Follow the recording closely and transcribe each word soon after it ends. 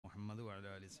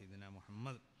وعلى آل سيدنا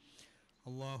محمد.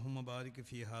 اللهم بارك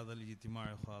في هذا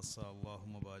الاجتماع خاصة.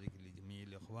 اللهم بارك لجميع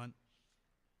الإخوان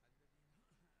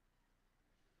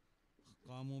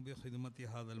قاموا بخدمة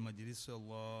هذا المجلس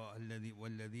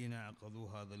والذين عقدوا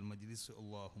هذا المجلس.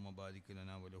 اللهم بارك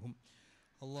لنا ولهم.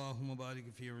 اللهم بارك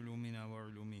في علومنا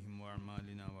وعلومهم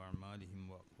وأعمالنا وأعمالهم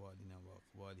وأقوالنا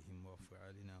وأقوالهم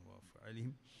وأفعالنا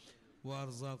وأفعالهم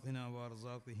وأرزاقنا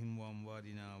وأرزاقهم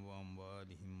وأموالنا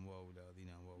وأموالهم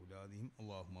وأولادنا وأولادهم.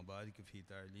 اللهم بارك في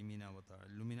تعليمنا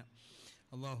وتعلمنا.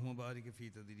 اللهم بارك في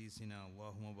تدريسنا.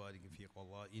 اللهم بارك في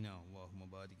قضائنا. اللهم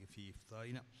بارك في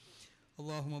إفتائنا.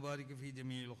 اللهم بارك في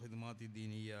جميع الخدمات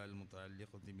الدينية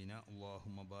المتعلقة بنا.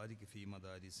 اللهم بارك في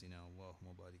مدارسنا.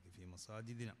 اللهم بارك في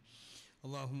مساجدنا.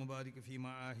 اللهم بارك في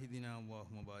معاهدنا.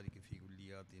 اللهم بارك في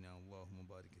كلياتنا. اللهم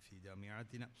بارك في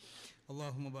جامعاتنا.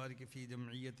 اللهم بارك في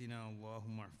جمعيتنا.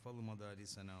 اللهم احفظ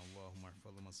مدارسنا. اللهم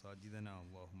احفظ مساجدنا.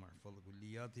 اللهم احفظ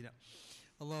كلياتنا.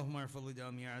 اللهم احفظ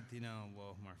جامعاتنا.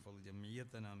 اللهم احفظ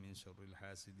جمعيتنا من شر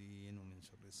الحاسدين ومن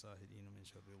شر الساحرين ومن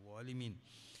شر الظالمين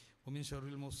ومن شر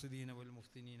المفسدين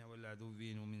والمفتنين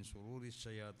والعدوين ومن شرور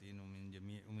الشياطين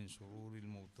ومن شرور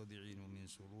المبتدعين ومن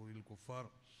شرور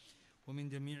الكفار ومن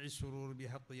جميع الشرور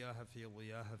بحق يا حفيظ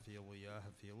يا حفيظ يا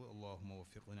حفيظ. اللهم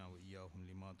وفقنا وإياهم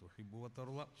لما تحب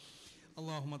وترضى.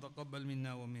 اللهم تقبل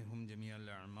منا ومنهم جميع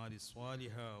الأعمال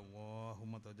الصالحة.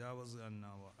 اللهم تجاوز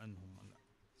عنا وعنهم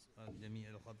جميع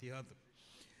الخطيئات.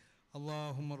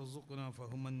 اللهم ارزقنا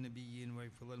فهم النبيين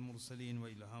وحفظ المرسلين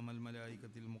وإلهام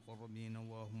الملائكة المقربين.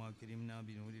 اللهم أكرمنا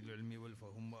بنور العلم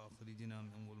والفهم وأخرجنا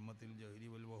من ظلمة الجهل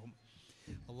والوهم.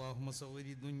 اللهم صور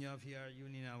الدنيا في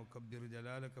أعيننا وكبر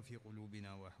جلالك في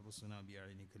قلوبنا واحرسنا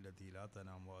بأعينك التي لا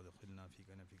تنام وادخلنا في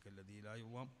كنفك الذي لا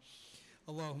يضام.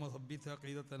 اللهم ثبت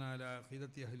عقيدتنا على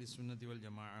عقيدة أهل السنة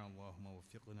والجماعة. اللهم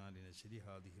وفقنا لنشر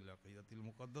هذه العقيدة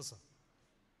المقدسة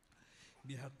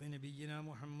بحق نبينا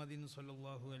محمد صلى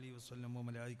الله عليه وسلم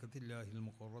وملائكة الله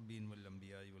المقربين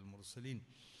والأنبياء والمرسلين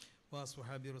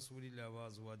وأصحاب رسول الله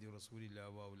وأزواج رسول الله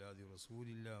وأولاد رسول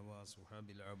الله وأصحاب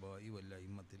الآباء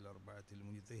والأئمة الأربعة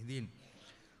المجتهدين،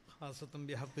 خاصة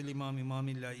بحق الإمام إمام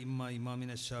الأئمة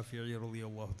إمامنا الشافعي رضي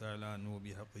الله تعالى عنه،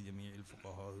 وبحق جميع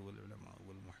الفقهاء والعلماء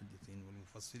والمحدثين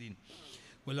والمفسرين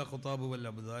والأقطاب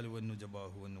والأبدال والنجباء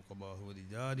والنقباء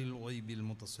ورجال الغيب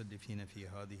المتصرفين في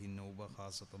هذه النوبة،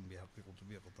 خاصة بحق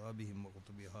قطب أقطابهم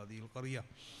وقطب هذه القرية،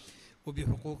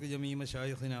 وبحقوق جميع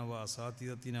مشايخنا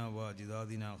وأساتذتنا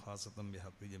وأجدادنا، خاصة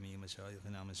بحق جميع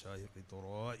مشايخنا مشايخ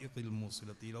طرائق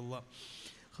الموصلة إلى الله،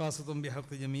 خاصة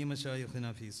بحق جميع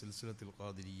مشايخنا في سلسلة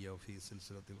القادرية وفي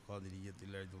سلسلة القادرية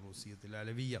العيدروسية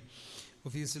العلوية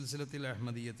وفي سلسلة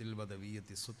الأحمدية البدوية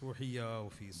السطوحية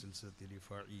وفي سلسلة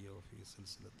الرفاعية وفي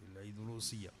سلسلة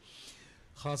العيدروسية،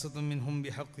 خاصة منهم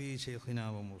بحق شيخنا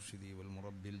ومرشدي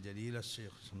والمربي الجليل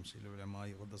الشيخ شمس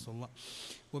العلماء قدس الله،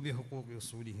 وبحقوق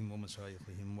أصولهم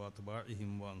ومشايخهم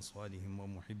وأتباعهم وأنصارهم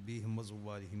ومحبيهم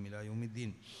وزوارهم إلى يوم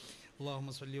الدين.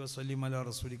 اللهم صل وسلم على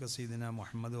رسولك سيدنا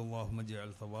محمد. اللهم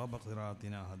اجعل ثواب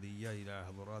قراءتنا هدية إلى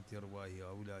حضرات أرواح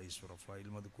هؤلاء الشرفاء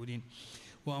المذكورين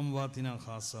وأمواتنا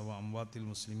خاصة وأموات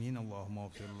المسلمين. اللهم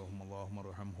اغفر لهم. اللهم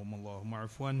ارحمهم. اللهم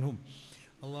اعف عنهم.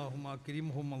 اللهم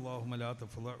أكرمهم. اللهم لا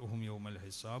تفضحهم يوم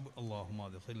الحساب. اللهم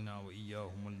ادخلنا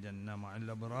وإياهم الجنة مع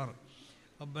الأبرار.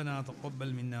 ربنا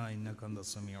تقبل منا إنك أنت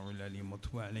السميع العليم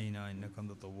وتب علينا إنك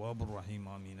أنت التواب الرحيم.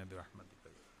 آمين برحمتك.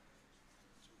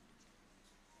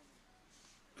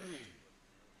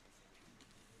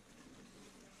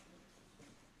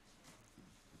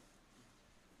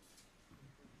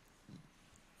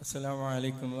 السلام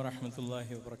عليكم ورحمة الله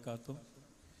وبركاته.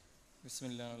 بسم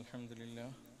الله الحمد لله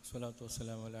والصلاة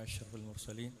والسلام على أشرف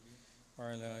المرسلين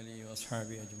وعلى آله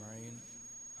وأصحابه أجمعين.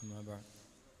 أما بعد.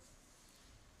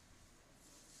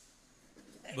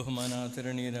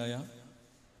 ബഹുമാനാദരണീയരായ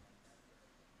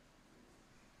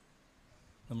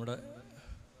നമ്മുടെ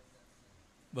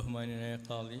ബഹുമാന്യനായ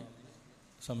ഖാദി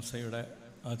സംസ്ഥയുടെ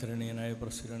ആദരണീയനായ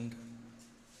പ്രസിഡന്റ്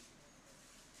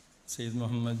സയ്യിദ്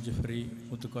മുഹമ്മദ് ജഫ്രി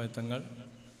മുത്തുക്കോയ തങ്ങൾ,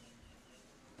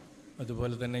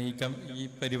 അതുപോലെ തന്നെ ഈ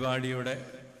പരിപാടിയുടെ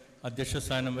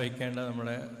അധ്യക്ഷസ്ഥാനം വഹിക്കേണ്ട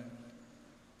നമ്മുടെ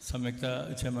സംയുക്ത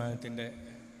ജമാഅത്തിൻ്റെ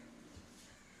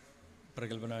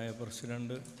പ്രഗത്ഭനായ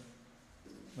പ്രസിഡന്റ്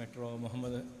മെട്രോ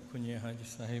മുഹമ്മദ് കുഞ്ഞി ഹാജി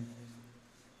സാഹിബ്,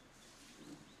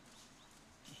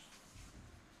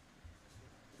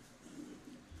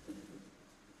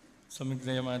 സംയുക്ത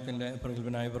ജമാഅത്തിൻ്റെ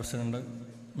പ്രഗത്ഭനായ president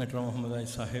metro Muhammad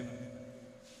Haji Sahib,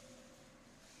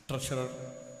 treasurer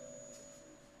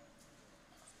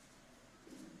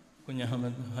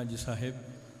Kunjahammed Haji Sahib,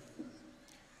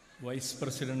 vice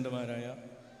പ്രസിഡന്റുമാരായ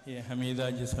എ ഹമീദ്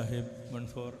ഹാജി സാഹിബ്,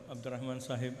 മൻഫോർ അബ്ദുറഹ്മാൻ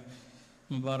സാഹിബ്,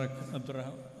 മുബാറക്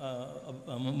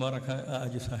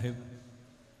ഹാജി സാഹിബ്,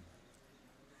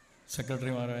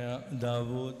 സെക്രട്ടറിമാരായ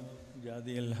ദാവൂദ്,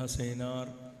 ജാദി അൽ ഹസൈനാർ,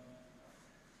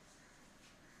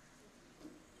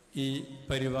 ഈ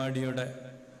പരിപാടിയുടെ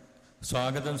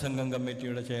സ്വാഗതം സംഘം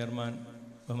കമ്മിറ്റിയുടെ ചെയർമാൻ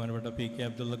ബഹുമാനപ്പെട്ട PK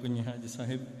അബ്ദുള്ള കുഞ്ഞി Haji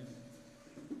Sahib,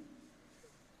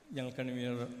 general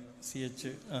convener CH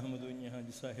Ahmed കുഞ്ഞി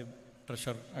ഹാജി സാഹിബ്,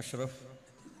 ട്രഷറർ അഷ്റഫ്,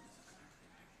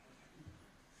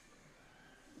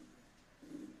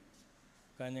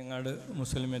 കാഞ്ഞങ്ങാട്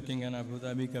മുസ്ലിം യത്തീംഖാന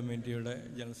അബുദാബി കമ്മിറ്റിയുടെ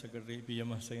ജനറൽ സെക്രട്ടറി PM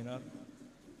ഹസൈനാർ,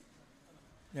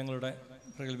 ഞങ്ങളുടെ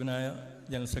പ്രഗത്ഭനായ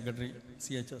ജനറൽ സെക്രട്ടറി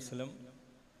CH അസ്ലം,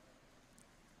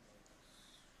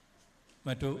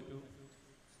 മറ്റു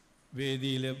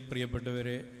വേദിയിലെ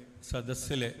പ്രിയപ്പെട്ടവരെ,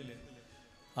 സദസ്സിലെ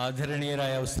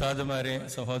ആദരണീയരായ ഉസ്താദുമാരെ,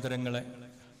 സഹോദരങ്ങളെ,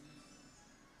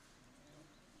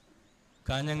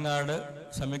 കാഞ്ഞങ്ങാട്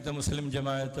സംയുക്ത മുസ്ലിം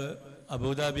ജമാഅത്ത്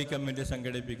അബുദാബി കമ്മിറ്റി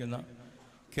സംഘടിപ്പിക്കുന്ന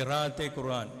ഖിറാത്തെ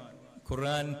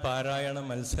ഖുർആൻ പാരായണ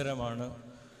മത്സരമാണ്.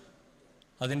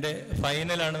 അതിൻ്റെ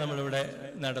ഫൈനലാണ് നമ്മളിവിടെ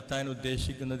നടത്താൻ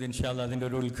ഉദ്ദേശിക്കുന്നത്. ഇൻഷാ അല്ലാഹ് അതിൻ്റെ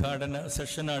ഒരു ഉദ്ഘാടന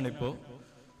സെഷനാണിപ്പോൾ.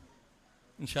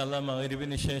 ഇൻഷാ അല്ലാഹ്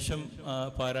മഗ്‌രിബിന് ശേഷം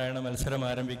പാരായണ മത്സരം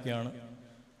ആരംഭിക്കുകയാണ്.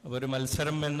 അപ്പോൾ ഒരു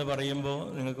മത്സരം എന്ന് പറയുമ്പോൾ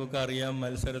നിങ്ങൾക്കൊക്കെ അറിയാം,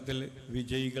 മത്സരത്തിൽ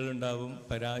വിജയികളുണ്ടാവും,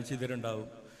 പരാജിതരുണ്ടാവും.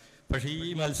 പക്ഷേ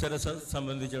ഈ മത്സരത്തെ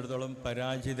സംബന്ധിച്ചിടത്തോളം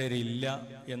പരാജിതരില്ല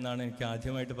എന്നാണ് എനിക്ക്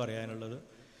ആദ്യമായിട്ട് പറയാനുള്ളത്.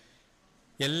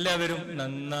 എല്ലാവരും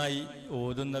നന്നായി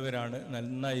ഓതുന്നവരാണ്,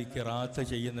 നന്നായി ഖിറാത്ത്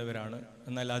ചെയ്യുന്നവരാണ്.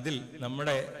 എന്നാൽ അതിൽ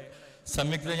നമ്മുടെ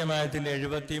സംയുക്ത ജമാഅത്തിൻ്റെ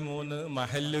 73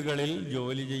 മഹല്ലുകളിൽ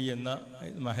ജോലി ചെയ്യുന്ന,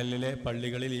 മഹല്ലിലെ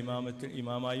പള്ളികളിൽ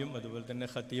ഇമാമായും അതുപോലെ തന്നെ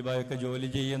ഖത്തീബായൊക്കെ ജോലി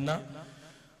ചെയ്യുന്ന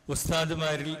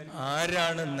ഉസ്താദുമാരിൽ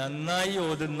ആരാണ് നന്നായി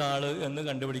ഓതുന്ന ആൾ എന്ന്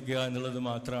കണ്ടുപിടിക്കുക എന്നുള്ളത്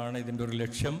മാത്രമാണ് ഇതിൻ്റെ ഒരു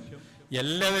ലക്ഷ്യം.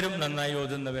 എല്ലാവരും നന്നായി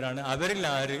ഓതുന്നവരാണ്, അവരിൽ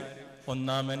ആര്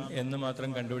ഒന്നാമൻ എന്ന് മാത്രം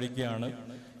കണ്ടുപിടിക്കുകയാണ്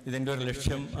ഇതിൻ്റെ ഒരു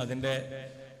ലക്ഷ്യം. അതിൻ്റെ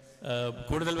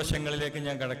കൂടുതൽ വശങ്ങളിലേക്ക്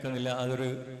ഞാൻ കടക്കുന്നില്ല.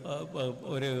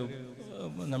 അതൊരു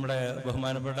നമ്മുടെ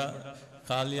ബഹുമാനപ്പെട്ട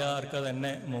ഖാലിയാർക്ക്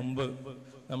തന്നെ മുമ്പ്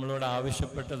നമ്മളോട്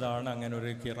ആവശ്യപ്പെട്ടതാണ് അങ്ങനെ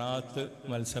ഒരു ഖിറാത്ത്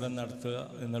മത്സരം നടത്തുക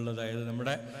എന്നുള്ളത്. അതായത്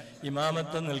നമ്മുടെ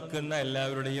ഇമാമത്ത് നിൽക്കുന്ന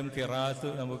എല്ലാവരുടെയും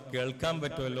ഖിറാത്ത് നമുക്ക് കേൾക്കാൻ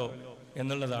പറ്റുമല്ലോ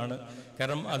എന്നുള്ളതാണ്.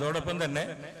 കാരണം അതോടൊപ്പം തന്നെ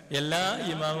എല്ലാ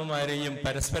ഇമാമുമാരെയും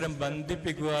പരസ്പരം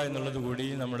ബന്ധിപ്പിക്കുക എന്നുള്ളത് കൂടി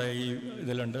നമ്മുടെ ഈ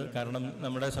ഇതിലുണ്ട്. കാരണം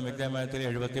നമ്മുടെ സംയുക്ത ജമാഅത്തിൽ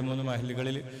 73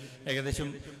 മഹല്ലുകളിൽ ഏകദേശം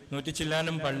 100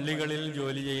 ചില്ലാനം പള്ളികളിൽ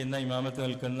ജോലി ചെയ്യുന്ന, ഇമാമത്ത്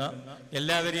നിൽക്കുന്ന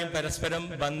എല്ലാവരെയും പരസ്പരം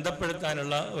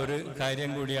ബന്ധപ്പെടുത്താനുള്ള ഒരു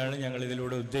കാര്യം കൂടിയാണ് ഞങ്ങൾ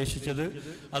ഇതിലൂടെ ഉദ്ദേശിച്ചത്.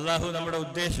 അള്ളാഹു നമ്മുടെ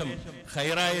ഉദ്ദേശം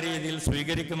ഖൈറായ രീതിയിൽ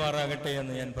സ്വീകരിക്കുമാറാകട്ടെ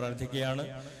എന്ന് ഞാൻ പ്രാർത്ഥിക്കുകയാണ്.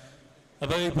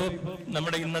 അപ്പോൾ ഇപ്പോൾ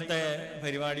നമ്മുടെ ഇന്നത്തെ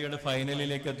പരിപാടിയുടെ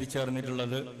ഫൈനലിലേക്ക്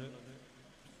എത്തിച്ചേർന്നിട്ടുള്ളത്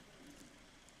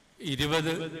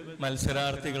 20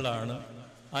 മത്സരാർത്ഥികളാണ്.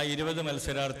 ആ 20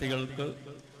 മത്സരാർത്ഥികൾക്ക്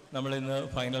നമ്മളിന്ന്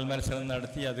ഫൈനൽ മത്സരം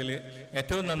നടത്തി അതിൽ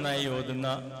ഏറ്റവും നന്നായി ഓതുന്ന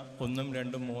 1,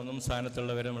 2, 3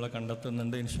 സ്ഥാനത്തുള്ളവരെ നമ്മൾ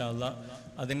കണ്ടെത്തുന്നുണ്ട്. ഇൻഷാ അല്ലാഹ്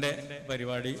അതിൻ്റെ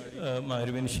പരിപാടി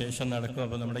മഗ്‌രിബിന് ശേഷം നടക്കും.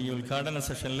 അപ്പോൾ നമ്മുടെ ഈ ഉദ്ഘാടന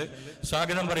സെഷനിൽ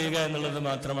സ്വാഗതം പറയുക എന്നുള്ളത്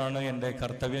മാത്രമാണ് എൻ്റെ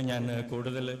കർത്തവ്യം. ഞാൻ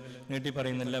കൂടുതൽ നീട്ടി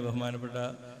പറയുന്നില്ല, ബഹുമാനപ്പെട്ട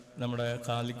നമ്മുടെ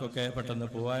ഖാലിക്കൊക്കെ പെട്ടെന്ന്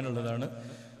പോകാനുള്ളതാണ്.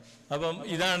 അപ്പം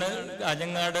ഇതാണ്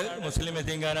കാഞ്ഞങ്ങാട് മുസ്ലിം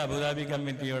യത്തീംഖാന അബുദാബി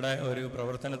കമ്മിറ്റിയുടെ ഒരു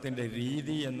പ്രവർത്തനത്തിൻ്റെ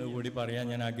രീതി എന്ന് കൂടി പറയാൻ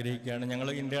ഞാൻ ആഗ്രഹിക്കുകയാണ്. ഞങ്ങൾ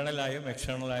ഇൻറ്റേർണലായും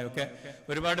എക്സ്റ്റേണലായും ഒക്കെ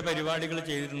ഒരുപാട് പരിപാടികൾ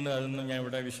ചെയ്തിട്ടുണ്ട്. അതൊന്നും ഞാൻ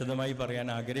ഇവിടെ വിശദമായി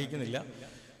പറയാൻ ആഗ്രഹിക്കുന്നില്ല.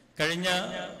 കഴിഞ്ഞ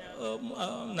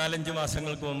 4-5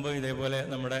 മാസങ്ങൾക്ക് മുമ്പ് ഇതേപോലെ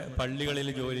നമ്മുടെ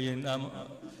പള്ളികളിൽ ജോലി ചെയ്യുന്ന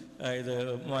ഇത്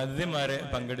മുഅദ്ദിന്മാരെ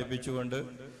പങ്കെടുപ്പിച്ചുകൊണ്ട്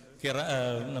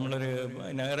നമ്മളൊരു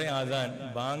നഹറെ ആദാൻ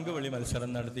ബാങ്ക് വിളി മത്സരം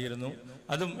നടത്തിയിരുന്നു.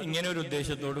 അതും ഇങ്ങനെ ഒരു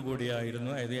ഉദ്ദേശത്തോടു കൂടിയായിരുന്നു.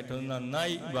 അതായത് ഏറ്റവും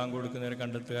നന്നായി ബാങ്ക് കൊടുക്കുന്നവരെ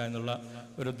കണ്ടെത്തുക എന്നുള്ള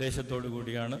ഒരു ഉദ്ദേശത്തോടു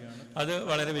കൂടിയാണ്. അത്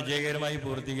വളരെ വിജയകരമായി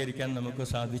പൂർത്തീകരിക്കാൻ നമുക്ക്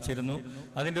സാധിച്ചിരുന്നു.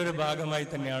 അതിൻ്റെ ഒരു ഭാഗമായി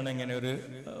തന്നെയാണ് ഇങ്ങനെ ഒരു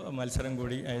മത്സരം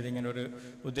കൂടി, അതായത് ഇങ്ങനെ ഒരു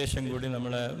ഉദ്ദേശം കൂടി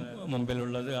നമ്മളെ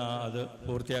മുമ്പിലുള്ളത്. അത്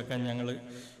പൂർത്തിയാക്കാൻ ഞങ്ങൾ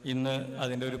ഇന്ന്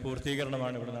അതിൻ്റെ ഒരു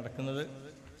പൂർത്തീകരണമാണ് ഇവിടെ നടക്കുന്നത്.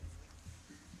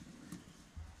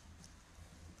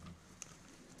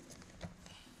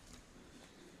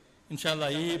 ഇൻഷാ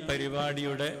അല്ലാഹ് ഈ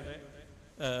പരിപാടിയുടെ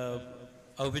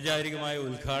ഔപചാരികമായ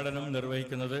ഉദ്ഘാടനം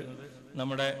നിർവഹിക്കുന്നത്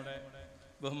നമ്മുടെ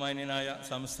ബഹുമാന്യനായ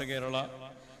സമസ്ത കേരള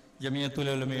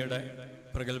ജമിയത്തുൽ ഉലമയുടെ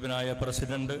പ്രഗത്ഭനായ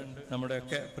പ്രസിഡന്റ്,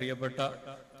 നമ്മുടെയൊക്കെ പ്രിയപ്പെട്ട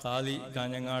ഖാലി,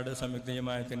 കാഞ്ഞങ്ങാട് സംയുക്ത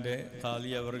ജമാഅത്തിൻ്റെ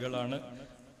ഖാലി അവറുകളാണ്.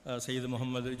 സയ്യിദ്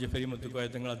മുഹമ്മദ് ജിഫരി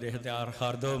മുത്തുക്കോയത്തങ്ങൾ അദ്ദേഹത്തെ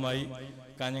ഹാർദവമായി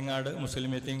കാഞ്ഞങ്ങാട്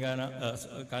മുസ്ലിം യത്തീംഖാന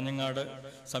കാഞ്ഞങ്ങാട്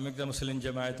സംയുക്ത മുസ്ലിം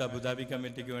ജമാഅത്ത് അബുദാബി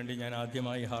കമ്മിറ്റിക്ക് വേണ്ടി ഞാൻ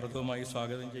ആദ്യമായി ഹാർദവമായി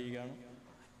സ്വാഗതം ചെയ്യുകയാണ്.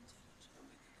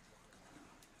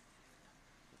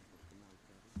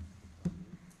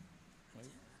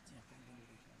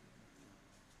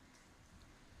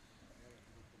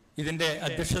 ഇതിൻ്റെ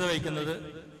അധ്യക്ഷത വഹിക്കുന്നത്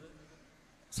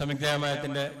സംയുക്ത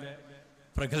ജമാഅത്തിൻ്റെ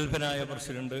പ്രഗത്ഭനായ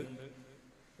പ്രസിഡന്റ്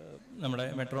നമ്മുടെ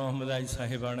മെട്രോ മുഹമ്മദ് ഹാജി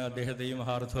സാഹിബാണ്. അദ്ദേഹത്തെയും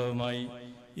ഹാർദവമായി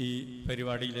ഈ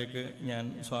പരിപാടിയിലേക്ക് ഞാൻ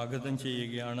സ്വാഗതം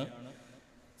ചെയ്യുകയാണ്.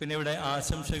 പിന്നെ ഇവിടെ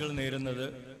ആശംസകൾ നേരുന്നത്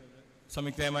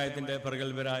സംയുക്ത ജമാഅത്തിൻ്റെ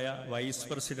പ്രഗത്ഭരായ വൈസ്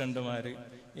പ്രസിഡന്റുമാർ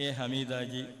എ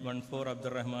ഹമീദാജി, 14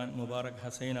 അബ്ദുറഹ്മാൻ, മുബാറക്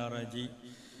ഹസൈൻ ആറാജി,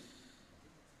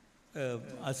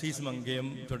 അസീസ് മങ്കയം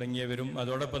തുടങ്ങിയവരും,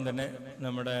 അതോടൊപ്പം തന്നെ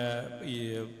നമ്മുടെ ഈ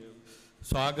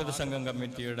സ്വാഗത സംഘം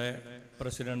കമ്മിറ്റിയുടെ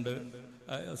president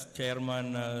chairman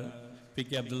P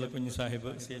K Abdulla കുഞ്ഞി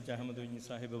സാഹിബ്, സി എച്ച് അഹമ്മദ് കുഞ്ഞി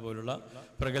സാഹിബ് പോലുള്ള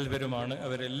പ്രഗത്ഭരുമാണ്.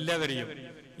 അവരെല്ലാവരെയും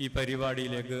ഈ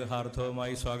പരിപാടിയിലേക്ക്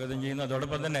ഹാർദവമായി സ്വാഗതം ചെയ്യുന്നു.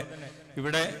 അതോടൊപ്പം തന്നെ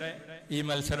ഇവിടെ ഈ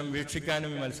മത്സരം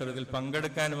വീക്ഷിക്കാനും ഈ മത്സരത്തിൽ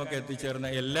പങ്കെടുക്കാനുമൊക്കെ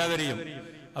എത്തിച്ചേർന്ന എല്ലാവരെയും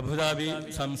അബുദാബി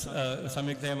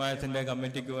സംയുക്ത ജമാഅത്തിന്റെ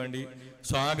കമ്മിറ്റിക്ക് വേണ്ടി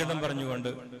സ്വാഗതം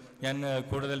പറഞ്ഞുകൊണ്ട് ഞാൻ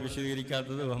കൂടുതൽ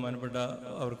വിശദീകരിക്കാത്തത് ബഹുമാനപ്പെട്ട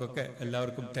അവർക്കൊക്കെ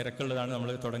എല്ലാവർക്കും തിരക്കുള്ളതാണ്. നമ്മൾ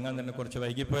തുടങ്ങാൻ തന്നെ കുറച്ച്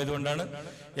വൈകിപ്പോയതുകൊണ്ടാണ്.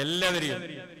 എല്ലാവരെയും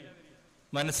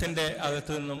മനസ്സിൻ്റെ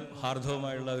അകത്തു നിന്നും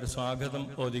ഹാർദവമായുള്ള ഒരു സ്വാഗതം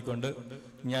ഓതിക്കൊണ്ട്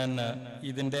ഞാൻ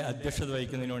ഇതിൻ്റെ അധ്യക്ഷത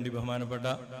വഹിക്കുന്നതിന് വേണ്ടി ബഹുമാനപ്പെട്ട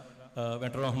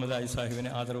മെട്രോ മുഹമ്മദ് അലി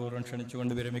സാഹിബിനെ ആദരപൂർവ്വം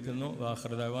ക്ഷണിച്ചുകൊണ്ട് വിരമിക്കുന്നു.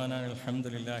 വാഖിറു ദഅ്വാനാ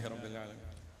അൽഹംദുലില്ലാഹി റബ്ബിൽ ആലമീൻ.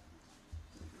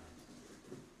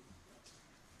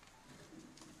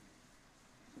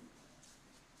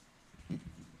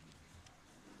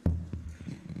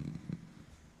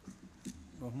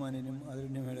 ബഹുമാന്യനും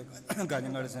അതിൻ്റെ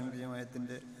കാഞ്ഞങ്ങാട് സംയുക്ത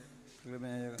ജമാഅത്തിൻ്റെ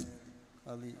പ്രഗത്ഭനായ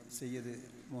ഖാദി സയ്യിദ്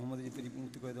മുഹമ്മദ് ജിഫരി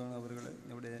മുക്തിക്കോയതാണ് അവർ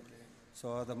ഇവിടെ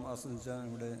സ്വാഗതം ആസ്വദിച്ച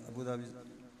നമ്മുടെ അബുദാബി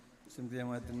സംയുക്ത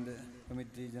ജമാഅത്തിൻ്റെ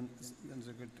committee general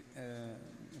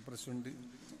secretary president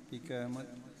P K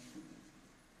Ahmed,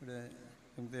 ഇവിടെ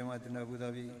സംയുക്ത ജമാഅത്തിൻ്റെ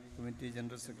Abu Dhabi committee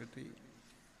general secretary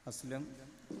Aslam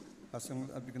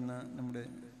അർപ്പിക്കുന്ന നമ്മുടെ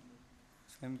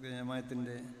സംയുക്ത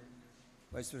ജമാഅത്തിൻ്റെ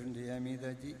vice president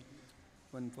ഹമീദാജി,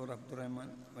 14 Abdurahman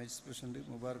vice president,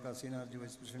 Mubarak Haseen RJ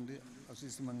vice president,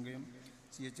 Azeez Mankayam,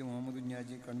 C H Muhammad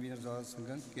കുഞ്ഞാജി convener സ്വാഗത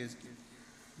സംഘം, കെ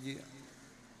ജി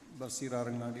ബസീർ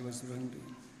Arangadi vice president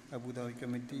Abu Dhabi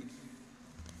committee,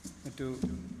 മറ്റു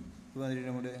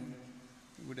നമ്മുടെ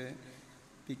ഇവിടെ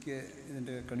പി കെ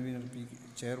ഇതിൻ്റെ convener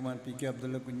chairman P K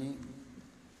Abdulla കുഞ്ഞി,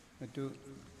 മറ്റു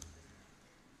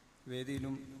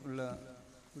വേദിയിലും ഉള്ള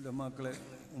ഉലമാക്കളെ,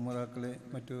 ഉമറാക്കളെ,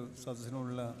 മറ്റു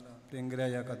സദസ്സിനുള്ള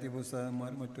പ്രിയങ്കരായ ഖത്തീബ്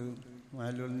ഉസ്താദന്മാർ, മറ്റു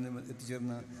മഹല്ലുകളിൽ നിന്ന്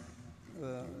എത്തിച്ചേർന്ന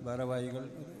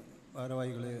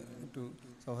ഭാരവാഹികളെ, മറ്റു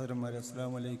സഹോദരന്മാരെ,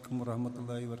 അസ്സലാമു അലൈക്കും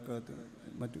വറഹ്മത്തുള്ളാഹി വബറകാതുഹു.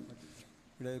 മറ്റു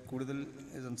ഇവിടെ കൂടുതൽ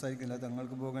സംസാരിക്കില്ല,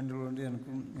 തങ്ങൾക്ക് പോകേണ്ടതുകൊണ്ട്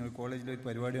എനിക്കും കോളേജിൽ ഒരു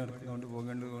പരിപാടി നടക്കുന്നതുകൊണ്ട്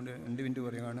പോകേണ്ടതുകൊണ്ട് 2 മിനിറ്റ്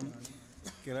പറയുകയാണ്.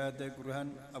 ഖിറാത്തെ ഖുർആൻ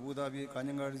അബുദാബി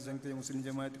കാഞ്ഞങ്ങാട് സംയുക്ത മുസ്ലിം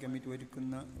ജമാഅത്ത് കമ്മിറ്റി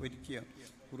ഒരുക്കിയ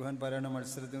ഖുർആൻ പാരായണ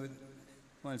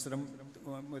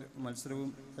മത്സരവും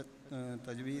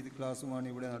തജ്വീദ് ക്ലാസ്സുമാണ്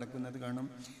ഇവിടെ നടക്കുന്നത്. കാരണം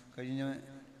കഴിഞ്ഞ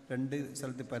 2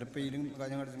 സ്ഥലത്ത് പരപ്പയിലും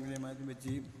കാഞ്ഞങ്ങാട് സംയുക്ത ജമാഅത്തും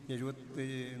വെച്ച്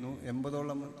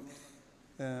 80ഓളം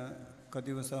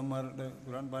ഖത്തീബ് ഉസ്താദന്മാരുടെ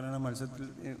ഖുർആൻ പാരായണ മത്സരത്തിൽ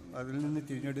അതിൽ നിന്ന്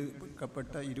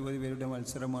തിരഞ്ഞെടുക്കപ്പെട്ട 20 പേരുടെ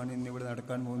മത്സരമാണ് ഇന്നിവിടെ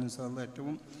നടക്കാൻ പോകുന്നത്. ഇൻഷാല്ലാഹ്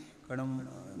ഏറ്റവും കാരണം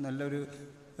നല്ലൊരു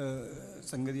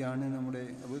സംഗതിയാണ് നമ്മുടെ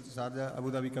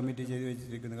അബുദാബി കമ്മിറ്റി ചെയ്തു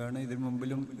വെച്ചിരിക്കുന്നത്. കാരണം ഇതിന്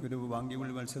മുമ്പിലും ഒരു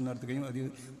വാങ്ങിയുള്ള മത്സരം നടത്തുകയും അത്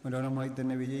മനോഹരമായി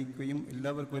തന്നെ വിജയിക്കുകയും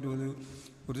എല്ലാവർക്കും ഒരു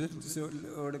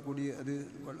പ്രൊജക്ടോടെ കൂടി അത്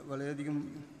വളരെയധികം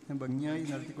ഭംഗിയായി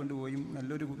നടത്തിക്കൊണ്ടുപോയും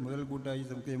നല്ലൊരു മുതൽക്കൂട്ടായി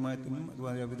സംയുക്ത ജമാഅത്തിനും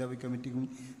അതുപോലെ അബുദാബി കമ്മിറ്റിക്കും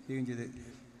ചെയ്യുകയും ചെയ്ത്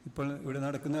ഇപ്പോൾ ഇവിടെ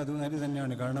നടക്കുന്നത് അതുമാതിരി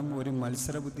തന്നെയാണ്. കാരണം ഒരു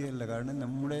മത്സര ബുദ്ധിയല്ല, കാരണം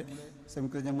നമ്മുടെ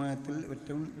സംയുക്ത ജമാഅത്തിൽ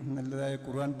ഏറ്റവും നല്ലതായ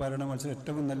ഖുർആൻ പാരായണ മത്സരം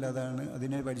ഏറ്റവും നല്ലതാണ്,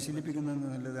 അതിനെ പരിശീലിപ്പിക്കുന്നത്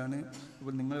നല്ലതാണ്.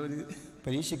 അപ്പോൾ നിങ്ങളൊരു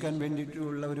പരീക്ഷിക്കാൻ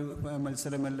വേണ്ടിയിട്ടുള്ള ഒരു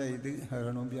മത്സരമല്ല ഇത്.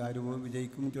 കാരണം ആരും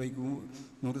വിജയിക്കും ചോദിക്കും,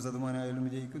 100% ആയാലും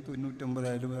വിജയിക്കും, 99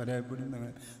 ആയാലും പരാജയപ്പെടും.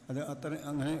 അത്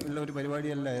അങ്ങനെയുള്ള ഒരു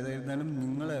പരിപാടിയല്ല. ഏതായിരുന്നാലും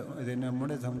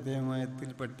നമ്മുടെ സംയുക്ത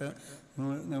ജമാഅത്തിൽപ്പെട്ട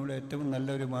നമ്മുടെ ഏറ്റവും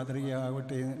നല്ലൊരു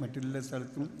മാതൃകയാവട്ടെ മറ്റുള്ള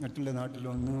സ്ഥലത്തും മറ്റുള്ള നാട്ടിലും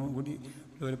ഒന്നുകൂടി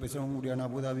ഒരു പരിശ്രമം കൂടിയാണ്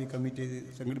അബുദാബി കമ്മിറ്റി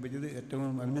സംഘടിപ്പിച്ചത്.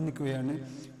 ഏറ്റവും അഭിനന്ദിക്കുകയാണ്.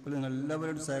 ഇപ്പോൾ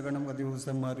നല്ലവരുടെ സഹകരണം ഖത്തീബ്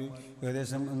ഉസ്താദന്മാർ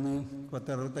ഏകദേശം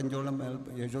 10-65ഓളം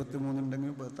 73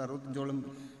 ഉണ്ടെങ്കിൽ 10-65ഓളം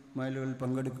മഹല്ലുകളിൽ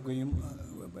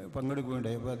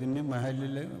പങ്കെടുക്കുകയുണ്ടായി. അപ്പോൾ അതിന്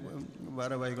മഹല്ലിലെ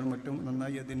ഭാരവാഹികളും മറ്റും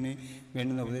നന്നായി അതിന്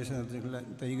വേണ്ടുന്ന ഉപദേശങ്ങൾ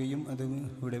തരികയും അത്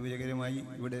ഇവിടെ വിജയകരമായി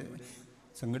ഇവിടെ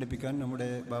സംഘടിപ്പിക്കാൻ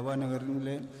നമ്മുടെ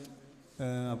ബാബാനഗറിലെ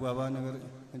ബാബാനഗർ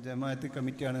ജമാഅത്ത്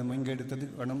കമ്മിറ്റിയാണ് മുൻകൈയെടുത്തത്.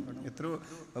 കാരണം എത്രയോ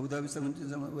അബുദാബി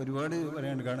സംബന്ധിച്ച് ഒരുപാട്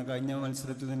പറയാനുണ്ട്. കാരണം കഴിഞ്ഞ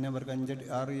മത്സരത്തിൽ തന്നെ അവർക്ക്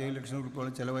 5-6-7 ലക്ഷം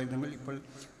രൂപയോളം ചിലവായിരുന്നെങ്കിൽ ഇപ്പോൾ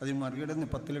അതിന് മറികടന്ന്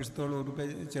 10 ലക്ഷത്തോളം രൂപ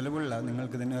ചിലവുള്ള,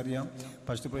 നിങ്ങൾക്ക് തന്നെ അറിയാം,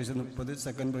 ഫസ്റ്റ് പ്രൈസ് 30,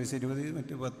 സെക്കൻഡ് പ്രൈസ് 20,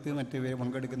 മറ്റ് 10, മറ്റ്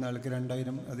പങ്കെടുക്കുന്ന ആൾക്ക്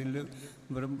 2000. അതിൽ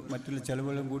വെറും മറ്റുള്ള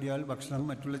ചിലവുകളും കൂടിയാൽ ഭക്ഷണം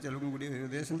മറ്റുള്ള ചിലവും കൂടി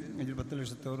ഏകദേശം 10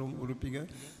 ലക്ഷത്തോളം ഉറുപ്പിക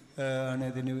ആണ്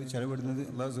ഇതിന് ചെലവിടുന്നത്.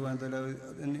 അല്ലാഹു സുബ്ഹാനഹു വ തആല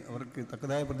അവർക്ക്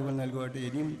തക്കതായ പ്രതിഫലം നൽകുവായിട്ട്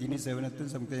ഇനിയും ദീനി സേവനത്തിൽ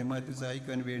സംയുക്ത ജമാഅത്തിൽ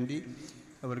സഹായിക്കാൻ വേണ്ടി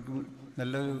അവർക്ക്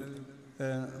നല്ലൊരു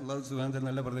അല്ലാഹു സുബ്ഹാനഹു വ തആല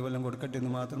നല്ല പ്രതിഫലം കൊടുക്കട്ടെ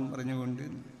എന്ന് മാത്രം പറഞ്ഞുകൊണ്ട്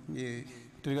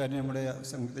മറ്റൊരു കാര്യം, നമ്മുടെ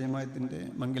സംയുക്ത ജമാഅത്തിൻ്റെ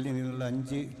മംഗല്യയിൽ നിന്നുള്ള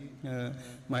 5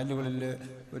 മഹല്ലുകളിൽ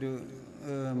ഒരു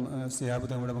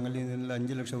സിയാബത്ത് നമ്മുടെ മംഗല്യയിൽ നിന്നുള്ള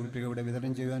 5 ലക്ഷം രൂപ ഇവിടെ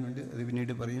വിതരണം ചെയ്യാനുണ്ട്. അത്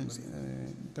പിന്നീട് പറയും.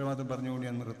 ഇത്രമാത്രം പറഞ്ഞുകൊണ്ട്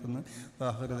ഞാൻ നിർത്തുന്നു.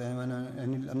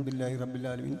 അൽഹംദുലില്ലാഹി റബ്ബിൽ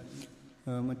ആലമീൻ.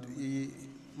 മറ്റ് ഈ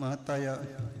മഹത്തായ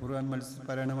ഖുർആൻ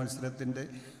പാരായണ മത്സരത്തിൻ്റെ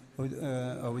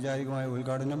ഔപചാരികമായ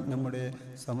ഉദ്ഘാടനം നമ്മുടെ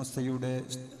സമസ്തയുടെ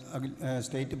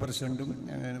സ്റ്റേറ്റ് പ്രസിഡൻറ്റും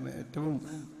ഏറ്റവും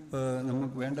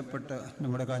നമുക്ക് വേണ്ടപ്പെട്ട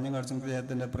നമ്മുടെ കാഞ്ഞങ്ങാട്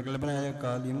സംഘത്തിൻ്റെ പ്രഗത്ഭനായ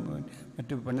കാലിയും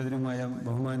മറ്റു പണ്ഡിതനുമായ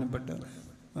ബഹുമാനപ്പെട്ട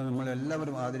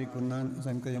നമ്മളെല്ലാവരും ആദരിക്കുന്ന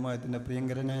സംയുക്ത ജമാഅത്തിൻ്റെ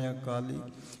പ്രിയങ്കരനായ കാലി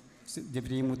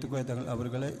ജബ്രി മുത്തുക്കോയ തങ്ങൾ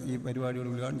അവരുടെ ഈ പരിപാടികൾ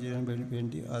ഉദ്ഘാടനം ചെയ്യാൻ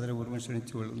വേണ്ടി ആദരപൂർവ്വം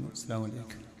ക്ഷണിച്ചു കൊള്ളുന്നു. അസ്സലാമു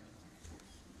അലൈക്കും.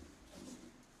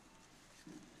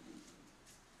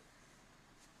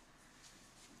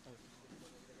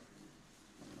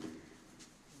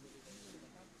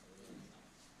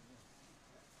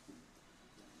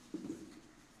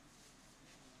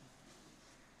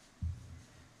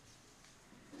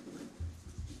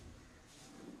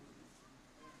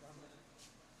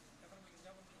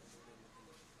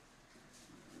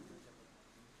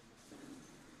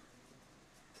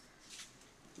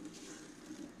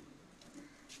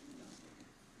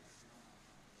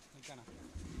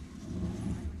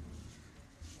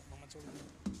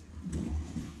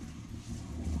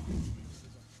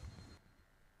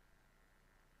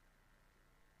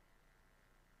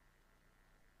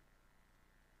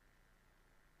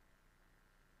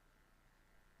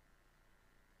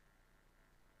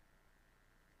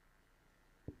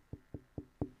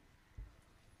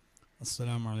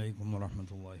 السلام عليكم ورحمة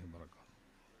الله وبركاته.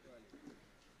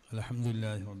 الحمد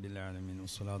لله رب العالمين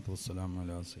والصلاة والسلام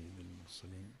على سيد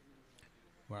المرسلين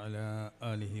وعلى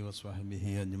آله وصحبه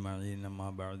أجمعين. أما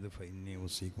بعد فإني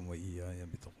أوصيكم وإياي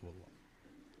بتقوى الله.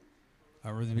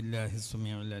 أعوذ بالله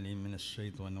السميع العليم من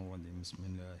الشيطان الرجيم. بسم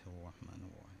الله الرحمن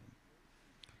الرحيم.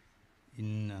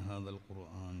 إن هذا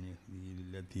القرآن يهدي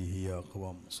للتي هي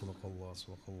أقوم. صدق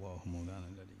الله مولانا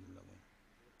العلي العظيم.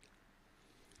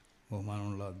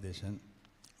 ബഹുമാനമുള്ള അധ്യക്ഷൻ,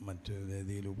 മറ്റ്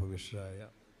വേദിയിൽ ഉപവിഷ്ടരായ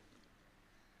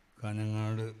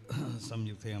കാഞ്ഞങ്ങാട്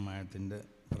സംയുക്ത ജമാഅത്തിൻ്റെ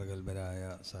പ്രഗത്ഭരായ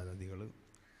സാരഥികൾ,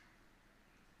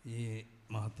 ഈ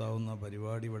മഹത്താവുന്ന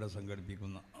പരിപാടി ഇവിടെ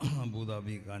സംഘടിപ്പിക്കുന്ന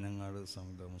അബുദാബി കാഞ്ഞങ്ങാട്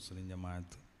സംയുക്ത മുസ്ലിം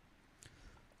ജമാഅത്ത്,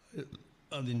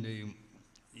 അതിൻ്റെയും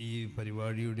ഈ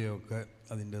പരിപാടിയുടെയൊക്കെ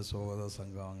അതിൻ്റെ സ്വാഗത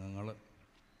സംഘാംഗങ്ങൾ,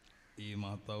 ഈ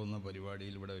മഹത്താവുന്ന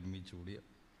പരിപാടിയിൽ ഇവിടെ ഒരുമിച്ച് കൂടിയ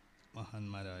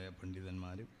മഹാന്മാരായ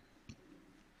പണ്ഡിതന്മാർ,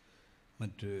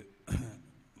 മറ്റ്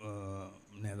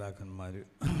നേതാക്കന്മാർ,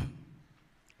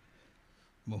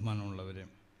 ബഹുമാനമുള്ളവരെ,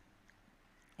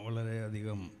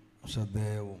 വളരെയധികം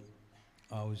ശ്രദ്ധേയവും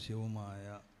ആവശ്യവുമായ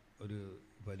ഒരു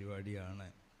പരിപാടിയാണ്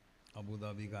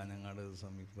അബുദാബി കാഞ്ഞങ്ങാട്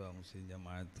സംയുക്ത മുസ്ലിം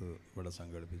ജമാഅത്ത് ഇവിടെ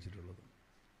സംഘടിപ്പിച്ചിട്ടുള്ളത്.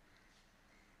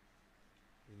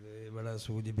 ഇത് ഇവിടെ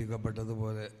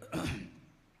സൂചിപ്പിക്കപ്പെട്ടതുപോലെ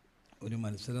ഒരു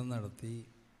മത്സരം നടത്തി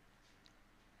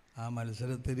ആ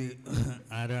മത്സരത്തിൽ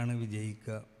ആരാണ്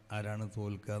വിജയിക്കുക, ആരാണ്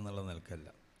തോൽക്കുക എന്നുള്ള നിലക്കല്ല.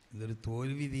 ഇതൊരു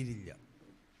തോൽവി തീരില്ല.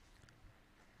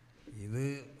 ഇത്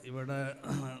ഇവിടെ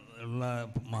ഉള്ള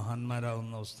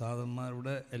മഹാന്മാരാവുന്ന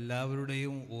ഉസ്താദന്മാരുടെ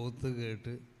എല്ലാവരുടെയും ഓത്ത്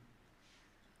കേട്ട്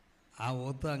ആ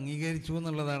ഓത്ത് അംഗീകരിച്ചു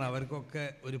എന്നുള്ളതാണ്. അവർക്കൊക്കെ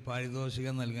ഒരു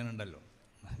പാരിതോഷികം നൽകാനുണ്ടല്ലോ.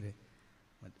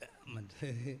 മറ്റേ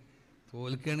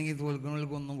തോൽക്കുകയാണെങ്കിൽ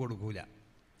തോൽക്കുന്നവർക്കൊന്നും കൊടുക്കൂല.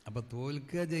 അപ്പോൾ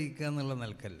തോൽക്കുക ജയിക്കുക എന്നുള്ള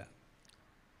നിലക്കല്ല.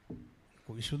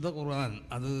 വിശുദ്ധ ഖുർആൻ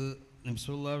അത് നബി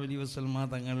സല്ലല്ലാഹു അലൈഹി വസല്ലമ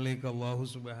തങ്ങളിലേക്ക് അല്ലാഹു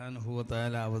സുബ്ഹാനഹു വ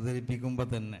തആല അവതരിപ്പിക്കുമ്പോൾ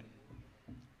തന്നെ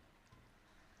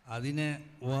അതിനെ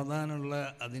ഓതാനുള്ള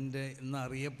അതിൻ്റെ ഇന്ന്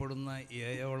അറിയപ്പെടുന്ന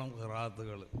 7ഓളം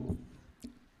ഖിറാത്തുകൾ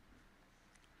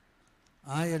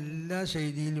ആ എല്ലാ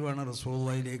ശൈലിയിലുമാണ്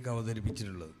റസൂലുള്ളാഹിയിലേക്ക്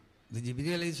അവതരിപ്പിച്ചിട്ടുള്ളത്. ഇത്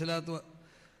ജിബ്രീൽ അലൈഹി സ്വലാത്തു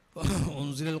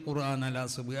ഉൻസിലൽ ഖുർആൻ അലാ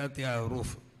സബ്അത്തി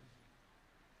അഹ്റൂഫ്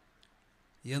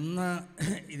എന്ന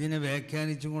ഇതിനെ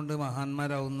വ്യാഖ്യാനിച്ചുകൊണ്ട്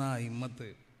മഹാന്മാരാവുന്ന ഇമ്മത്ത്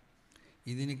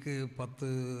ഇതിനിക്ക്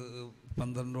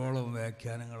 10-12ഓളം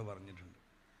വ്യാഖ്യാനങ്ങൾ പറഞ്ഞിട്ടുണ്ട്.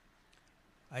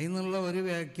 അതിൽ നിന്നുള്ള ഒരു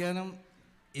വ്യാഖ്യാനം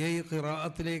ഈ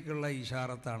ഖിറാഅത്തിലേക്കുള്ള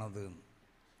ഇഷാറത്താണത്.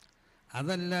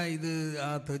 അതല്ല, ഇത് ആ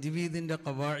തജ്വീദിൻ്റെ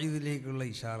ഖവാഇദിലേക്കുള്ള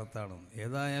ഇഷാറത്താണ്.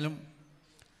 ഏതായാലും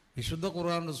വിശുദ്ധ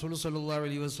ഖുർആൻ റസൂൽ സല്ലല്ലാഹു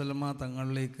അലൈഹി വസല്ലമ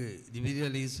തങ്ങളിലേക്ക് ജിബ്രീൽ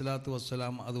അലൈഹി സ്വലാത്തു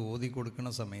വസ്സലാം അത് ഓതി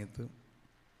കൊടുക്കുന്ന സമയത്ത്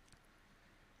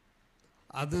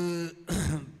അത്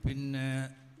പിന്നെ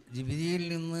ജിബ്രീലിൽ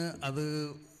നിന്ന് അത്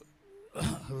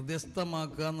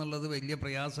ഹൃദയസ്ഥമാക്കുക എന്നുള്ളത് വലിയ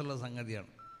പ്രയാസമുള്ള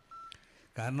സംഗതിയാണ്.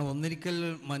 കാരണം ഒന്നിരിക്കൽ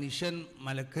മനുഷ്യൻ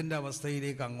മലക്കിൻ്റെ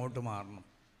അവസ്ഥയിലേക്ക് അങ്ങോട്ട് മാറണം,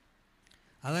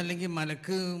 അതല്ലെങ്കിൽ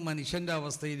മലക്ക് മനുഷ്യൻ്റെ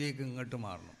അവസ്ഥയിലേക്ക് ഇങ്ങോട്ട്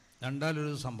മാറണം.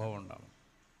 രണ്ടാലൊരു സംഭവം ഉണ്ടാകും.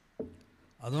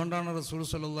 അതുകൊണ്ടാണ് റസൂൽ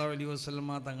സല്ലല്ലാഹു അലൈഹി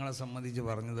വസല്ലമ തങ്ങളെ സംബന്ധിച്ച്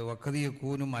പറഞ്ഞത് വഖദ്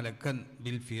യകൂനു മലക്കൻ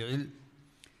ബിൽ ഫിഇൽ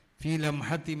ഫീ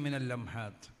ലംഹത്തി മിനൽ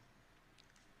ലംഹാത്ത്.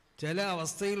 ചില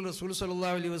അവസ്ഥയിൽ റസൂൽ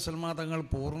സല്ലല്ലാഹു അലൈഹി വസല്ലമ തങ്ങൾ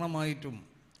പൂർണ്ണമായിട്ടും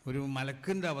ഒരു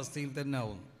മലക്കിൻ്റെ അവസ്ഥയിൽ തന്നെ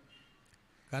ആവുന്നു.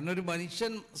 കാരണം ഒരു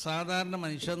മനുഷ്യൻ, സാധാരണ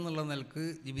മനുഷ്യൻ എന്നുള്ള നിലക്ക്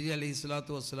ജിബ്രീൽ അലൈഹി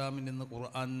സ്വലാത്തു വസ്സലാമിൽ നിന്ന്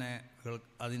ഖുർആനെ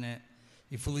അതിനെ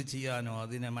ഹിഫ്ള് ചെയ്യാനോ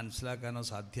അതിനെ മനസ്സിലാക്കാനോ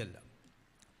സാധ്യമല്ല.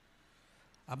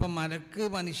 അപ്പം മലക്ക്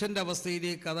മനുഷ്യൻ്റെ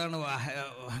അവസ്ഥയിലേക്ക്, അതാണ്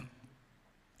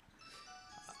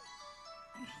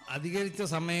അധികരിച്ച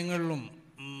സമയങ്ങളിലും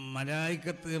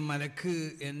മലക്ക്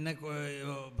എന്നെ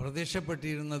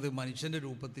പ്രത്യക്ഷപ്പെട്ടിരുന്നത് മനുഷ്യൻ്റെ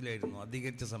രൂപത്തിലായിരുന്നു.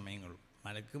 അധികരിച്ച സമയങ്ങളും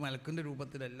മലക്കിൻ്റെ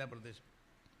രൂപത്തിലല്ല പ്രത്യക്ഷം.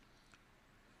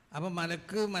 അപ്പം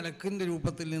മലക്കിൻ്റെ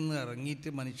രൂപത്തിൽ നിന്ന് ഇറങ്ങിയിട്ട്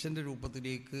മനുഷ്യൻ്റെ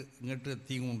രൂപത്തിലേക്ക് ഇങ്ങോട്ട്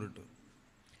എത്തിയും കൊണ്ടിട്ട്,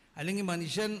 അല്ലെങ്കിൽ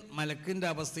മനുഷ്യൻ മലക്കിൻ്റെ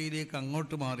അവസ്ഥയിലേക്ക്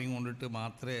അങ്ങോട്ട് മാറിയും കൊണ്ടിട്ട്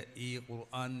മാത്രമേ ഈ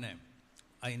ഖുർആനെ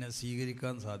അതിനെ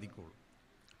സ്വീകരിക്കാൻ സാധിക്കുള്ളൂ.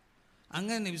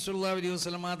 അങ്ങനെ നബി സല്ലല്ലാഹു അലൈഹി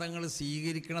വസല്ലമ തങ്ങൾ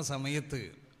സ്വീകരിക്കണ സമയത്ത്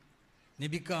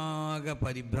നബിക്കാകെ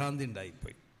പരിഭ്രാന്തി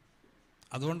ഉണ്ടായിപ്പോയി.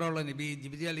 അതുകൊണ്ടുള്ള നബി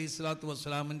ജിബ്രീൽ അലൈഹി സ്വലാത്തു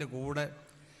വസ്സലാമിൻ്റെ കൂടെ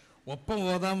ഒപ്പം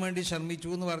ഓതാൻ വേണ്ടി ശ്രമിച്ചു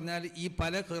എന്ന് പറഞ്ഞാൽ ഈ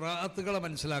പല ഖിറാഅത്തുകളെ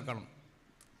മനസ്സിലാക്കണം,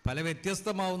 പല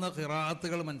വ്യത്യസ്തമാവുന്ന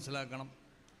ഖിറാഅത്തുകൾ മനസ്സിലാക്കണം,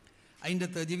 അതിൻ്റെ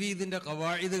തജ്വീദിൻ്റെ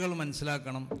ഖവായിദുകൾ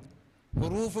മനസ്സിലാക്കണം,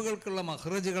 ഹുറൂഫുകൾക്കുള്ള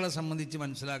മഖ്റജുകളെ സംബന്ധിച്ച്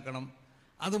മനസ്സിലാക്കണം.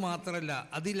 അതുമാത്രമല്ല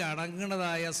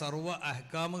അതിലടങ്ങുന്നതായ സർവ്വ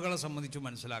അഹ്കാമുകളെ സംബന്ധിച്ച്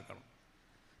മനസ്സിലാക്കണം.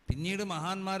 പിന്നീട്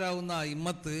മഹാന്മാരാവുന്ന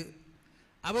അയിമ്മത്ത്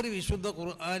അവർ വിശുദ്ധ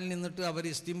ഖുർആനിൽ നിന്നിട്ട് അവർ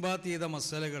ഇസ്തിംബാത്ത് ചെയ്ത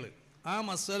മസലകൾ, ആ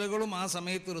മസലകളും ആ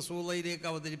സമയത്ത് റസൂലുള്ളാഹിയിലേക്ക്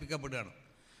അവതരിപ്പിക്കപ്പെടുകയാണ്.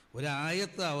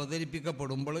 ഒരായത്ത്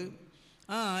അവതരിപ്പിക്കപ്പെടുമ്പോൾ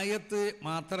ആ ആയത്ത്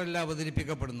മാത്രമല്ല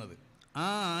അവതരിപ്പിക്കപ്പെടുന്നത്, ആ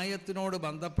ആയത്തിനോട്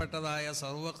ബന്ധപ്പെട്ടതായ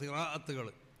സർവ്വ ഖിറാഅത്തുകൾ,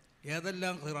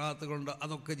 ഏതെല്ലാം ഖിറാഅത്തുകളുണ്ടോ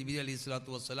അതൊക്കെ ജിബ്രീൽ അലൈഹി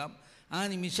സ്വലാത്തു വസ്സലാം ആ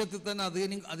നിമിഷത്തിൽ തന്നെ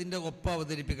അതിൻ്റെ ഒപ്പം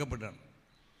അവതരിപ്പിക്കപ്പെടുകയാണ്.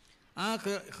 ആ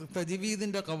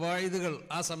തജ്വീദിൻ്റെ ഖവായിദുകൾ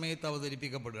ആ സമയത്ത്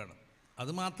അവതരിപ്പിക്കപ്പെടുകയാണ്.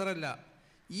 അതുമാത്രമല്ല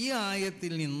ഈ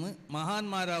ആയത്തിൽ നിന്ന്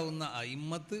മഹാന്മാരാവുന്ന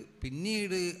അയിമ്മത്ത്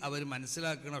പിന്നീട് അവർ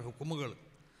മനസ്സിലാക്കുന്ന ഹുക്കുമുകൾ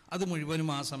അത് മുഴുവനും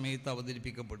ആ സമയത്ത്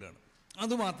അവതരിപ്പിക്കപ്പെടുകയാണ്.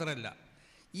 അതുമാത്രമല്ല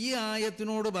ഈ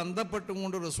ആയത്തിനോട് ബന്ധപ്പെട്ടും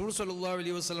കൊണ്ട് റസൂൽ സല്ലല്ലാഹു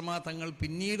അലൈഹി വസല്ലമ തങ്ങൾ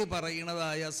പിന്നീട്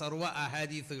പറയുന്നതായ സർവ്വ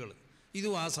അഹാദീസുകൾ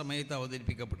ഇതും ആ സമയത്ത്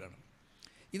അവതരിപ്പിക്കപ്പെടുകയാണ്.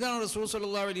 ഇതാണ് റസൂൽ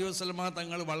സല്ലല്ലാഹു അലൈഹി വസല്ലമ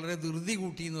തങ്ങൾ വളരെ ധൃതി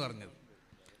കൂട്ടി എന്ന് പറഞ്ഞത്.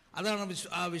 അതാണ്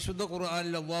ആ വിശുദ്ധ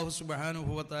ഖുർആനിൽ അല്ലാഹു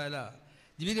സുബ്ഹാനഹു വ തആല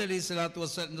ജിബ്രീൽ അലൈഹി സ്വലാത്തു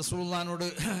വസ്സലാം റസൂലുള്ളാഹിനോട്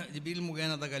ജിബ്രീൽ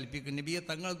മുഖേന അത് കൽപ്പിക്കും, നബിയെ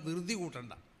തങ്ങൾ ധൃതി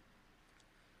കൂട്ടണ്ട,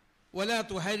 വലാ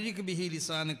തുഹരിക് ബിഹി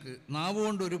ലിസാനക്ക്, നാവ്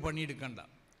കൊണ്ട് ഒരു പണിയെടുക്കണ്ട,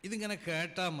 ഇതിങ്ങനെ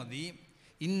കേട്ടാൽ മതി.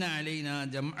 ഇന്ന അലൈനാ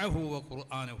ജംഅഹു വ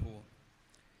ഖുർആനഹു,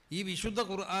 ഈ വിശുദ്ധ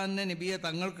ഖുർആനെ നബിയെ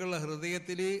തങ്ങൾക്കുള്ള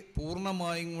ഹൃദയത്തിൽ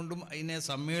പൂർണ്ണമായും കൊണ്ടും അതിനെ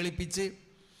സമ്മേളിപ്പിച്ച്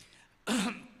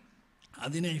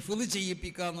അതിനെ ഹിഫ്ള്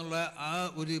ചെയ്യിപ്പിക്കുക എന്നുള്ള ആ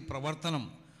ഒരു പ്രവർത്തനം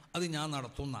അത് ഞാൻ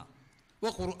നടത്തുന്ന. വ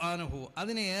ഖുർആനഹു,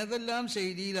 അതിനെ ഏതെല്ലാം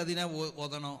ശൈലിയിൽ അതിനെ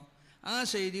ഓതണോ ആ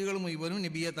ശൈലികൾ മുഴുവനും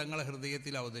നബിയെ തങ്ങളെ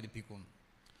ഹൃദയത്തിൽ അവതരിപ്പിക്കുന്നു.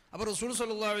 അപ്പോൾ റസൂൽ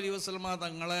സല്ലല്ലാഹു അലൈഹി വസല്ലമ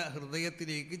തങ്ങളെ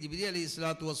ഹൃദയത്തിലേക്ക് ജിബ്രീൽ അലൈഹി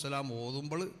സ്വലാത്തു വസ്സലാം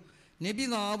ഓതുമ്പോൾ നബി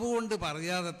നാവ് കൊണ്ട്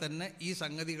പറയാതെ തന്നെ ഈ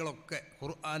സംഗതികളൊക്കെ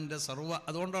ഖുർആൻ്റെ സർവ്വ,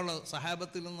 അതുകൊണ്ടുള്ള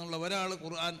സഹാബത്തിൽ നിന്നുള്ള ഒരാൾ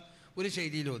ഖുർആൻ ഒരു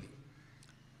ശൈലിയിൽ ഓതി,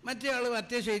 മറ്റേ ആൾ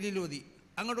മറ്റേ ശൈലിയിൽ ഓതി.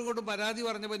 അങ്ങോട്ടും ഇങ്ങോട്ടും പരാതി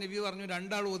പറഞ്ഞപ്പോൾ നബി പറഞ്ഞു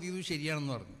രണ്ടാൾ ഓതിയത്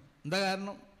ശരിയാണെന്ന് പറഞ്ഞു. എന്താ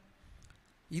കാരണം?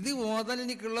 ഇത്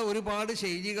ഓതലിനിക്കുള്ള ഒരുപാട്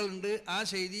ശൈലികളുണ്ട്, ആ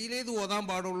ശൈലിയിലേ ഇത് ഓതാൻ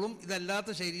പാടുള്ളൂ, ഇതല്ലാത്ത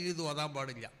ശൈലിയിൽ ഇത് ഓതാൻ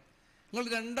പാടില്ല. നിങ്ങൾ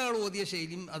രണ്ടാൾ ഓതിയ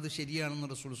ശൈലിയും അത് ശരിയാണെന്ന്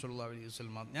റസൂൽ സല്ലല്ലാഹു അലൈഹി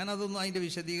വസല്ലം. ഞാനതൊന്നും അതിൻ്റെ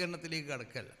വിശദീകരണത്തിലേക്ക്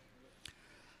കടക്കല്ല.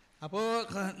 അപ്പോൾ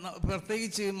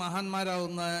പ്രത്യേകിച്ച്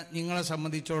മഹാന്മാരാവുന്ന നിങ്ങളെ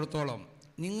സംബന്ധിച്ചിടത്തോളം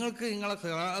നിങ്ങൾക്ക് നിങ്ങളെ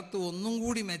ഖിറാഅത്ത് ഒന്നും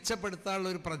കൂടി മെച്ചപ്പെടുത്താനുള്ള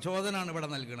ഒരു പ്രചോദനമാണ് ഇവിടെ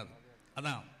നൽകുന്നത്.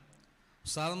 അതാണ്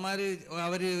ഉസ്താദന്മാർ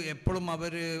അവർ എപ്പോഴും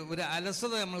ഒരു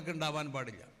അലസത നമ്മൾക്ക് ഉണ്ടാവാൻ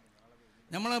പാടില്ല.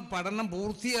 നമ്മളെ പഠനം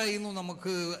പൂർത്തിയായി എന്ന്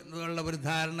നമുക്ക് ഉള്ള ഒരു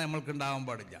ധാരണ നമ്മൾക്ക് ഉണ്ടാവാൻ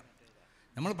പാടില്ല.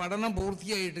 നമ്മൾ പഠനം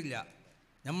പൂർത്തിയായിട്ടില്ല,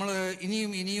 നമ്മൾ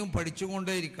ഇനിയും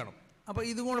പഠിച്ചുകൊണ്ടേയിരിക്കണം. അപ്പോൾ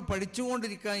ഇതുകൊണ്ട്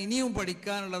പഠിച്ചുകൊണ്ടിരിക്കാൻ ഇനിയും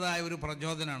പഠിക്കാനുള്ളതായ ഒരു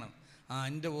പ്രചോദനമാണ്.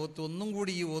 എൻ്റെ ഓത്ത് ഒന്നും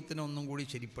കൂടി, ഈ ഓത്തിനെ ഒന്നും കൂടി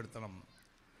ശരിപ്പെടുത്തണം,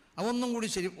 അതൊന്നും കൂടി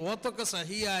ഓത്തൊക്കെ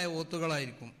സഹിയായ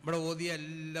ഓത്തുകളായിരിക്കും ഇവിടെ ഓതിയ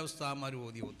എല്ലാ ഉസ്താദന്മാരും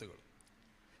ഓതിയ ഓത്തുകൾ.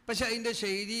 പക്ഷെ അതിൻ്റെ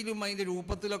ശൈലിയിലും അതിൻ്റെ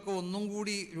രൂപത്തിലൊക്കെ ഒന്നും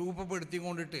കൂടി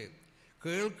രൂപപ്പെടുത്തിക്കൊണ്ടിട്ട്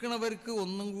കേൾക്കുന്നവർക്ക്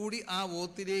ഒന്നും കൂടി ആ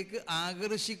ഓത്തിലേക്ക്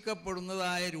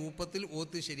ആകർഷിക്കപ്പെടുന്നതായ രൂപത്തിൽ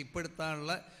ഓത്ത്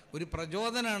ശരിപ്പെടുത്താനുള്ള ഒരു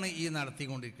പ്രചോദനമാണ് ഈ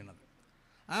നടത്തിക്കൊണ്ടിരിക്കുന്നത്.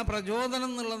 ആ പ്രചോദനം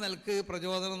എന്നുള്ള നിലക്ക്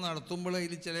പ്രചോദനം നടത്തുമ്പോൾ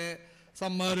അതിൽ ചില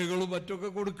സമ്മാനങ്ങളും മറ്റൊക്കെ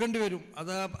കൊടുക്കേണ്ടി വരും.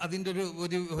 അത് അതിൻ്റെ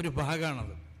ഒരു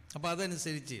ഭാഗമാണത്. അപ്പോൾ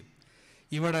അതനുസരിച്ച്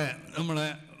ഇവിടെ നമ്മളെ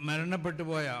മരണപ്പെട്ടു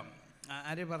പോയ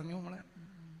ആരെ പറഞ്ഞു, നമ്മളെ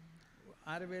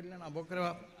ആരെ പേരിലാണ്, അബൂബക്കർ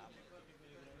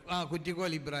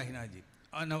കുറ്റിക്കോൽ ഇബ്രാഹിം ഹാജി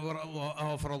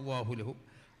ലഹു,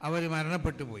 അവർ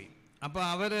മരണപ്പെട്ടു പോയി. അപ്പോൾ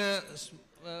അവരെ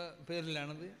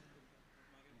പേരിലാണത്.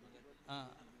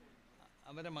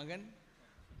 അവരെ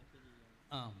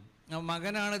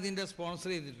മകനാണ് ഇതിൻ്റെ സ്പോൺസർ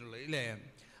ചെയ്തിട്ടുള്ളത് ഇല്ലേ?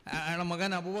 അയാളുടെ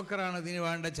മകൻ അബൂബക്കറാണ് ഇതിന്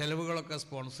വേണ്ട ചിലവുകളൊക്കെ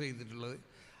സ്പോൺസർ ചെയ്തിട്ടുള്ളത്.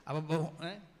 അപ്പോൾ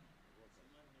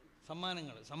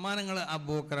സമ്മാനങ്ങൾ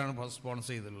അബൂബക്കറാണ്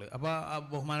സ്പോൺസർ ചെയ്തിട്ടുള്ളത്. അപ്പോൾ ആ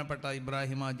ബഹുമാനപ്പെട്ട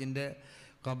ഇബ്രാഹിം ഹാജിൻ്റെ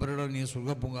ഖബറുടെ നീ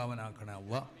സുഖപൂങ്കാവനാക്കണേ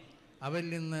അള്ളാ.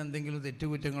 അവരിൽ നിന്ന് എന്തെങ്കിലും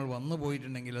തെറ്റുകുറ്റങ്ങൾ വന്നു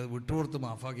പോയിട്ടുണ്ടെങ്കിൽ അത് വിട്ടുകൊടുത്ത്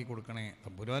മാഫാക്കി കൊടുക്കണേ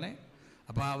തമ്പുരാനെ.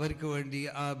 അപ്പോൾ അവർക്ക് വേണ്ടി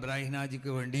ആ ഇബ്രാഹിം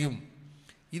ഹാജിക്ക് വേണ്ടിയും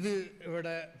ഇത്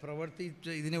ഇവിടെ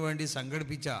പ്രവർത്തിച്ച് ഇതിനു വേണ്ടി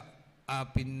സംഘടിപ്പിച്ച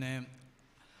പിന്നെ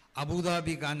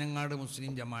അബുദാബി കാഞ്ഞങ്ങാട്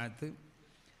മുസ്ലിം ജമാഅത്ത്,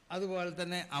 അതുപോലെ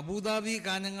തന്നെ അബുദാബി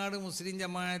കാഞ്ഞങ്ങാട് മുസ്ലിം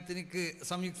ജമാഅത്തിനിക്ക്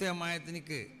സംയുക്ത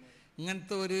ജമാഅത്തിനിക്ക്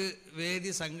ഇങ്ങനത്തെ ഒരു വേദി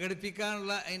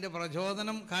സംഘടിപ്പിക്കാനുള്ള അതിൻ്റെ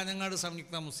പ്രചോദനം കാഞ്ഞങ്ങാട്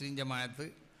സംയുക്ത മുസ്ലിം ജമാഅത്ത്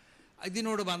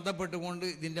ഇതിനോട് ബന്ധപ്പെട്ടുകൊണ്ട്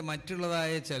ഇതിൻ്റെ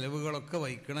മറ്റുള്ളതായ ചെലവുകളൊക്കെ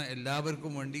വഹിക്കണം.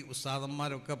 എല്ലാവർക്കും വേണ്ടി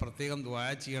ഉസ്താദന്മാരൊക്കെ പ്രത്യേകം ദുആ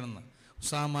ചെയ്യണമെന്ന്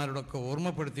ഉസ്താദന്മാരോടൊക്കെ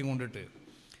ഓർമ്മപ്പെടുത്തിക്കൊണ്ടിട്ട്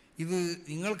ഇത്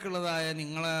നിങ്ങൾക്കുള്ളതായ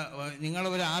നിങ്ങളെ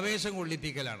ഒരു ആവേശം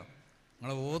കൊള്ളിപ്പിക്കലാണ്.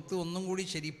 നിങ്ങളെ ഓത്ത് ഒന്നും കൂടി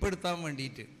ശരിപ്പെടുത്താൻ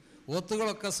വേണ്ടിയിട്ട്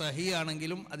ഓത്തുകളൊക്കെ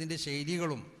സഹിയാണെങ്കിലും അതിൻ്റെ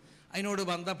ശൈലികളും അതിനോട്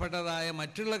ബന്ധപ്പെട്ടതായ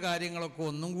മറ്റുള്ള കാര്യങ്ങളൊക്കെ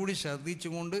ഒന്നും കൂടി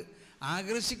ശ്രദ്ധിച്ചുകൊണ്ട്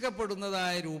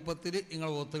ആകർഷിക്കപ്പെടുന്നതായ രൂപത്തിൽ നിങ്ങൾ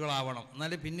ഓത്തുകളാവണം.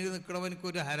 എന്നാലേ പിന്നീട്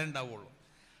നിൽക്കണവനക്കൊരു ഹരം ഉണ്ടാവുള്ളൂ.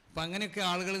 അപ്പം അങ്ങനെയൊക്കെ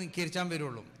ആളുകൾ നിസ്കരിച്ചാൻ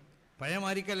വരുള്ളൂ. പഴയ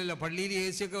മാരിക്കല്ലല്ലോ പള്ളിയിൽ എ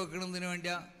സി ഒക്കെ വെക്കണതിന്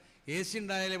വേണ്ടിയാ എ സി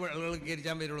ഉണ്ടായാലേ ആളുകൾ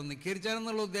നിസ്കരിച്ചാൻ വരുള്ളൂ.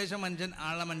 നിസ്കരിച്ചാലെന്നുള്ള ഉദ്ദേശം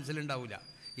ആളുടെ മനസ്സിലുണ്ടാവില്ല.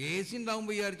 എ സി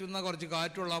ഉണ്ടാകുമ്പോൾ വിചാരിച്ചു എന്നാൽ കുറച്ച്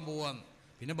കാറ്റുകൊള്ളാൻ പോവാന്ന്,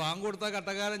 പിന്നെ ബാങ്ക് കൊടുത്താൽ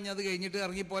കട്ടക്കാലം അത് കഴിഞ്ഞിട്ട്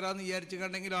ഇറങ്ങിപ്പോരാന്ന് വിചാരിച്ചു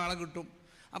കണ്ടെങ്കിലും ആളെ കിട്ടും.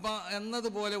 അപ്പോൾ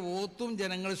എന്നതുപോലെ ഓത്തും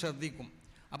ജനങ്ങൾ ശ്രദ്ധിക്കും.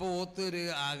 അപ്പോൾ ഓത്ത് ഒരു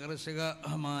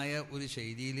ആകർഷകമായ ഒരു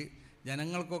ശൈലിയിൽ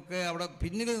ജനങ്ങൾക്കൊക്കെ അവിടെ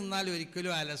പിന്നിൽ നിന്നാൽ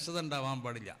ഒരിക്കലും അലസത ഉണ്ടാവാൻ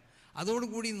പാടില്ല.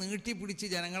 അതോടുകൂടി നീട്ടിപ്പിടിച്ച്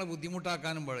ജനങ്ങളെ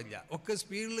ബുദ്ധിമുട്ടാക്കാനും പാടില്ല. ഒക്കെ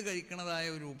സ്പീഡിൽ കഴിക്കണതായ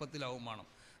ഒരു രൂപത്തിലാവും വേണം.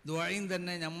 ദുആയും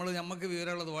തന്നെ നമുക്ക്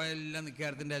വിവരമുള്ള ദുആയെല്ലാം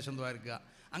നിക്കാരത്തിൻ്റെ ശേഷം ദ്വാരിക്കുക,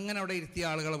 അങ്ങനെ അവിടെ ഇരുത്തിയ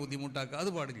ആളുകളെ ബുദ്ധിമുട്ടാക്കുക,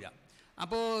 അത് പാടില്ല.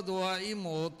 അപ്പോൾ ദുആയും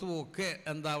ഓത്തും ഒക്കെ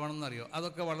എന്താവണം എന്നറിയോ,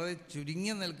 അതൊക്കെ വളരെ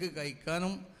ചുരുങ്ങിയ നിലക്ക്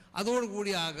കഴിക്കാനും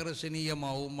അതോടുകൂടി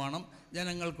ആകർഷണീയമാവും വേണം.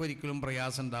 ജനങ്ങൾക്കൊരിക്കലും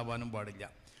പ്രയാസം ഉണ്ടാവാനും പാടില്ല.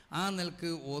 ആ നിലക്ക്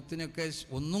ഓത്തിനൊക്കെ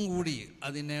ഒന്നും കൂടി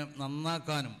അതിനെ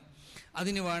നന്നാക്കാനും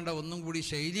അതിന് വേണ്ട ഒന്നും കൂടി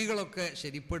ശൈലികളൊക്കെ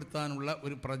ശരിപ്പെടുത്താനുള്ള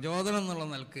ഒരു പ്രചോദനം എന്നുള്ള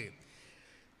നിലക്ക്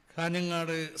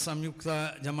കാഞ്ഞങ്ങാട് സംയുക്ത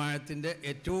ജമാഅത്തിൻ്റെ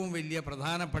ഏറ്റവും വലിയ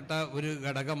പ്രധാനപ്പെട്ട ഒരു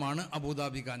ഘടകമാണ്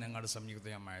അബുദാബി കാഞ്ഞങ്ങാട് സംയുക്ത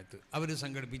ജമാഅത്ത്. അവർ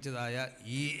സംഘടിപ്പിച്ചതായ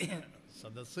ഈ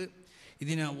സദസ്സ്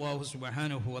ഇതിനെ അല്ലാഹു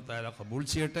സുബ്ഹാനഹു വ തആല ഖബൂൽ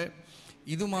ചെയ്യട്ടെ.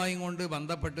 ഇതുമായി കൊണ്ട്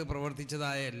ബന്ധപ്പെട്ട്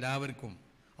പ്രവർത്തിച്ചതായ എല്ലാവർക്കും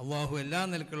അള്ളാഹു എല്ലാ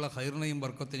നിലക്കുള്ള ഖൈറിനെയും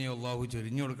ബർക്കത്തിനെയും അള്ളാഹു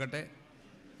ചൊരിഞ്ഞു കൊടുക്കട്ടെ.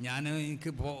 എനിക്ക്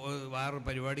വേറെ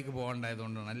പരിപാടിക്ക്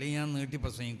പോകേണ്ടതുകൊണ്ടാണ്, അല്ലെങ്കിൽ ഞാൻ നീട്ടി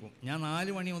പ്രസംഗിക്കും. ഞാൻ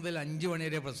 4 മണി മുതൽ 5 മണി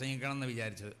വരെ പ്രസംഗിക്കണം എന്ന്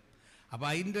വിചാരിച്ചത്. അപ്പോൾ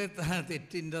അതിൻ്റെ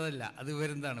തെറ്റിൻ്റെതല്ല, അത്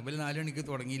ഇവരെന്താണ് ഇവർ 4 മണിക്ക്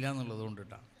തുടങ്ങിയില്ല എന്നുള്ളത്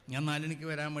കൊണ്ടിട്ടാണ്. ഞാൻ 4 മണിക്ക്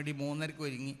വരാൻ വേണ്ടി 3:30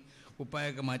 ഒരുങ്ങി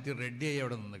കുപ്പായൊക്കെ മാറ്റി റെഡിയായി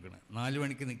അവിടെ നിൽക്കണം. 4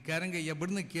 മണിക്ക് നിൽക്കാരം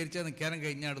ഇവിടെ നിൽക്കരിച്ചാൽ നിൽക്കാരം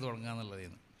കഴിഞ്ഞാൽ അവിടെ തുടങ്ങുക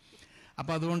എന്നുള്ളതാണ്.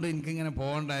 അപ്പോൾ അതുകൊണ്ട് എനിക്കിങ്ങനെ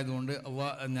പോകേണ്ടതുകൊണ്ട്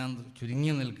ഞാൻ ചുരുങ്ങി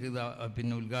നിൽക്കുക.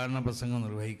 പിന്നെ ഉദ്ഘാടന പ്രസംഗം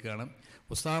നിർവഹിക്കുകയാണ്.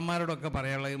 ഉസ്താദന്മാരോടൊക്കെ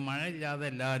പറയാനുള്ളത് മഴയില്ലാതെ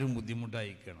എല്ലാവരും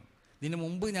ബുദ്ധിമുട്ടായിരിക്കണം. ഇതിന്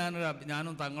മുമ്പ്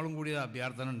ഞാനും തങ്ങളും കൂടി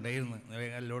അഭ്യർത്ഥന ഉണ്ടായിരുന്നു,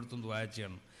 എല്ലായിടത്തും ദുആ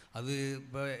ചെയ്യണം. അത്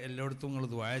ഇപ്പോൾ എല്ലായിടത്തും നിങ്ങൾ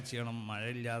ദുആ ചെയ്യണം.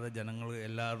 മഴയില്ലാതെ ജനങ്ങൾ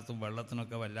എല്ലായിടത്തും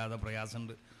വെള്ളത്തിനൊക്കെ വല്ലാതെ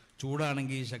പ്രയാസമുണ്ട്.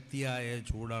 ചൂടാണെങ്കിൽ ശക്തിയായ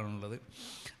ചൂടാണുള്ളത്.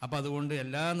 അപ്പോൾ അതുകൊണ്ട്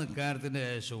എല്ലാ നിസ്കാരത്തിൻ്റെ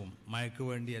ശേഷവും മഴയ്ക്ക്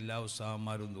വേണ്ടി എല്ലാ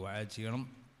ഉസ്താദന്മാരും ദുആ ചെയ്യണം.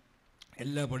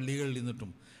 എല്ലാ പള്ളികളിൽ നിന്നിട്ടും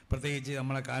പ്രത്യേകിച്ച്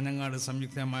നമ്മളെ കാഞ്ഞങ്ങാട്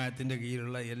സംയുക്ത ജമാഅത്തിൻ്റെ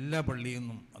കീഴിലുള്ള എല്ലാ പള്ളിയിൽ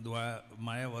നിന്നും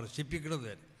മഴ വർഷിപ്പിക്കുന്നത്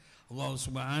വരെ അല്ലാഹു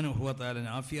സുബ്ഹാനഹു വ തആല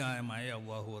നാഫിയായ മഴ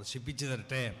അല്ലാഹു വർഷിപ്പിച്ചു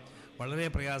തരട്ടെ. വളരെ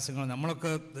പ്രയാസങ്ങൾ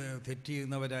നമ്മളൊക്കെ തെറ്റ്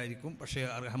ചെയ്യുന്നവരായിരിക്കും. പക്ഷേ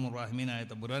അർഹമുർ റഹീമീനായ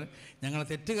തമ്പുരാൻ ഞങ്ങളെ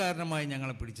തെറ്റ് കാരണമായി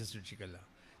ഞങ്ങളെ പിടിച്ച് ശിക്ഷിക്കല്ല.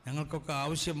 ഞങ്ങൾക്കൊക്കെ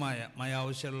ആവശ്യമായ മഴ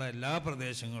ആവശ്യമുള്ള എല്ലാ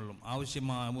പ്രദേശങ്ങളിലും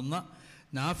ആവശ്യമാവുന്ന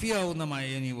നാഫിയാവുന്ന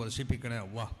മഴയെ നീ വർഷിപ്പിക്കണേ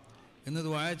അല്ലാഹ് എന്ന്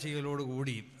ദുആ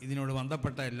ചെയ്യലോടുകൂടി ഇതിനോട്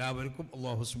ബന്ധപ്പെട്ട എല്ലാവർക്കും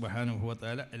അല്ലാഹു സുബ്ഹാനഹു വ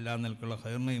തആല എല്ലാ നിലക്കുള്ള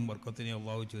ഖൈറിനെയും ബർക്കത്തിനെയും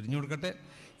അല്ലാഹു ചൊരിഞ്ഞു കൊടുക്കട്ടെ.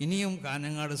 ഇനിയും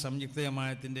കാഞ്ഞങ്ങാട് സംയുക്ത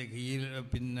ജമാഅത്തിൻ്റെ കീഴിൽ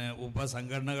പിന്നെ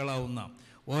ഉപസംഘടനകളാവുന്ന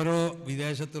ഓരോ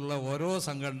വിദേശത്തുള്ള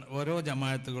ഓരോ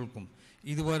ജമാഅത്തുകൾക്കും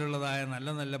ഇതുപോലുള്ളതായ നല്ല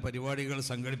നല്ല പരിപാടികൾ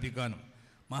സംഘടിപ്പിക്കാനും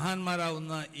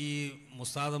മഹാന്മാരാവുന്ന ഈ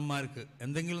മുസ്താദന്മാർക്ക്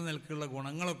എന്തെങ്കിലും നിലക്കുള്ള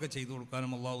ഗുണങ്ങളൊക്കെ ചെയ്തു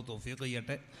കൊടുക്കാനും അല്ലാഹു തൗഫീഖ്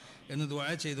ചെയ്യട്ടെ എന്ന് ദുആ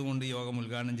ചെയ്തുകൊണ്ട് യോഗം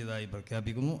ഉദ്ഘാടനം ചെയ്തതായി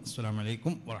പ്രഖ്യാപിക്കുന്നു. അസ്സലാമു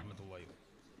അലൈക്കും വറഹ്മത്തുള്ളാഹി.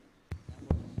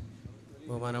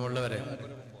 ബഹുമാനമുള്ളവരെ,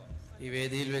 ഈ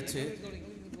വേദിയിൽ വെച്ച്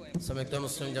സംയുക്ത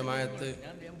മുസ്ലിം ജമാഅത്ത്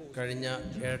കഴിഞ്ഞ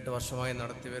 7-8 വർഷമായി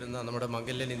നടത്തിവരുന്ന നമ്മുടെ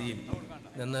മംഗല്യനിധിയിൽ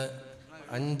നിന്ന്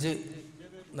 5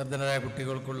 നിർധനരായ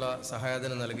കുട്ടികൾക്കുള്ള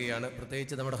സഹായധനം നൽകുകയാണ്.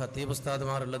 പ്രത്യേകിച്ച് നമ്മുടെ ഖത്തീബ്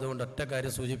ഉസ്താദുമാർ ഉള്ളതുകൊണ്ട് ഒറ്റ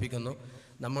കാര്യം സൂചിപ്പിക്കുന്നു.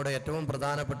 നമ്മുടെ ഏറ്റവും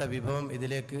പ്രധാനപ്പെട്ട വിഭവം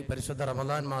ഇതിലേക്ക് പരിശുദ്ധ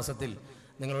റമദാൻ മാസത്തിൽ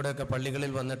നിങ്ങളുടെയൊക്കെ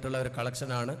പള്ളികളിൽ വന്നിട്ടുള്ള ഒരു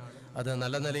കളക്ഷനാണ്. അത്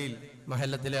നല്ല നിലയിൽ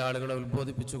മഹല്ലത്തിലെ ആളുകളെ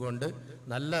ഉത്ബോധിപ്പിച്ചുകൊണ്ട്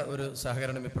നല്ല ഒരു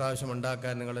സഹകരണം ഇപ്രാവശ്യം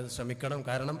ഉണ്ടാക്കാൻ നിങ്ങൾ ശ്രമിക്കണം.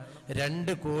 കാരണം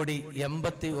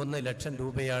 2,81,00,000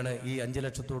 രൂപയാണ് ഈ 5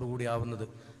 ലക്ഷത്തോടു കൂടി ആവുന്നത്.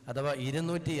 അഥവാ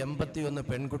 281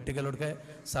 പെൺകുട്ടികളുടെ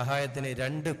സഹായത്തിന്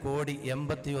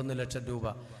 2,81,00,000 രൂപ.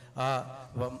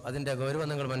 അതിൻ്റെ ഗൗരവം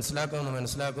നിങ്ങൾ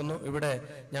മനസ്സിലാക്കുന്നു. ഇവിടെ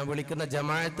ഞാൻ വിളിക്കുന്ന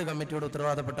ജമാഅത്ത് കമ്മിറ്റിയുടെ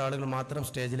ഉത്തരവാദപ്പെട്ട ആളുകൾ മാത്രം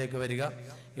സ്റ്റേജിലേക്ക് വരിക.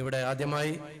 ഇവിടെ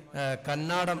ആദ്യമായി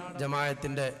കന്നാടം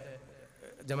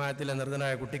ജമാഅത്തിലെ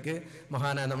നിർദ്ധനായ കുട്ടിക്ക്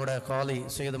മഹാനായ നമ്മുടെ ഖാളി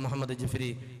സയ്യിദ് മുഹമ്മദ് ജിഫ്രി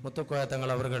മുത്തുക്കോയ തങ്ങൾ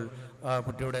അവർകൾ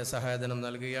കുട്ടിയുടെ സഹായധനം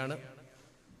നൽകുകയാണ്.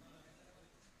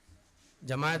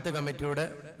 ജമാഅത്ത് കമ്മിറ്റിയുടെ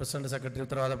പ്രസിഡന്റ് സെക്രട്ടറി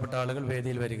ഉത്തരവാദപ്പെട്ട ആളുകൾ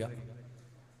വേദിയിൽ വരിക.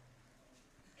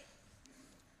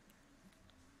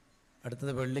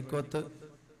 അടുത്തത്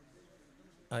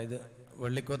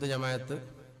വെള്ളിക്കോത്ത് ജമാഅത്ത്,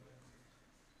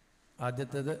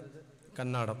 ആദ്യത്തേത്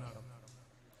കന്നാടം.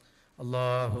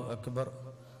 അല്ലാഹു അക്ബർ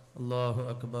അല്ലാഹു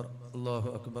അക്ബർ അല്ലാഹു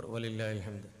അക്ബർ വലില്ലാഹിൽ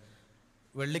ഹംദ്.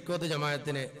 വെള്ളിക്കോത്ത്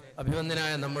ജമാഅത്തിന്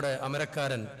അഭിവന്ദനായ നമ്മുടെ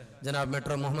അമരക്കാരൻ ജനാബ്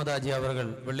മെട്രോ മുഹമ്മദ് ആജി അവർകൾ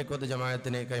വെള്ളിക്കോത്ത്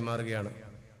ജമാഅത്തിന് കൈമാറുകയാണ്.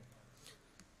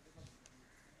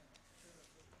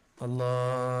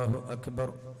 അല്ലാഹു അക്ബർ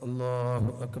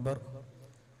അല്ലാഹു അക്ബർ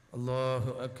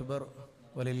അല്ലാഹു അക്ബർ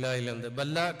വലില്ലാഹിൽ ഹംദ്.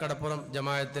 ബല്ല കടപ്പുറം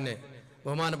ജമാഅത്തിന്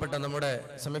ബഹുമാനപ്പെട്ട നമ്മുടെ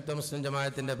സംയുക്ത മുസ്ലിം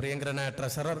ജമാഅത്തിന്റെ പ്രിയങ്കരനായ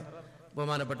ട്രഷറർ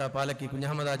ബഹുമാനപ്പെട്ട പാലക്കി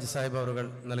കുഞ്ഞഹമ്മദ് ആജി സാഹിബ് അവറുകൾ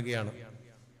നൽകുകയാണ്.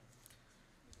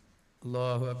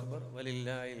 അല്ലാഹു അക്ബർ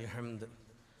വലില്ലാഹിൽ ഹംദ്.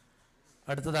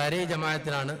 അടുത്തത് അരൈ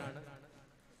ജമാഅത്തിനാണ്.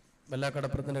 ബല്ല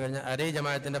കടപ്പുറത്തിന് കഴിഞ്ഞ അരൈ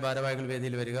ജമാഅത്തിന്റെ ഭാരവാഹികൾ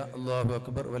വേദിയിൽ വരിക. അല്ലാഹു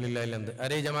അക്ബർ വലില്ലാഹിൽ ഹംദ്.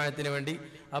 അരൈ ജമാഅത്തിന് വേണ്ടി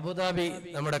അബുദാബി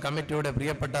നമ്മുടെ കമ്മിറ്റിയുടെ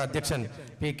പ്രിയപ്പെട്ട അധ്യക്ഷൻ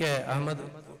PK അഹമ്മദ്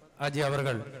ആജി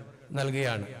അവർകൾ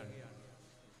നൽകുകയാണ്.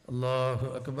 അല്ലാഹു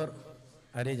അക്ബർ.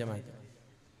 അരൈ ജമാഅത്ത്.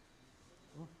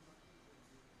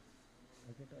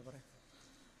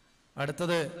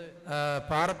 അടുത്തത്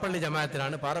പാറപ്പള്ളി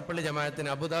ജമാഅത്തിനാണ്. പാറപ്പള്ളി ജമാഅത്തിന്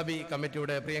അബുദാബി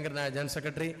കമ്മിറ്റിയുടെ പ്രിയങ്കരനായ ജനറൽ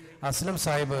സെക്രട്ടറി അസ്ലം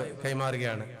സാഹിബ്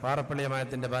കൈമാറുകയാണ്. പാറപ്പള്ളി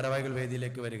ജമാഅത്തിന്റെ ഭാരവാഹികൾ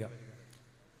വേദിയിലേക്ക് വരിക.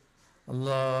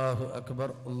 അല്ലാഹു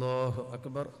അക്ബർ അല്ലാഹു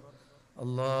അക്ബർ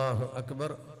അല്ലാഹു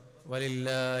അക്ബർ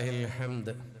വലില്ലാഹിൽ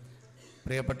ഹംദ്.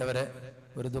 പ്രിയപ്പെട്ടവരെ,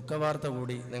 ഒരു ദുഃഖവാർത്ത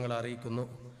കൂടി നിങ്ങൾ അറിയിക്കുന്നു.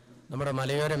 നമ്മുടെ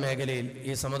മലയോര മേഖലയിൽ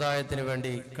ഈ സമുദായത്തിന്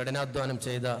വേണ്ടി കഠിനാധ്വാനം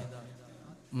ചെയ്ത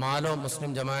മാലോ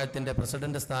മുസ്ലിം ജമാഅത്തിന്റെ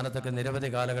പ്രസിഡന്റ് സ്ഥാനത്തൊക്കെ നിരവധി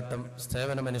കാലഘട്ടം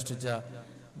സേവനമനുഷ്ഠിച്ച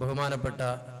ബഹുമാനപ്പെട്ട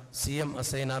CM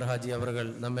അസൈനാർ ഹാജി അവറുകൾ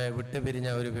നമ്മെ വിട്ടുപിരിഞ്ഞ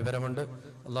ഒരു വിവരമുണ്ട്.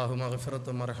 അല്ലാഹു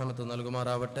മഗ്ഫിറത്തും മർഹമത്തും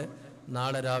നൽകുമാറാവട്ടെ.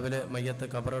 നാളെ രാവിലെ മയ്യത്ത്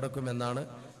ഖബറടക്കുമെന്നാണ്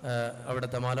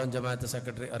അവിടുത്തെ മാലോ ജമാഅത്ത്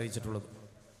സെക്രട്ടറി അറിയിച്ചിട്ടുള്ളത്.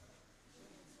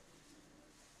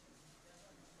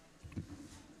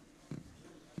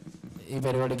 ഈ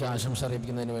പരിപാടിക്ക് ആശംസ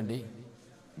അറിയിക്കുന്നതിന് വേണ്ടി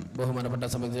ബഹുമാനപ്പെട്ട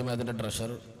സംയുക്ത ജമാഅത്തിന്റെ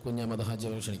ട്രഷറർ കുഞ്ഞഹമ്മദ് ഹാജി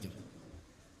അവരെ ക്ഷണിക്കുന്നു.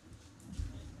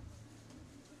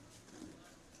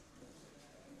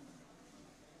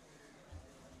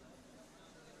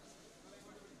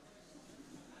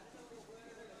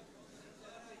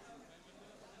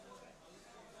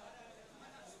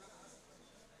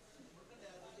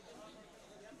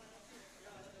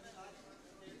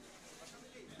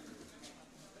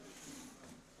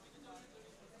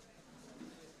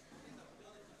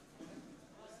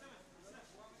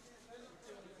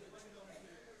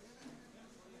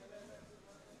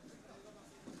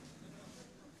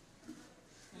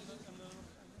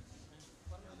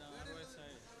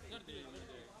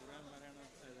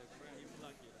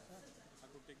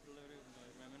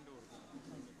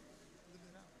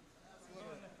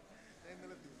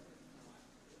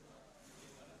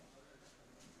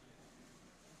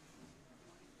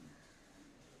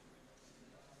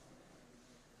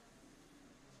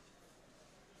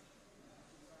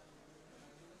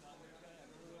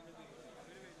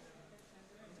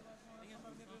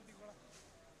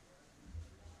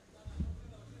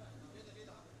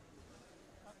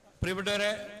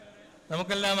 പ്രിയപ്പെട്ടവരെ,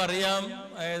 നമുക്കെല്ലാം അറിയാം,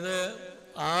 അതായത്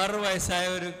 6 വയസ്സായ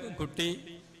ഒരു കുട്ടി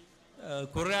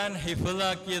ഖുർആൻ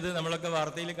ഹിഫ്ളാക്കിയത് നമ്മളൊക്കെ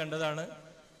വാർത്തയിൽ കണ്ടതാണ്.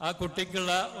 ആ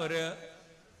കുട്ടിക്കുള്ള ഒരു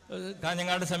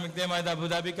കാഞ്ഞങ്ങാട് സംയുക്തമായ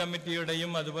അബുദാബി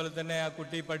കമ്മിറ്റിയുടെയും അതുപോലെ തന്നെ ആ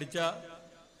കുട്ടി പഠിച്ച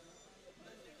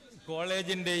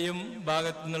കോളേജിൻ്റെയും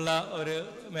ഭാഗത്തു നിന്നുള്ള ഒരു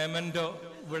മെമൻറ്റോ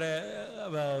ഇവിടെ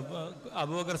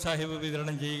അബൂബക്കർ സാഹിബ്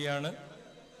വിതരണം ചെയ്യുകയാണ്.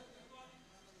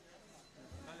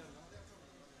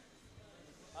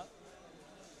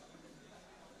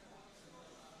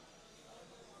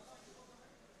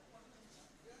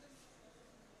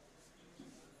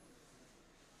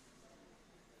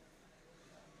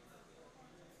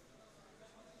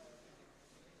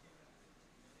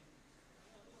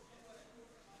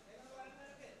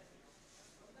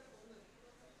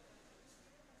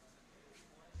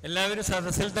 എല്ലാവരും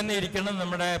സദസ്സിൽ തന്നെ ഇരിക്കണം.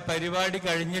 നമ്മുടെ പരിപാടി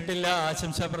കഴിഞ്ഞിട്ടില്ല.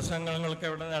 ആശംസാ പ്രസംഗങ്ങളൊക്കെ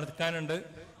ഇവിടെ നടക്കാനുണ്ട്.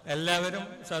 എല്ലാവരും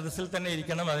സദസ്സിൽ തന്നെ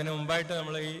ഇരിക്കണം. അതിനു മുമ്പായിട്ട്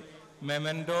നമ്മൾ ഈ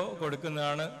മെമൻറ്റോ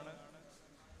കൊടുക്കുന്നതാണ്.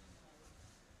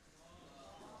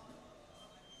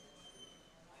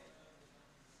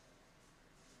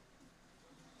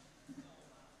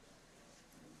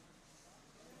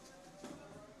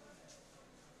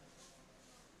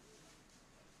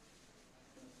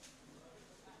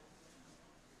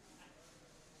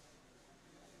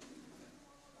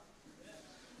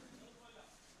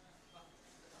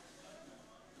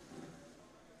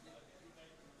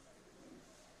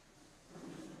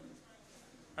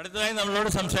 അടുത്തതായി നമ്മളോട്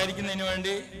സംസാരിക്കുന്നതിന്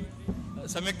വേണ്ടി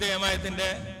സംയുക്ത ജമാഅത്തിന്റെ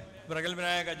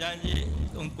പ്രഗത്ഭനായ ഖജാൻജി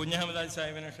കുഞ്ഞഹമ്മദ്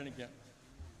സാഹിബിനെ ക്ഷണിക്കാം.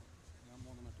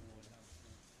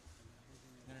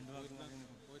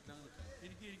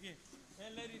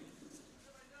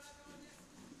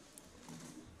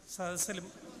 സദസ്സിലും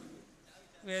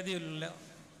വേദിയിലുള്ള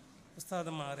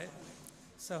ഉസ്താദന്മാരെ,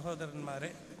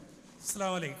 സഹോദരന്മാരെ,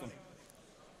 അസ്സലാമു അലൈക്കും.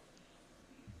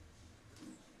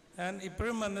 ഞാൻ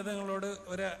ഇപ്പോഴും വന്നത് നിങ്ങളോട്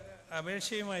ഒരു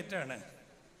അപേക്ഷയുമായിട്ടാണ്.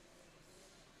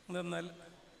 എന്തെന്നാൽ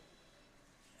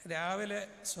രാവിലെ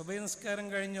സുബഹി നിസ്കാരം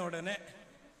കഴിഞ്ഞ ഉടനെ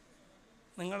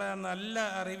നിങ്ങളെ നല്ല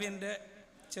അറിവിൻ്റെ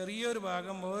ചെറിയൊരു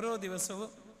ഭാഗം ഓരോ ദിവസവും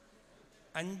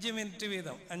 5 മിനിറ്റ്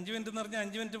വീതം, 5 മിനിറ്റ് എന്ന് പറഞ്ഞാൽ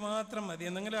 5 മിനിറ്റ് മാത്രം മതി.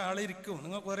 എന്തെങ്കിലും ആളിരിക്കും.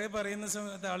 നിങ്ങൾ കുറേ പറയുന്ന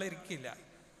സമയത്ത് ആളിരിക്കില്ല.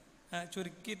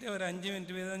 ചുരുക്കിയിട്ട് ഒരു 5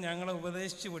 മിനിറ്റ് വീതം ഞങ്ങളെ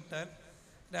ഉപദേശിച്ച് വിട്ടാൽ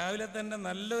രാവിലെ തന്നെ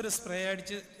നല്ലൊരു സ്പ്രേ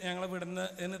അടിച്ച് ഞങ്ങൾ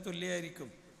വിടുന്നതിന് തുല്യമായിരിക്കും.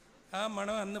 ആ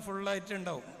മണം അന്ന്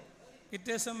ഫുള്ളായിട്ടുണ്ടാവും.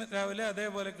 പിറ്റേ സമയം രാവിലെ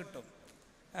അതേപോലെ കിട്ടും.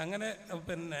 അങ്ങനെ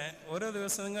പിന്നെ ഓരോ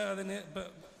ദിവസം നിങ്ങൾ അതിന്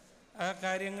ആ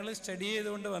കാര്യങ്ങൾ സ്റ്റഡി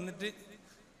ചെയ്തുകൊണ്ട് വന്നിട്ട്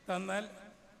തന്നാൽ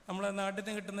നമ്മളെ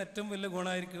നാട്ടിൽ കിട്ടുന്ന ഏറ്റവും വലിയ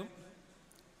ഗുണമായിരിക്കും.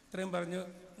 ഇത്രയും പറഞ്ഞു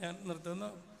ഞാൻ നിർത്തുന്നു.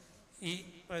 ഈ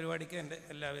പരിപാടിക്ക് എൻ്റെ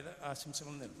എല്ലാവിധ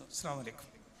ആശംസകളും നേരുന്നു. അസ്സലാമു അലൈക്കും.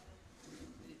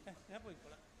 ഞാൻ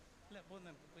പോയിക്കോളാം. അല്ല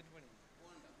പോകുന്നുണ്ട്. പോയിട്ട് പണി.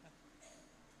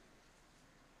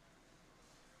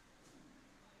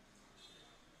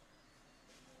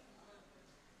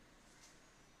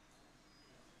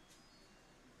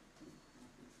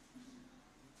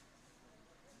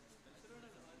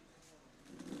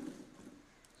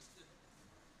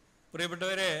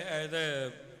 പ്രിയപ്പെട്ടവരെ, അതായത്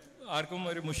ആർക്കും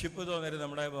ഒരു മുഷിപ്പ് തോന്നരുത്.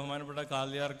 നമ്മുടെ ബഹുമാനപ്പെട്ട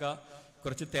കാലിയാർക്ക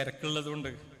കുറച്ച് തിരക്കുള്ളതുകൊണ്ട്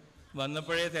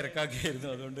വന്നപ്പോഴേ തിരക്കാക്കിയായിരുന്നു.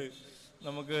 അതുകൊണ്ട്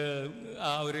നമുക്ക്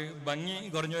ആ ഒരു ഭംഗി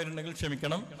കുറഞ്ഞു വരുന്നുണ്ടെങ്കിൽ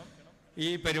ക്ഷമിക്കണം. ഈ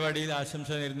പരിപാടിയിൽ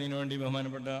ആശംസ നേരുന്നതിന് വേണ്ടി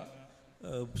ബഹുമാനപ്പെട്ട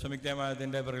സംയുക്ത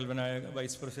ജമാഅത്തിന്റെ പ്രഗത്ഭനായ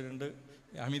വൈസ് പ്രസിഡന്റ്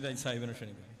ഹമീദ് സാഹിബിനെ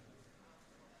ക്ഷണിക്കുന്നു.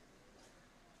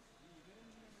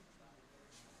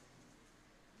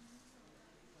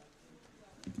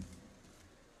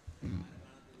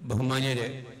 ബഹുമാന്യരെ,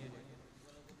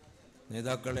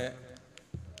 നേതാക്കളെ,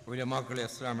 ഉലമാക്കളെ,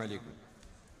 അസ്സലാമു അലൈക്കും.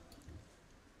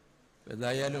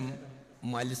 ഏതായാലും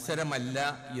മത്സരമല്ല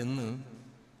എന്ന്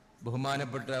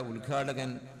ബഹുമാനപ്പെട്ട ഉദ്ഘാടകൻ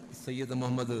സയ്യിദ്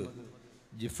മുഹമ്മദ്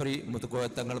ജിഫ്രി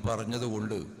മുത്തുക്കോയത്തങ്ങൾ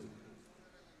പറഞ്ഞതുകൊണ്ട്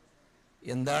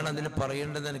എന്താണ് അതിന്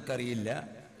പറയേണ്ടതെന്ന് എനിക്കറിയില്ല.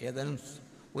 ഏതായാലും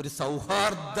ഒരു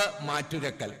സൗഹാർദ്ദ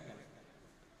മാറ്റുരക്കൽ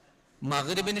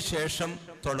മഗ്രിബിന് ശേഷം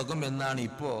തുടങ്ങുമെന്നാണ്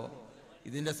ഇപ്പോൾ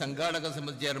ഇതിൻ്റെ സംഘാടക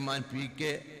സമിതി ചെയർമാൻ PK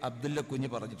അബ്ദുല്ല കുഞ്ഞ്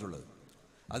പറഞ്ഞിട്ടുള്ളത്.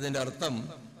 അതിൻ്റെ അർത്ഥം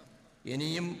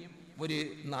ഇനിയും ഒരു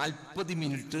 40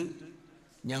 മിനിറ്റ്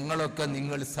ഞങ്ങളൊക്കെ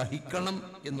നിങ്ങൾ സഹിക്കണം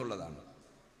എന്നുള്ളതാണ്.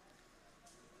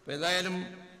 ഏതായാലും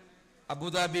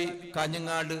അബുദാബി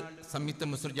കാഞ്ഞങ്ങാട് സംയുക്ത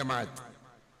മുസ്ലിം ജമാഅത്ത്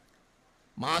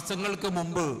മാസങ്ങൾക്ക്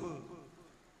മുമ്പ്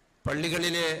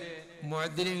പള്ളികളിലെ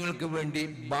മുഅദ്ദിനീങ്ങൾക്ക് വേണ്ടി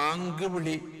ബാങ്ക്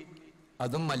വിളി,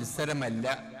 അതും മത്സരമല്ല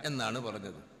എന്നാണ്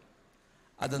പറഞ്ഞത്.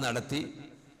 അത് നടത്തി.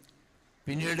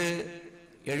 പിന്നീട്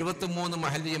 73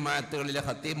 മഹല്ലി ജമാഅത്തുകളിലെ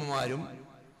ഖത്തീബുമാരും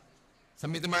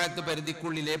സംയുക്ത ജമാഅത്ത്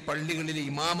പരിധിക്കുള്ളിലെ പള്ളികളിലെ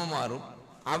ഇമാമുമാരും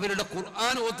അവരുടെ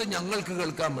ഖുർആൻ ഓത്ത് ഞങ്ങൾക്ക്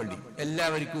കേൾക്കാൻ വേണ്ടി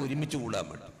എല്ലാവർക്കും ഒരുമിച്ച് കൂടാൻ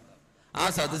വേണ്ടി ആ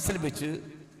സദസ്സിൽ വെച്ച്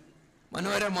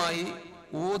മനോഹരമായി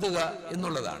ഓതുക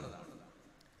എന്നുള്ളതാണ്.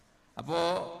 അപ്പോൾ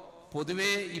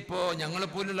പൊതുവെ ഇപ്പോൾ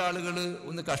ഞങ്ങളെപ്പോലുള്ള ആളുകൾ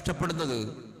ഒന്ന് കഷ്ടപ്പെടുന്നത്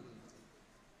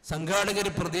സംഘാടകർ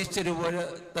പ്രതീക്ഷിച്ച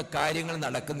പോലത്തെ കാര്യങ്ങൾ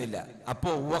നടക്കുന്നില്ല.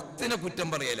 അപ്പോൾ വക്തിനെ കുറ്റം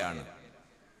പറയലാണ്.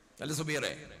 അല്ല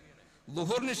സുബീറെ,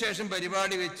 ളുഹൂറിന് ശേഷം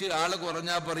പരിപാടി വെച്ച് ആള്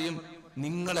കുറഞ്ഞാൽ പറയും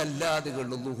നിങ്ങളല്ലാതെ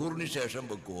കണ്ടു ളുഹൂറിന് ശേഷം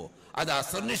വെക്കുവോ, അത്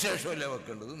അസറിന് ശേഷമല്ലേ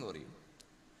വെക്കേണ്ടത് എന്ന് പറയും.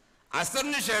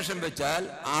 അസറിന് ശേഷം വെച്ചാൽ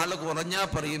ആള് കുറഞ്ഞാൽ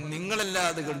പറയും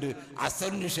നിങ്ങളല്ലാതെ കണ്ട്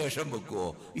അസറിന് ശേഷം വെക്കുവോ,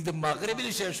 ഇത്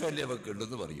മഗ്രിബിന് ശേഷമല്ലേ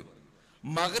വെക്കേണ്ടതെന്ന് പറയും.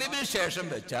 മഗ്രിബിന് ശേഷം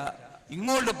വെച്ചാൽ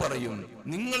ഇങ്ങോട്ട് പറയും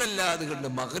നിങ്ങളല്ലാതെ കണ്ട്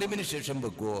മഗ്രിബിന് ശേഷം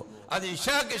വെക്കുവോ, അത്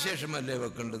ഇശാക്ക് ശേഷമല്ലേ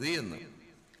വെക്കേണ്ടത് എന്ന്.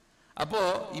 അപ്പോ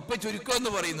ഇപ്പൊ ചുരുക്കം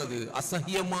എന്ന് പറയുന്നത്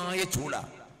അസഹ്യമായ ചൂട.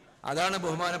 അതാണ്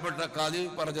ബഹുമാനപ്പെട്ട ഖാദി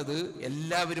പറഞ്ഞത്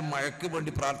എല്ലാവരും മഴയ്ക്ക്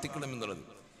വേണ്ടി പ്രാർത്ഥിക്കണമെന്നുള്ളത്.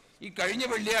 ഈ കഴിഞ്ഞ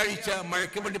വെള്ളിയാഴ്ച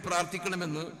മഴയ്ക്ക് വേണ്ടി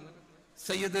പ്രാർത്ഥിക്കണമെന്ന്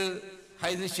സയ്യിദ്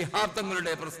ഹൈദർ ശിഹാബ്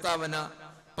തങ്ങളുടെ പ്രസ്താവന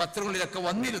പത്രങ്ങളിലൊക്കെ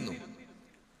വന്നിരുന്നു.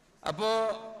 അപ്പോ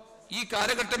ഈ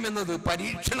കാലഘട്ടം എന്നത്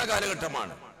പരീക്ഷണ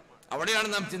കാലഘട്ടമാണ്. അവിടെയാണ്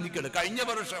നാം ചിന്തിക്കേണ്ടത്. കഴിഞ്ഞ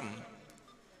വർഷം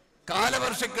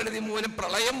കാലവർഷക്കെടുതി മൂലം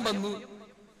പ്രളയം വന്നു,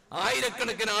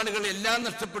 ആയിരക്കണക്കിന് ആളുകൾ എല്ലാം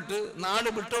നഷ്ടപ്പെട്ട് നാട്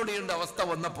വിട്ടോടേണ്ട അവസ്ഥ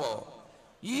വന്നപ്പോ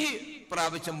ഈ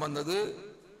പ്രാവശ്യം വന്നത്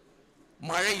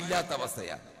മഴയില്ലാത്ത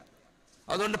അവസ്ഥയാണ്.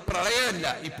 അതുകൊണ്ട് പ്രളയമല്ല.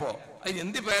 ഇപ്പോ അതിന്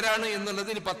എന്ത് പേരാണ്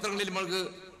എന്നുള്ളത് പത്രങ്ങളിൽ നമുക്ക്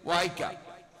വായിക്കാം.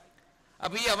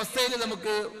 അപ്പൊ ഈ അവസ്ഥയിൽ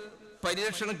നമുക്ക്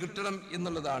പരിരക്ഷണം കിട്ടണം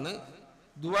എന്നുള്ളതാണ്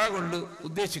ദുആ കൊണ്ട്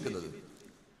ഉദ്ദേശിക്കുന്നത്.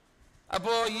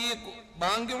 അപ്പോ ഈ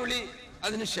ബാങ്ക് വിളി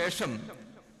അതിനുശേഷം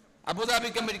അബുദാബി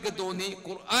കമ്മിറ്റിക്ക് തോന്നി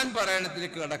ഖുർആൻ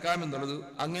പാരായണത്തിലേക്ക് കടക്കാമെന്നുള്ളത്.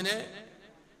 അങ്ങനെ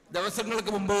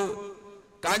ദിവസങ്ങൾക്ക് മുമ്പ്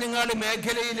കാഞ്ഞങ്ങാട്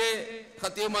മേഖലയിലെ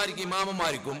ഖത്തീബുമാർക്കും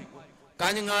ഇമാമന്മാർക്കും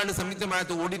കാഞ്ഞങ്ങാട് സംയുക്തമായ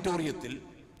ഓഡിറ്റോറിയത്തിൽ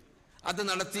അത്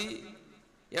നടത്തി.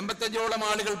 85ഓളം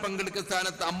ആളുകൾ പങ്കെടുക്കുന്ന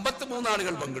സ്ഥാനത്ത് 53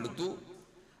 ആളുകൾ പങ്കെടുത്തു.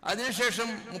 അതിനുശേഷം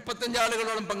 35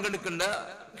 ആളുകളോളം പങ്കെടുക്കേണ്ട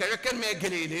കിഴക്കൻ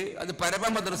മേഖലയിൽ അത് പരമ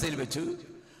മദ്രസയിൽ വെച്ച്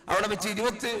അവിടെ വെച്ച്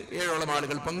 27ഓളം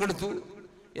ആളുകൾ പങ്കെടുത്തു.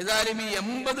 ഏതായാലും ഈ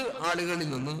 80 ആളുകളിൽ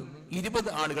നിന്ന് 20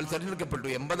 ആളുകൾ തിരഞ്ഞെടുക്കപ്പെട്ടു.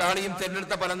 80 ആളെയും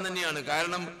തിരഞ്ഞെടുത്ത ഫലം തന്നെയാണ്.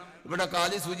 കാരണം ഇവിടെ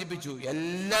കാലി സൂചിപ്പിച്ചു,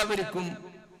 എല്ലാവർക്കും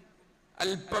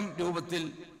അല്പം രൂപത്തിൽ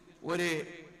ഒരു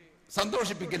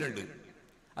സന്തോഷിപ്പിക്കലുണ്ട്.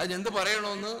 അതിനെന്ത്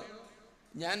പറയണമെന്ന്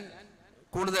ഞാൻ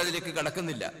കൂടുതൽ അതിലേക്ക്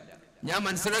കടക്കുന്നില്ല. ഞാൻ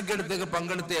മനസ്സിലാക്കിയെടുത്തേക്ക്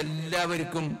പങ്കെടുത്ത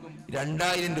എല്ലാവർക്കും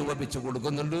 2000 രൂപ വെച്ച്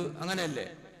കൊടുക്കുന്നുണ്ട്. അങ്ങനെയല്ലേ?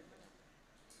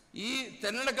 ഈ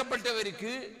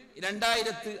തിരഞ്ഞെടുക്കപ്പെട്ടവർക്ക്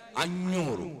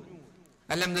 2500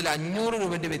 അല്ലെങ്കിൽ 500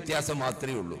 രൂപന്റെ വ്യത്യാസം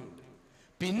മാത്രമേ ഉള്ളൂ.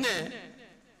 പിന്നെ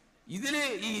ഇതില്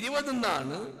ഈ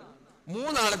 20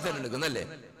 3 ആളെ തിരഞ്ഞെടുക്കുന്നല്ലേ?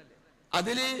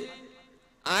 അതില്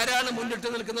ആരാണ് മുന്നിട്ട്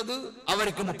നിൽക്കുന്നത്?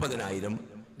 അവർക്ക് 30,000.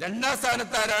 2ാം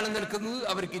സ്ഥാനത്ത് ആരാണ് നിൽക്കുന്നത്?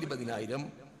 അവർക്ക് 20,000.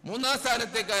 3ാം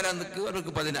സ്ഥാനത്തേക്ക് ആരാണ് നിൽക്കുക?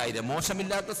 അവർക്ക് 10,000.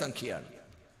 മോശമില്ലാത്ത സംഖ്യയാണ്.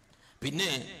 പിന്നെ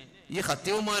ഈ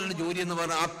ഖത്തീബുമാരുടെ ജോലി എന്ന്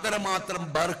പറഞ്ഞാൽ അത്രമാത്രം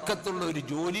ബർക്കത്തുള്ള ഒരു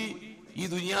ജോലി ഈ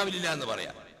ദുനിയാവിലില്ല എന്ന്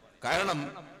പറയാം. കാരണം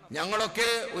ഞങ്ങളൊക്കെ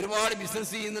ഒരുപാട്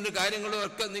ബിസിനസ് ചെയ്യുന്നുണ്ട്, കാര്യങ്ങളും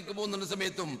ഒക്കെ നീക്കി പോകുന്ന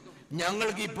സമയത്തും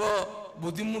ഞങ്ങൾക്ക് ഇപ്പോ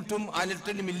ബുദ്ധിമുട്ടും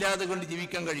അലട്ടലും ഇല്ലാതെ കൊണ്ട്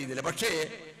ജീവിക്കാൻ കഴിയുന്നില്ല. പക്ഷേ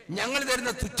ഞങ്ങൾ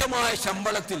തരുന്ന തുച്ഛമായ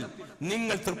ശമ്പളത്തിൽ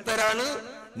നിങ്ങൾ തൃപ്തരാണ്.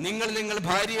 നിങ്ങൾ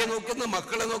ഭാര്യയെ നോക്കുന്നു,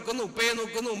 മക്കളെ നോക്കുന്നു, ഉപ്പയെ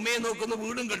നോക്കുന്നു, ഉമ്മയെ നോക്കുന്നു,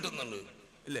 വീടും കെട്ടുന്നുണ്ട്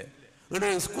അല്ലേ? ഇവിടെ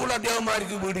സ്കൂൾ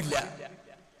അധ്യാപകന്മാർക്ക് വീടില്ല,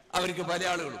 അവർക്ക് പല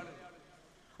ആളുകളും.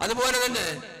 അതുപോലെ തന്നെ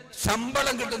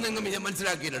ശമ്പളം കിട്ടുന്നെങ്കിൽ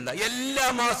മനസ്സിലാക്കിയിട്ടുണ്ട്. എല്ലാ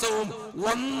മാസവും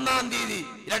 1-ാം തീയതി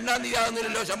 2-ാം തീയതി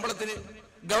ആകുന്നില്ലല്ലോ ശമ്പളത്തിന്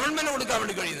ഗവൺമെന്റ് കൊടുക്കാൻ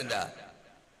വേണ്ടി കഴിയുന്നില്ല.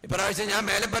 ഇപ്രാവശ്യം ഞാൻ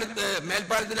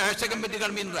മേൽപ്പാലത്തിന്റെ ആഴ്ച കമ്മിറ്റി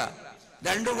കൺവീനറാ.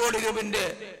 2 കോടി രൂപന്റെ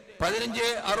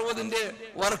 1560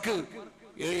 വർക്ക്,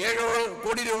 7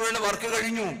 കോടി രൂപയുടെ വർക്ക്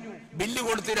കഴിഞ്ഞു. ബില്ല്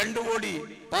കൊടുത്ത് 2 കോടി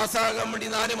പാസ്സാകാൻ വേണ്ടി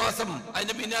 4 മാസം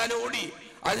അതിന്റെ പിന്നാലെ ഓടി.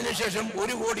 അതിനുശേഷം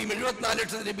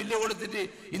 1,74,00,000 ബില്ല് കൊടുത്തിട്ട്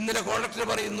ഇന്നലെ കോൺട്രാക്ടർ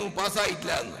പറയുന്നു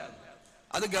പാസ്സായിട്ടില്ല എന്ന്.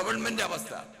 അത് ഗവൺമെന്റ്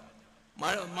അവസ്ഥ.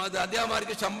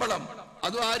 അധ്യാപകർക്ക് ശമ്പളം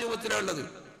അതും ആ രൂപത്തിലുള്ളത്.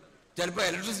 ചിലപ്പോൾ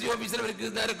ഇലക്ട്രിസിറ്റി ഓഫീസിൽ അവർക്ക്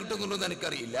നേരെ കിട്ടുന്നുണ്ടോ എന്ന്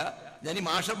എനിക്കറിയില്ല. ഞാൻ ഈ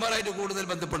മാഷന്മാരായിട്ട് കൂടുതൽ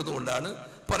ബന്ധപ്പെടുത്തുകൊണ്ടാണ്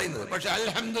പറയുന്നത്. പക്ഷെ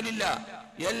അൽഹംദുലില്ലാ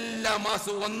എല്ലാ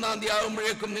മാസവും 1-ാം തീയതി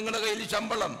ആകുമ്പോഴേക്കും നിങ്ങളുടെ കയ്യിൽ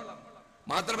ശമ്പളം.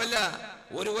 മാത്രമല്ല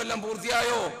 1 കൊല്ലം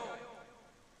പൂർത്തിയായോ,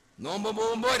 നോമ്പ്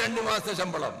പോകുമ്പോ 2 മാസത്തെ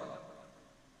ശമ്പളം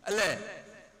അല്ലേ?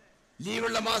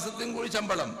 ലീവുള്ള മാസത്തിനും കൂടി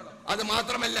ശമ്പളം. അത്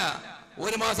മാത്രമല്ല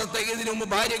 1 മാസത്തേക്ക് ഇതിനു മുമ്പ്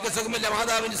ഭാര്യയ്ക്ക് സുഖമില്ല,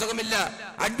 മാതാവിന് സുഖമില്ല,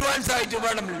 അഡ്വാൻസ് ആയിട്ട്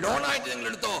വേണം, ലോണായിട്ട് നിങ്ങൾ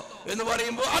എടുത്തോ എന്ന്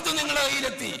പറയുമ്പോൾ അത് നിങ്ങളുടെ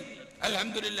കയ്യിലെത്തി.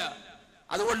 അൽഹംദുലില്ലാ.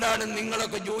 അതുകൊണ്ടാണ്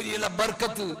നിങ്ങളൊക്കെ ജോലിയുള്ള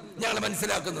ബർക്കത്ത് ഞങ്ങൾ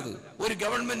മനസ്സിലാക്കുന്നത്. ഒരു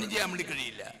ഗവൺമെന്റ് ചെയ്യാൻ വേണ്ടി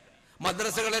കഴിയില്ല.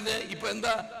 മദ്രസകളിന് ഇപ്പൊ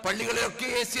എന്താ, പള്ളികളിലൊക്കെ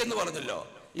AC എന്ന് പറഞ്ഞല്ലോ.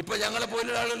 ഇപ്പൊ ഞങ്ങളെ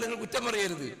പോലുള്ള ആളുകൾ നിങ്ങൾ കുറ്റം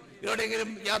പറയരുത്. എവിടെയെങ്കിലും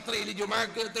യാത്രയിൽ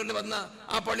ജുമാക്ക് വന്ന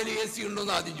ആ പള്ളിയിൽ AC ഉണ്ടോ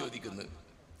എന്ന് ആദ്യം ചോദിക്കുന്നത്.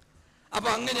 അപ്പൊ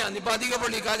അങ്ങനെയാണ് ഇപ്പൊ അധിക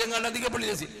പള്ളി, കാഞ്ഞങ്ങാട് അധിക പള്ളി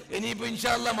AC. ഇനിയിപ്പോ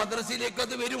ഇൻഷാ അല്ലാഹ് മദ്രസയിലേക്ക്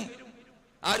അത് വരും.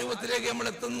 ആ രൂപത്തിലേക്ക് നമ്മൾ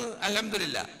എത്തുന്നു.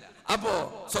 അൽഹംദുലില്ലാ. അപ്പോ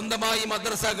സ്വന്തമായി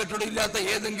മദ്രസ കെട്ടിടം ഇല്ലാത്ത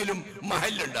ഏതെങ്കിലും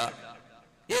മഹല്ലുണ്ടോ?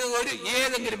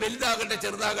 ഏതെങ്കിലും വലുതാകട്ടെ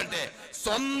ചെറുതാകട്ടെ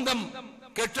സ്വന്തം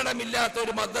കെട്ടിടമില്ലാത്ത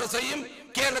ഒരു മദ്രസയും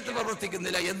കേരളത്തിൽ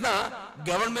പ്രവർത്തിക്കുന്നില്ല. എന്നാ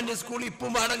ഗവൺമെന്റ് സ്കൂൾ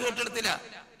ഇപ്പം വാടക കെട്ടിടത്തില്ല.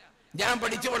 ഞാൻ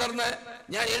പഠിച്ചു വളർന്ന,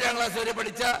 ഞാൻ 7ാം ക്ലാസ് വരെ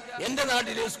പഠിച്ച എന്റെ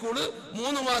നാട്ടിലെ സ്കൂള്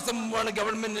 3 മാസം മുമ്പാണ്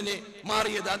ഗവൺമെന്റിന്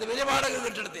മാറിയത്. അത് വലിയ വാടക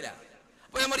കെട്ടിടത്തില്ല.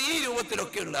 അപ്പൊ നമ്മൾ ഈ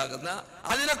രൂപത്തിലൊക്കെ ഉണ്ടാകുന്ന,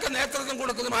 അതിനൊക്കെ നേതൃത്വം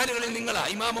കൊടുക്കുന്ന മാരുകളിൽ നിങ്ങളാ,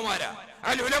 ഇമാമമാരാ,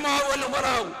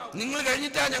 ഉലമാവും. നിങ്ങൾ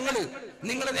കഴിഞ്ഞിട്ടാ ഞങ്ങള്.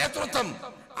 നിങ്ങളുടെ നേതൃത്വം,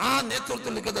 ആ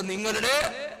നേതൃത്വം നിൽക്കുന്ന നിങ്ങളുടെ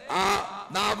ആ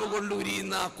നാവ് കൊണ്ട്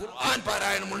ഉരിയുന്ന ഖുർആൻ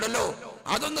പാരായണമുണ്ടല്ലോ,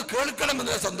 അതൊന്ന്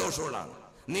കേൾക്കണമെന്നുള്ള സന്തോഷമുള്ളതാണ്.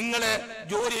 നിങ്ങളെ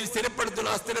ജോലിയിൽ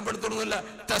സ്ഥിരപ്പെടുത്തണം അസ്ഥിരപ്പെടുത്തണമെന്നുള്ള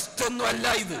ടെസ്റ്റ് ഒന്നും അല്ല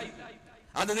ഇത്.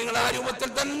 അത് നിങ്ങൾ ആ രൂപത്തിൽ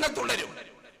തന്നെ തുടരും.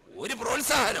 ഒരു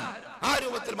പ്രോത്സാഹനം ആ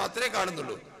രൂപത്തിൽ മാത്രമേ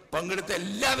കാണുന്നുള്ളൂ. പങ്കെടുത്ത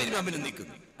എല്ലാവരും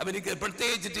അഭിനന്ദിക്കുന്നു. അവർക്ക്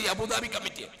പ്രത്യേകിച്ചിട്ട് ഈ അബുദാബി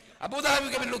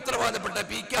കമ്മിറ്റിയിൽ ഉത്തരവാദപ്പെട്ട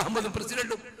PK അഹമ്മദും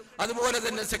പ്രസിഡന്റും, അതുപോലെ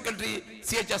തന്നെ സെക്രട്ടറി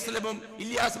CH അസ്ലമും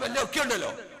ഇല്യാസും എല്ലാം ഒക്കെ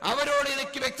ഉണ്ടല്ലോ. അവരോട്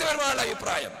എനിക്ക് വ്യക്തിപരമായ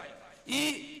അഭിപ്രായം, ഈ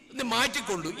ഇത്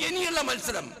മാറ്റിക്കൊണ്ടു ഇനിയുള്ള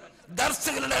മത്സരം,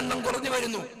 ദർസുകളുടെ എണ്ണം കുറഞ്ഞു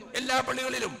വരുന്നു എല്ലാ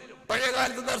പള്ളികളിലും.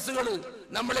 പഴയകാലത്ത് ദർസുകൾ,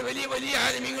 നമ്മളെ വലിയ വലിയ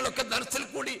ആലിമീങ്ങളൊക്കെ ദർസിൽ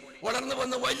കൂടി വളർന്നു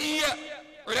വന്ന് വലിയ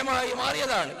ഉലമായി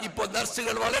മാറിയതാണ്. ഇപ്പോൾ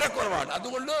ദർസുകൾ വളരെ കുറവാണ്.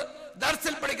 അതുകൊണ്ട്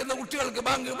ദർസിൽ പഠിക്കുന്ന കുട്ടികൾക്ക്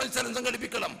ബാങ്ക് മത്സരം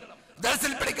സംഘടിപ്പിക്കണം.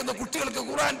 ദർസിൽ പഠിക്കുന്ന കുട്ടികൾക്ക്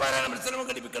ഖുർആൻ പാരായണ മത്സരം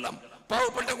സംഘടിപ്പിക്കണം.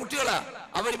 പാവപ്പെട്ട കുട്ടികളാ,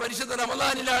 അവർ പരിശുദ്ധ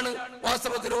റമദാനിലാണ്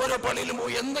വാസ്തവത്തിൽ ഓരോ പള്ളിയിലും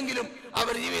പോയി എന്തെങ്കിലും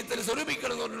അവർ ജീവിതത്തിൽ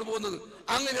സ്വരൂപിക്കണം എന്ന് പറഞ്ഞിട്ട് പോകുന്നത്.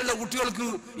 അങ്ങനെയുള്ള കുട്ടികൾക്ക്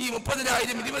ഈ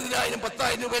 30,000, 20,000,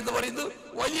 10,000 രൂപ എന്ന് പറയുന്നത്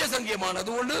വലിയ സംഖ്യമാണ്.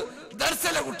 അതുകൊണ്ട്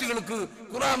ദർസിലെ കുട്ടികൾക്ക്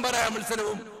ഖുർആൻ പാരായണ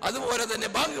മത്സരവും അതുപോലെ തന്നെ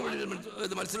ബാങ്ക്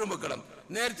മത്സരവും വെക്കണം.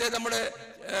 നേരത്തെ നമ്മുടെ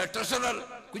ട്രഷറർ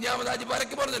കുഞ്ഞാമദാജി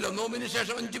പരക്കെ പറഞ്ഞല്ലോ, നോമ്പിന്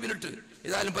ശേഷം 5 മിനിറ്റ്.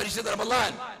 ഏതായാലും പരിശുദ്ധ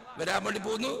റമദാൻ വരാൻ വേണ്ടി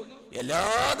പോകുന്നു. എല്ലാ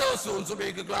ദിവസവും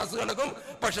സുബഹിക്ക് ക്ലാസ് നടക്കും.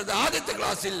 പക്ഷെ ആദ്യത്തെ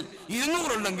ക്ലാസ്സിൽ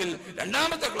 200 ഉണ്ടെങ്കിൽ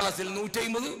രണ്ടാമത്തെ ക്ലാസ്സിൽ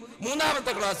 150,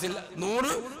 മൂന്നാമത്തെ ക്ലാസ്സിൽ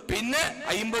 100, പിന്നെ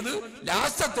 50,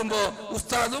 ലാസ്റ്റ് എത്തുമ്പോ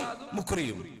ഉസ്താദും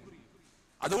മുക്രിയും.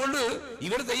 അതുകൊണ്ട്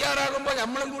ഇവർ തയ്യാറാകുമ്പോൾ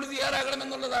നമ്മളും കൂടി തയ്യാറാകണം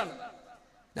എന്നുള്ളതാണ്.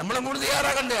 നമ്മളും കൂടി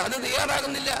തയ്യാറാകണ്ടേ? അത്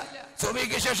തയ്യാറാകുന്നില്ല.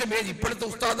 സുബഹിക്ക് ശേഷം ഇപ്പോഴത്തെ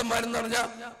ഉസ്താദന്മാരെന്ന് പറഞ്ഞാൽ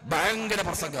ഭയങ്കര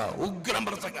പ്രസംഗ, ഉഗ്രം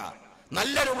പ്രസംഗ,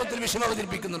 നല്ല രൂപത്തിൽ വിഷയം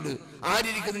അവതരിപ്പിക്കുന്നുണ്ട്.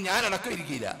 ആരിയ്ക്കുന്നു? ഞാൻ അടക്കം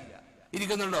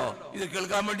ഇരിക്കുന്നുണ്ടോ ഇത്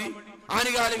കേൾക്കാൻ വേണ്ടി?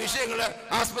 ആനുകാല വിഷയങ്ങളെ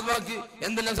ആസ്പദമാക്കി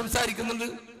എന്തെല്ലാം സംസാരിക്കുന്നുണ്ട്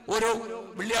ഓരോ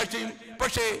വെള്ളിയാഴ്ചയും.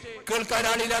 പക്ഷേ കേൾക്കാൻ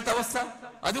ആളില്ലാത്ത അവസ്ഥ.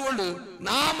 അതുകൊണ്ട്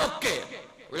നാം ഒക്കെ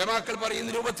ഉലമാക്കൾ പറയുന്ന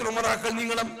രൂപത്തിൽ ഉമറാക്കൾ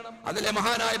നീങ്ങണം. അതിലെ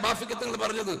മഹാനായ ബാഫിക്കത്തുകൾ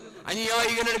പറഞ്ഞത്,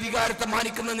 അനുയായികളുടെ വികാരത്തെ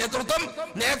മാനിക്കുന്ന നേതൃത്വം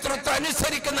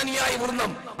അനുസരിക്കുന്ന അനുയായി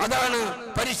വൃന്ദം. അതാണ്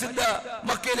പരിശുദ്ധ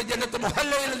മക്കയിലെ ജന്നത്ത്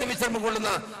മുഹല്ലയിൽ വിശ്രമം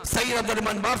കൊള്ളുന്ന സയ്യിദ്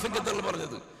അബ്ദുറഹ്മാൻ ബാഫിക്കത്തുകൾ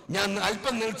പറഞ്ഞത്. ഞാൻ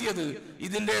അല്പം നീട്ടിയത്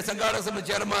ഇതിന്റെ സംഘാടക സമിതി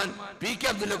ചെയർമാൻ PK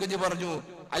അബ്ദുല്ല കുഞ്ഞ് പറഞ്ഞു,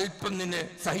 അല്പം നിന്നെ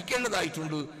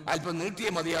സഹിക്കേണ്ടതായിട്ടുണ്ട്, അല്പം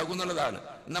നീട്ടിയേ മതിയാകുന്നുള്ളതാണ്.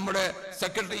 നമ്മുടെ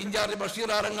സെക്രട്ടറി ഇൻചാർജ് ബഷീർ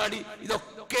ആറങ്ങാടി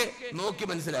ഇതൊക്കെ നോക്കി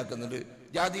മനസ്സിലാക്കുന്നുണ്ട്.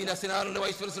 ജാദീൽ അസിനാറിന്റെ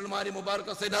വൈസ് പ്രസിഡന്റുമാര് മുബാറക്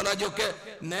ഹസൈൻ രാജൊക്കെ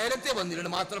നേരത്തെ വന്നിട്ടുണ്ട്.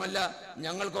 മാത്രമല്ല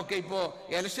ഞങ്ങൾക്കൊക്കെ ഇപ്പോ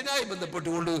ഇലക്ഷനായി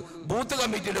ബന്ധപ്പെട്ടുകൊണ്ട് ബൂത്ത്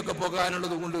കമ്മിറ്റിയിലൊക്കെ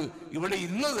പോകാനുള്ളത് കൊണ്ട് ഇവിടെ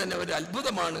ഇന്ന് തന്നെ ഒരു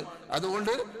അത്ഭുതമാണ്.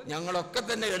 അതുകൊണ്ട് ഞങ്ങളൊക്കെ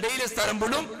തന്നെ ഇടയിലെ സ്ഥലം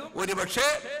പോലും ഒരു പക്ഷേ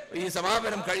ഈ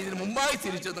സമാപനം കഴിയുന്നതിന് മുമ്പായി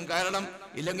തിരിച്ചെത്തും. കാരണം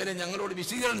ഇല്ലെങ്കിൽ ഞങ്ങളോട്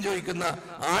വിശദീകരണം ചോദിക്കുന്ന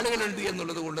ആളുകളുണ്ട്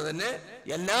എന്നുള്ളത് കൊണ്ട് തന്നെ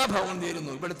എല്ലാ ഭാവവും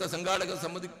നേരുന്നു. ഇവിടുത്തെ സംഘാടകർ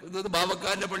സമ്മതിക്കുന്നത്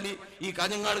ബാവക്കാരന്റെ പള്ളി, ഈ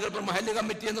കാഞ്ഞങ്ങാടുകൾ മഹല്ല്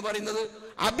കമ്മിറ്റി എന്ന് പറയുന്നത്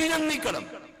അഭിനന്ദിക്കണം.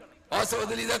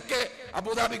 വാസ്തവത്തിൽ ഇതൊക്കെ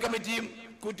അബുദാബി കമ്മിറ്റിയും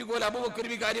കുറ്റിക്കോൽ അബൂബക്കർ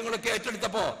കാര്യങ്ങളൊക്കെ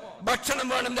ഏറ്റെടുത്തപ്പോ ഭക്ഷണം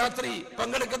വേണം രാത്രി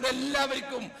പങ്കെടുക്കുന്ന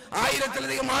എല്ലാവർക്കും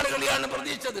 1000-ലധികം ആളുകളെയാണ്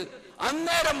പ്രതീക്ഷിച്ചത്.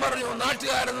 അന്നേരം പറഞ്ഞു,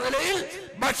 നാട്ടുകാരെന്ന നിലയിൽ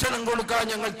ഭക്ഷണം കൊടുക്കാൻ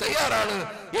ഞങ്ങൾ തയ്യാറാണ്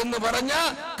എന്ന് പറഞ്ഞ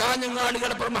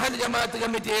കാഞ്ഞങ്ങാടുകളുടെ മഹൽ ജമാഅത്ത്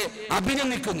കമ്മിറ്റിയെ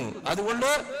അഭിനന്ദിക്കുന്നു. അതുകൊണ്ട്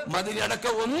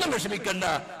മദിനടക്കം ഒന്നും വിഷമിക്കണ്ട,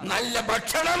 നല്ല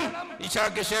ഭക്ഷണം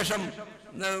ഇശാക്ക് ശേഷം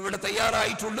ഇവിടെ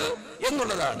തയ്യാറായിട്ടുണ്ട്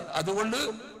എന്നുള്ളതാണ്. അതുകൊണ്ട്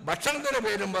ഭക്ഷണത്തിന്റെ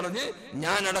പേരും പറഞ്ഞ്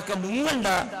ഞാനടക്കം മുങ്ങണ്ട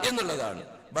എന്നുള്ളതാണ്.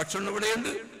 ഭക്ഷണം ഇവിടെയുണ്ട്,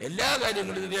 എല്ലാ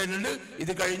കാര്യങ്ങളും ഇതിലുണ്ട്.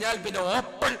 ഇത് കഴിഞ്ഞാൽ പിന്നെ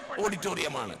ഓപ്പൺ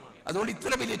ഓഡിറ്റോറിയമാണ്. അതുകൊണ്ട്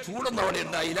ഇത്ര വലിയ ചൂടൊന്നും അവിടെ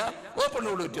ഉണ്ടായില്ല, ഓപ്പൺ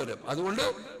ഓഡിറ്റോറിയം. അതുകൊണ്ട്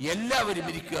എല്ലാവരും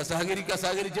ഇരിക്കുക,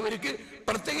 സഹകരിച്ചവർക്ക്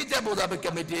പ്രത്യേകിച്ച് അബുദാബി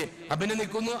കമ്മിറ്റിയെ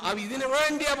അഭിനന്ദിക്കുന്നു. ഇതിനു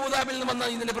വേണ്ടി അബുദാബിയിൽ നിന്ന്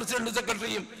വന്ന ഇതിന്റെ പ്രസിഡന്റ്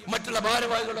സെക്രട്ടറിയും മറ്റുള്ള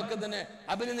ഭാരവാഹികളൊക്കെ തന്നെ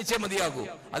അഭിനന്ദിച്ചേ മതിയാകൂ.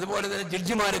 അതുപോലെ തന്നെ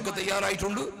ജഡ്ജിമാരൊക്കെ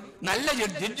തയ്യാറായിട്ടുണ്ട്. നല്ല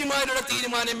ജഡ്ജിമാരുടെ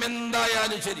തീരുമാനം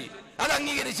എന്തായാലും ശരി, അത്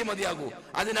അംഗീകരിച്ച് മതിയാകൂ.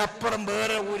 അതിനപ്പുറം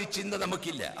വേറെ ഒരു ചിന്ത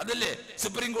നമുക്കില്ല. അതല്ലേ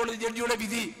സുപ്രീം കോടതി ജഡ്ജിയുടെ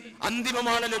വിധി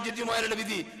അന്തിമമാണല്ലോ, ജഡ്ജിമാരുടെ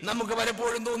വിധി. നമുക്ക്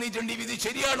പലപ്പോഴും തോന്നിയിട്ടുണ്ട് ഈ വിധി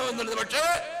ശരിയാണോ എന്നുള്ളത്. പക്ഷേ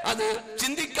അത്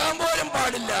ചിന്തിക്കാൻ പോലും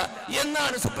പാടില്ല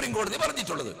എന്നാണ് സുപ്രീം കോടതി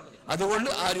പറഞ്ഞിട്ടുള്ളത്.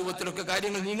 അതുകൊണ്ട് ആ രൂപത്തിലൊക്കെ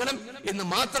കാര്യങ്ങൾ നീങ്ങണം എന്ന്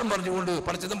മാത്രം പറഞ്ഞുകൊണ്ട്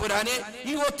പടച്ചതമ്പുരാനെ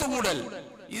ഈ ഒത്തുകൂടൽ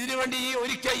ഇതിനുവേണ്ടി ഈ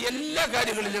ഒരുക്കിയ എല്ലാ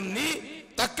കാര്യങ്ങളിലും നീ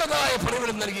തക്കതായ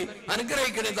ഫലങ്ങളും നൽകി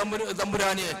അനുഗ്രഹിക്കണേ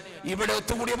തമ്പുരാനെ. ഇവിടെ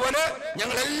ഒത്തുകൂടിയ പോലെ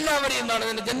ഞങ്ങൾ എല്ലാവരെയും നാളെ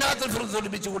ജന്നാത്തുൽ ഫിർദൗസ്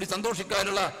ഒളിപ്പിച്ചുകൂടി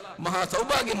സന്തോഷിക്കാനുള്ള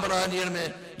മഹാസൗഭാഗ്യം പ്രദാനം ചെയ്യണമേ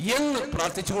എന്ന്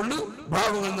പ്രാർത്ഥിച്ചുകൊണ്ട്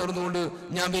ഭാവങ്ങൾ നേർന്നുകൊണ്ട്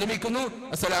ഞാൻ വിരമിക്കുന്നു.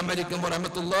 അസ്സലാമു അലൈക്കും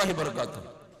വറഹ്മത്തുള്ളാഹി വബറകാതുഹു.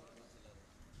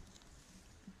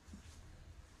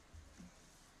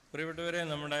 പ്രിയപ്പെട്ടവരെ,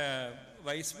 നമ്മുടെ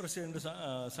വൈസ് പ്രസിഡന്റ്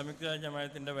സംയുക്ത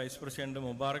ജമാഅത്തിന്റെ വൈസ് പ്രസിഡന്റ്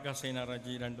മുബാറക് ഹസൈൻ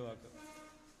അറാജി 2 വാക്ക്.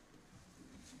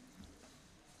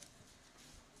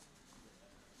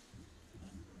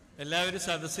 എല്ലാവരും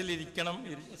സദസ്സിൽ ഇരിക്കണം,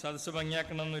 സദസ്സ്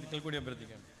ഭംഗിയാക്കണം എന്ന് ഒരിക്കൽ കൂടി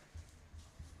അഭ്യർത്ഥിക്കാം.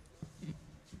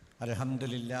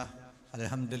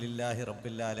 അൽഹംദുലില്ലാഹി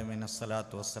റബ്ബിൽ ആലമീൻ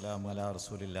അസ്സലാത്തു വസ്സലാമു അലാ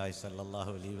റസൂലില്ലാഹി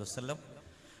സ്വല്ലല്ലാഹു അലൈഹി വസല്ലം.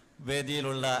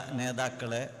 വേദിയിലുള്ള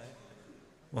നേതാക്കളെ,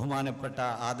 ബഹുമാനപ്പെട്ട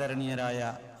ആദരണീയരായ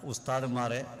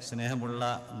ഉസ്താദുമാരെ, സ്നേഹമുള്ള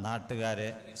നാട്ടുകാരെ,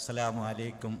 അസ്സലാമു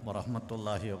അലൈക്കും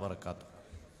വറഹ്മത്തുള്ളാഹി വബറകാതുഹു.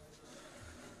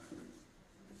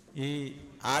 ഈ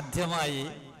ആദ്യമായി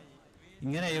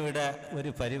ഇങ്ങനെ ഇവിടെ ഒരു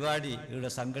പരിപാടി ഇവിടെ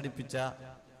സംഘടിപ്പിച്ച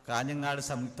കാഞ്ഞങ്ങാട്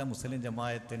സംയുക്ത മുസ്ലിം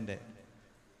ജമാഅത്തിൻ്റെ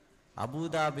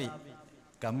അബുദാബി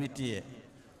കമ്മിറ്റിയെ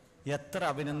എത്ര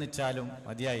അഭിനന്ദിച്ചാലും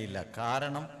മതിയായില്ല.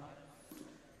 കാരണം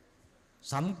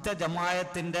സംയുക്ത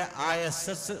ജമാഅത്തിൻ്റെ ആ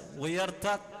SS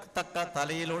ഉയർത്തത്തക്ക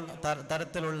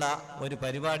തരത്തിലുള്ള ഒരു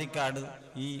പരിപാടിക്കാണ്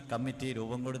ഈ കമ്മിറ്റി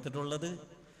രൂപം കൊടുത്തിട്ടുള്ളത്.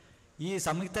 ഈ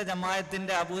സംയുക്ത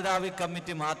ജമാഅത്തിൻ്റെ അബുദാബി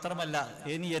കമ്മിറ്റി മാത്രമല്ല,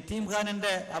 ഇനി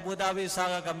യതീംഖാനിൻ്റെ അബുദാബി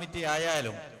ശാഖ കമ്മിറ്റി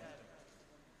ആയാലും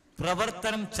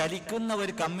പ്രവർത്തനം ചലിക്കുന്ന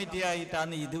ഒരു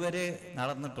കമ്മിറ്റിയായിട്ടാണ് ഇതുവരെ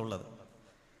നടന്നിട്ടുള്ളത്.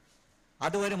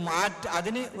 അത്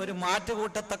അതിന് ഒരു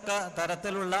മാറ്റുകൂട്ടത്തക്ക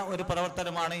തരത്തിലുള്ള ഒരു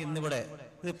പ്രവർത്തനമാണ് ഇന്നിവിടെ.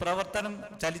 ഇത് പ്രവർത്തനം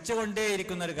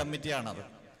ചലിച്ചുകൊണ്ടേയിരിക്കുന്ന ഒരു കമ്മിറ്റിയാണത്.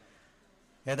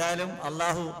 ഏതായാലും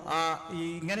അള്ളാഹു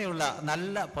ഇങ്ങനെയുള്ള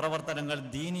നല്ല പ്രവർത്തനങ്ങൾ,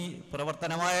 ദീനി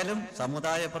പ്രവർത്തനമായാലും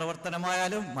സമുദായ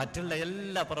പ്രവർത്തനമായാലും മറ്റുള്ള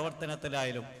എല്ലാ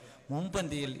പ്രവർത്തനത്തിലായാലും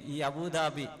മുൻപന്തിയിൽ ഈ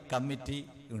അബുദാബി കമ്മിറ്റി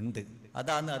ഉണ്ട്.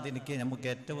 അതാണ് അതെനിക്ക് നമുക്ക്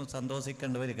ഏറ്റവും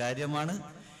സന്തോഷിക്കേണ്ട ഒരു കാര്യമാണ്.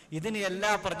 ഇതിന്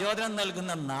എല്ലാ പ്രചോദനം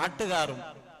നൽകുന്ന നാട്ടുകാരും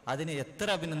അതിനെ എത്ര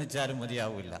അഭിനന്ദിച്ചാലും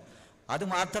മതിയാവില്ല.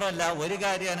 അതുമാത്രമല്ല, ഒരു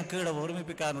കാര്യം എനിക്ക് ഇവിടെ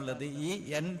ഓർമ്മിപ്പിക്കാനുള്ളത്, ഈ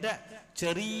എൻ്റെ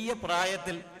ചെറിയ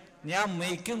പ്രായത്തിൽ ഞാൻ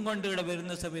മെയ്ക്കും കൊണ്ട് ഇവിടെ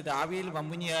വരുന്ന സമയത്ത് ആവിയിൽ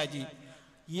മമ്മുനിയാജി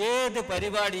ഏത്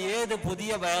പരിപാടി, ഏത്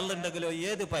പുതിയ വയറുണ്ടെങ്കിലോ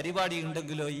ഏത് പരിപാടി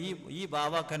ഉണ്ടെങ്കിലോ ഈ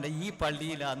ബാവാക്കൻ്റെ ഈ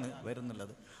പള്ളിയിലാണ്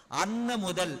വരുന്നുള്ളത്. അന്ന്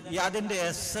മുതൽ അതിൻ്റെ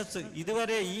എസ്സസ്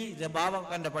ഇതുവരെ ഈ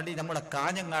ബാവാക്കൻ്റെ പള്ളി നമ്മുടെ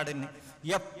കാഞ്ഞങ്ങാടിന്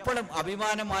എപ്പോഴും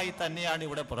അഭിമാനമായി തന്നെയാണ്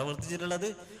ഇവിടെ പ്രവർത്തിച്ചിട്ടുള്ളത്.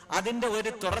 അതിൻ്റെ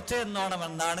ഒരു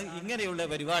തുടർച്ചയെന്നോണമെന്നാണ് ഇങ്ങനെയുള്ള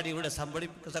പരിപാടി ഇവിടെ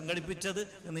സംഘടിപ്പിച്ചത്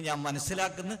എന്ന് ഞാൻ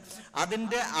മനസ്സിലാക്കുന്നു.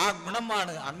 അതിൻ്റെ ആ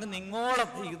ഗുണമാണ് അങ്ങ് നിങ്ങോളം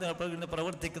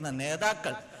പ്രവർത്തിക്കുന്ന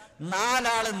നേതാക്കൾ 4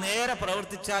 ആൾ നേരെ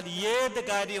പ്രവർത്തിച്ചാൽ ഏത്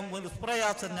കാര്യവും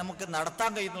നിഷ്പ്രയാസം നമുക്ക്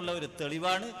നടത്താൻ കഴിയുന്നുള്ള ഒരു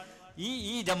തെളിവാണ്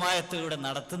ഈ ജമാഅത്ത് ഇവിടെ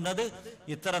നടത്തുന്നത്.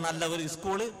 ഇത്ര നല്ല ഒരു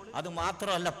സ്കൂള്, അത്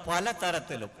മാത്രമല്ല പല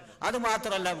തരത്തിലും, അത്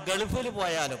മാത്രമല്ല ഗൾഫിൽ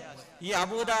പോയാലും ഈ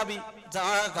അബുദാബി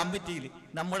കമ്മിറ്റിയിൽ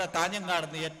നമ്മുടെ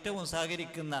കാഞ്ഞങ്ങാടിന് ഏറ്റവും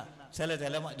സഹകരിക്കുന്ന ചില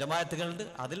ജമാഅത്തുകളുണ്ട്.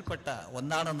 അതിൽപ്പെട്ട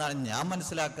ഒന്നാണെന്നാണ് ഞാൻ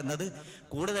മനസ്സിലാക്കുന്നത്.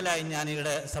 കൂടുതലായി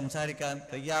ഞാനിവിടെ സംസാരിക്കാൻ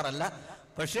തയ്യാറല്ല.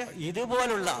 പക്ഷെ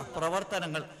ഇതുപോലുള്ള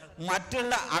പ്രവർത്തനങ്ങൾ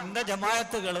മറ്റുള്ള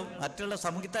അംഗജമാഅത്തുകളും മറ്റുള്ള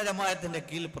സംയുക്ത ജമാഅത്തിന്റെ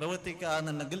കീഴിൽ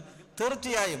പ്രവർത്തിക്കുകയാണെന്നുണ്ടെങ്കിൽ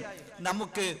തീർച്ചയായും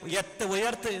നമുക്ക്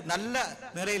ഉയർത്ത് നല്ല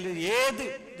നിലയിൽ ഏത്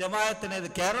ജമാഅത്തിനെ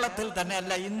കേരളത്തിൽ തന്നെ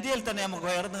അല്ല ഇന്ത്യയിൽ തന്നെ നമുക്ക്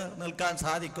ഉയർന്നു നിൽക്കാൻ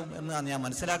സാധിക്കും എന്നാണ് ഞാൻ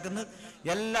മനസ്സിലാക്കുന്നത്.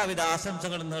 എല്ലാവിധ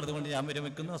ആശംസകളും നേർന്നുകൊണ്ട് ഞാൻ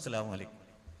വിരമിക്കുന്നു. അസ്സലാമു അലൈക്കും.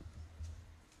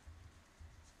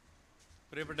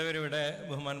 പ്രിയപ്പെട്ടവരിവിടെ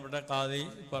ബഹുമാനപ്പെട്ട ഖാദി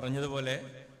പറഞ്ഞതുപോലെ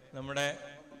നമ്മുടെ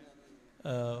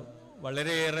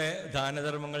വളരെയേറെ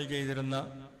ദാനധർമ്മങ്ങൾ ചെയ്തിരുന്ന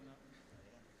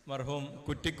മർഹൂം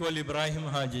കുറ്റിക്കോൽ ഇബ്രാഹിം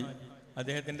ഹാജി,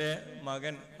 അദ്ദേഹത്തിൻ്റെ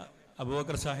മകൻ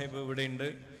അബൂബക്കർ സാഹിബ് ഇവിടെയുണ്ട്.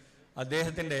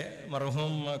 അദ്ദേഹത്തിൻ്റെ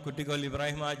മർഹൂം കുറ്റിക്കോൽ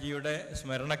ഇബ്രാഹിം ഹാജിയുടെ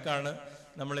സ്മരണക്കാണ്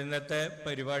നമ്മൾ ഇന്നത്തെ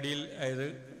പരിപാടിയിൽ അതായത്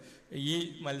ഈ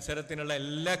മത്സരത്തിനുള്ള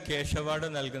എല്ലാ ക്യാഷ് അവാർഡ്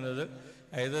നൽകുന്നത്.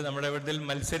 അതായത് നമ്മുടെ ഇവിടത്തിൽ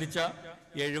മത്സരിച്ച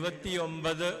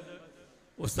 79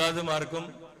 ഉസ്താദുമാർക്കും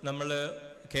നമ്മൾ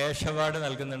ക്യാഷ് അവാർഡ്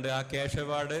നൽകുന്നുണ്ട്. ആ ക്യാഷ്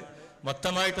അവാർഡ്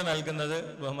മൊത്തമായിട്ട് നൽകുന്നത്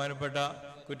ബഹുമാനപ്പെട്ട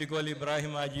കുറ്റിക്കോൽ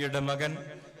ഇബ്രാഹിം ഹാജിയുടെ മകൻ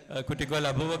കുറ്റിക്കോൽ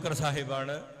അബൂബക്കർ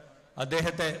സാഹിബാണ്.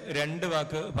 അദ്ദേഹത്തെ 2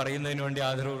 വാക്ക് പറയുന്നതിന് വേണ്ടി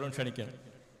ആദരപൂർവ്വം ക്ഷണിക്കണം.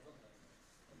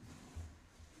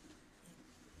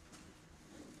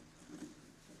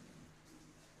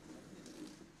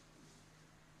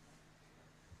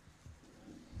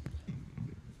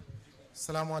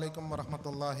 അസ്സലാമു അലൈക്കും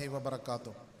വറഹ്മത്തുള്ളാഹി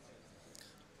വബറകാതുഹു.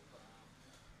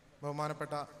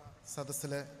 ബഹുമാനപ്പെട്ട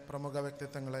സദസ്സിലെ പ്രമുഖ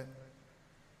വ്യക്തിത്വങ്ങളെ,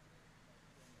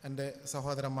 എൻ്റെ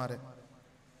സഹോദരന്മാരെ,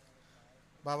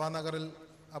 ബാവാനഗറിൽ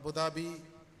അബുദാബി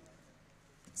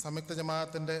സംയുക്ത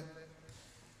ജമാഅത്തിൻ്റെ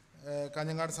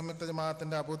കാഞ്ഞങ്ങാട് സംയുക്ത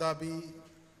ജമാഅത്തിൻ്റെ അബുദാബി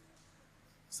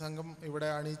സംഘം ഇവിടെ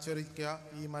അണിയിച്ചൊരുക്കിയ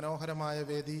ഈ മനോഹരമായ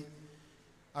വേദി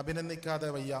അഭിനന്ദിക്കാതെ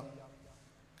വയ്യ.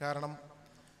 കാരണം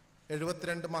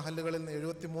 73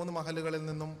 മഹല്ലുകളിൽ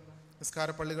നിന്നും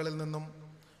നിസ്കാരപ്പള്ളികളിൽ നിന്നും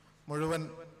മുഴുവൻ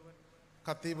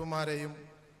ഖത്തീബുമാരെയും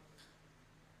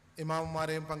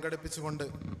ഇമാമുമാരെയും പങ്കെടുപ്പിച്ചുകൊണ്ട്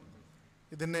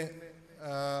ഇതിനെ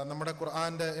നമ്മുടെ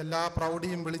ഖുർആൻ്റെ എല്ലാ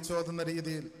പ്രൗഢിയും വിളിച്ചോതുന്ന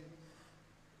രീതിയിൽ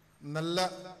നല്ല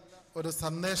ഒരു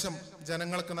സന്ദേശം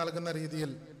ജനങ്ങൾക്ക് നൽകുന്ന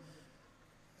രീതിയിൽ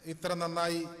ഇത്ര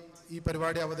നന്നായി ഈ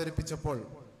പരിപാടി അവതരിപ്പിച്ചപ്പോൾ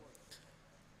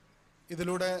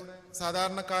ഇതിലൂടെ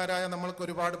സാധാരണക്കാരായ നമ്മൾക്ക്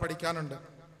ഒരുപാട് പഠിക്കാനുണ്ട്.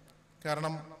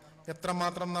 കാരണം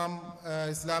എത്രമാത്രം നാം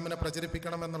ഇസ്ലാമിനെ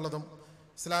പ്രചരിപ്പിക്കണമെന്നുള്ളതും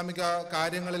ഇസ്ലാമിക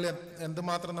കാര്യങ്ങളിൽ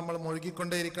എന്തുമാത്രം നമ്മൾ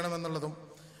മുഴുകിക്കൊണ്ടേയിരിക്കണമെന്നുള്ളതും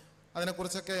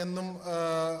അതിനെക്കുറിച്ചൊക്കെ എന്നും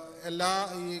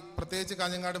ഈ പ്രത്യേകിച്ച്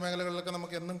കാഞ്ഞങ്ങാട് മേഖലകളിലൊക്കെ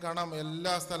നമുക്ക് എന്നും കാണാം.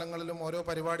 എല്ലാ സ്ഥലങ്ങളിലും ഓരോ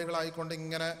പരിപാടികളായിക്കൊണ്ട്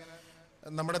ഇങ്ങനെ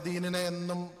നമ്മുടെ ദീനിനെ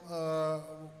എന്നും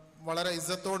വളരെ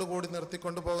ഇസ്സത്തോടു കൂടി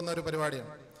നിർത്തിക്കൊണ്ടു പോകുന്ന ഒരു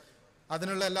പരിപാടിയാണ്.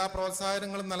 അതിനുള്ള എല്ലാ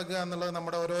പ്രോത്സാഹനങ്ങളും നൽകുക എന്നുള്ളത്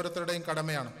നമ്മുടെ ഓരോരുത്തരുടെയും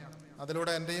കടമയാണ്.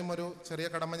 അതിലൂടെ എൻ്റെയും ഒരു ചെറിയ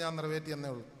കടമ ഞാൻ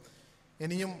നിറവേറ്റിയെന്നേ ഉള്ളൂ.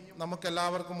 ഇനിയും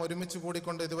നമുക്കെല്ലാവർക്കും ഒരുമിച്ച്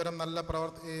കൂടിക്കൊണ്ട് ഇതുവരെ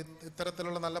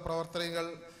ഇത്തരത്തിലുള്ള നല്ല പ്രവർത്തനങ്ങൾ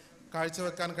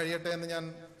കാഴ്ചവെക്കാൻ കഴിയട്ടെ എന്ന് ഞാൻ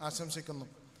ആശംസിക്കുന്നു.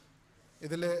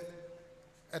 ഇതിൽ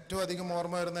ഏറ്റവും അധികം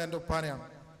ഓർമ്മ വരുന്ന എൻ്റെ ഉപ്പാനെയാണ്.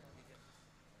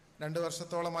 2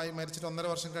 വർഷത്തോളമായി മരിച്ചിട്ട് 1.5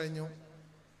 വർഷം കഴിഞ്ഞു.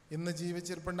 ഇന്ന്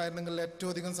ജീവിച്ചിരിപ്പുണ്ടായിരുന്നെങ്കിൽ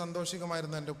ഏറ്റവും അധികം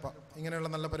സന്തോഷികമായിരുന്നു എൻ്റെ ഉപ്പ ഇങ്ങനെയുള്ള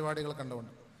നല്ല പരിപാടികൾ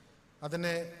കണ്ടുകൊണ്ട്.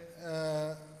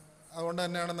 അതുകൊണ്ട്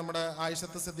തന്നെയാണ് നമ്മുടെ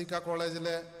ആയിഷത്ത് സിദ്ദീഖ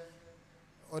കോളേജിലെ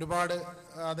ഒരുപാട്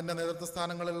അതിൻ്റെ നേതൃത്വ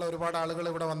സ്ഥാനങ്ങളിലുള്ള ഒരുപാട് ആളുകൾ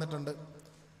ഇവിടെ വന്നിട്ടുണ്ട്.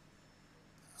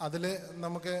 അതിൽ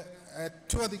നമുക്ക്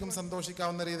ഏറ്റവും അധികം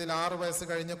സന്തോഷിക്കാവുന്ന രീതിയിൽ 6 വയസ്സ്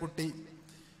കഴിഞ്ഞ കുട്ടി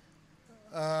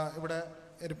ഇവിടെ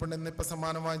ഇരിപ്പുണ്ട്. ഇന്നിപ്പോൾ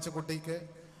സമ്മാനം വാങ്ങിച്ച കുട്ടിക്ക്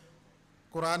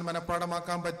ഖുർആൻ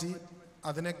മനഃപ്പാഠമാക്കാൻ പറ്റി.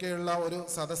 അതിനൊക്കെയുള്ള ഒരു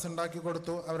സദസ്സ് ഉണ്ടാക്കി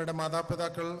കൊടുത്തു. അവരുടെ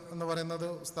മാതാപിതാക്കൾ എന്ന് പറയുന്നത്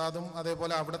ഉസ്താദും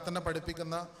അതേപോലെ അവിടെ തന്നെ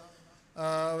പഠിപ്പിക്കുന്ന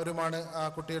അവരുമാണ് ആ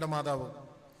കുട്ടിയുടെ മാതാവ്.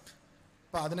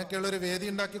 അപ്പം അതിനൊക്കെയുള്ളൊരു വേദി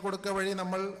ഉണ്ടാക്കി കൊടുക്കുക വഴി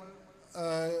നമ്മൾ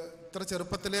ഇത്ര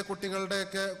ചെറുപ്പത്തിലെ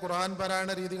കുട്ടികളുടെയൊക്കെ ഖുർആൻ പാരായണ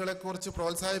രീതികളെക്കുറിച്ച്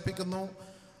പ്രോത്സാഹിപ്പിക്കുന്നു.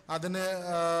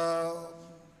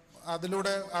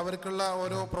 അതിലൂടെ അവർക്കുള്ള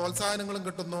ഓരോ പ്രോത്സാഹനങ്ങളും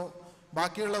കിട്ടുന്നു,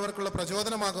 ബാക്കിയുള്ളവർക്കുള്ള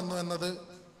പ്രചോദനമാകുന്നു എന്നത്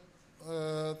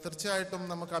തീർച്ചയായിട്ടും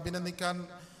നമുക്ക് അഭിനന്ദിക്കാൻ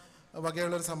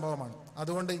വകയുള്ളൊരു സംഭവമാണ്.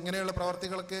 അതുകൊണ്ട് ഇങ്ങനെയുള്ള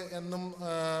പ്രവർത്തികൾക്ക് എന്നും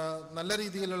നല്ല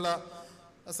രീതിയിലുള്ള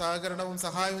സഹകരണവും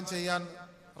സഹായവും ചെയ്യാൻ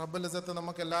റബ്ബുൽ ഇസ്സത്ത്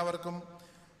നമുക്ക് എല്ലാവർക്കും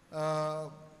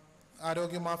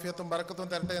ആരോഗ്യം ആഫിയത്തും ബറക്കത്തും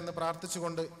തരട്ടെ എന്ന്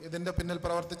പ്രാർത്ഥിച്ചുകൊണ്ട് ഇതിൻ്റെ പിന്നിൽ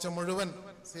പ്രവർത്തിച്ച മുഴുവൻ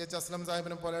CH അസ്ലം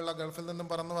സാഹിബിനെ പോലെയുള്ള ഗൾഫിൽ നിന്നും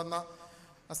പറന്നു വന്ന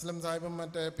അസ്ലം സാഹിബും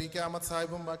മറ്റേ PK അഹമ്മദ്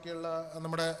സാഹിബും ബാക്കിയുള്ള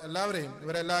നമ്മുടെ എല്ലാവരെയും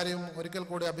ഇവരെല്ലാവരെയും ഒരിക്കൽ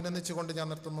കൂടി അഭിനന്ദിച്ചുകൊണ്ട് ഞാൻ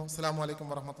നിർത്തുന്നു. അസ്സലാമു അലൈക്കും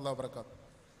വറഹ്മത്തുള്ളാഹി വബറകാതുഹു.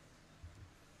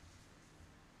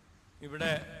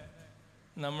 ഇവിടെ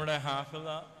നമ്മുടെ ഹാഫിള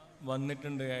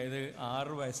വന്നിട്ടുണ്ട്. അതായത്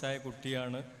 6 വയസ്സായ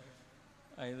കുട്ടിയാണ്.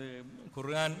 അതായത്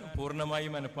ഖുർആൻ പൂർണ്ണമായി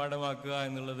മനഃപ്പാഠമാക്കുക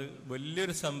എന്നുള്ളത്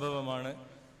വലിയൊരു സംഭവമാണ്.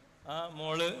 ആ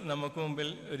മോള് നമുക്ക് മുമ്പിൽ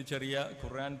ഒരു ചെറിയ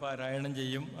ഖുർആൻ പാരായണം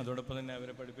ചെയ്യും. അതോടൊപ്പം തന്നെ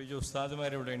അവരെ പഠിപ്പിച്ച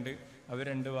ഉസ്താദുമാരിവിടെ ഉണ്ട്. അവർ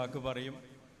 2 വാക്ക് പറയും.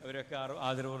 അവരൊക്കെ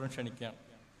ആദരപൂർവ്വം ക്ഷണിക്കുകയാണ്.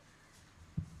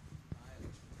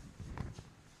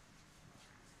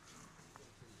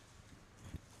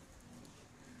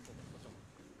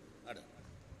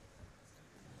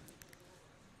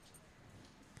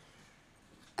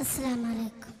 السلام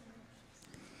عليكم.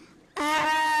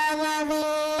 أعوذ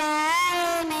بالله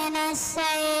من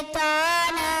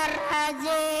الشيطان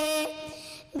الرجيم.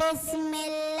 بسم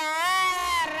الله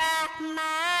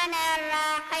الرحمن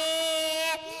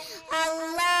الرحيم.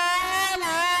 الله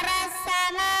نور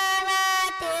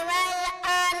السماوات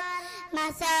والأرض.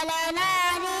 مثل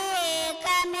نوره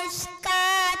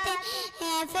كمشكاة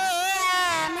فيها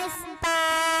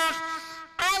مصباح.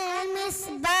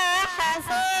 المصباح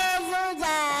في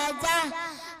زجاجة.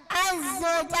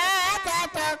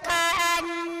 الزجاجة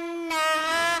كأنها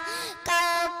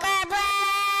كوكب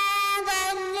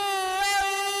دري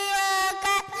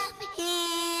يوقد في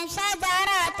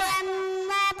شجرة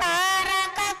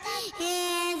مباركة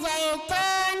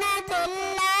زيتونة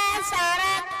لا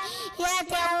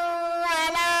شرقية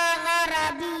ولا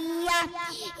غربية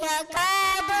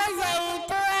يكاد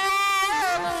زيتها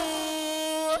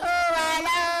يضيء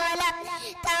ولو لم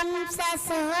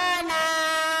تمسسه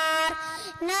نار.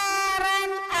 نورا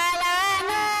على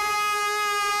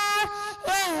نور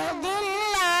يهدي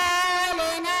الله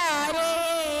لنوره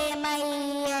من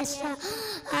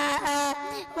يشاء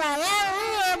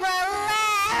ويضرب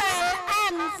الله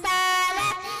الأمثال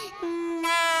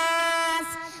للناس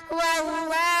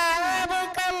والله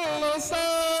بكل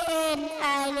شيء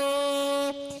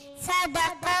عليم.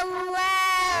 صدق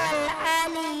الله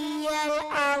العلي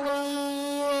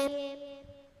العظيم.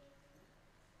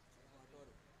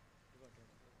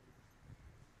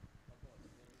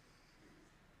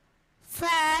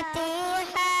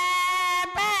 فاتحة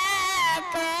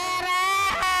بكرة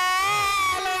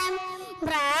عالم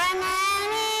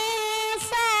براني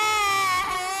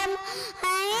سائم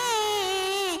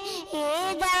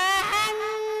إذا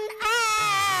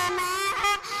أنعم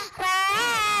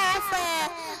رافع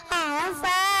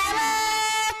أنفر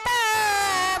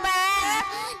طوبى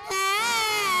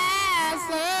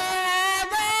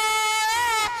ناسر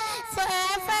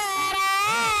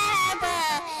سفراد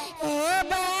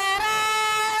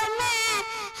إبراهيم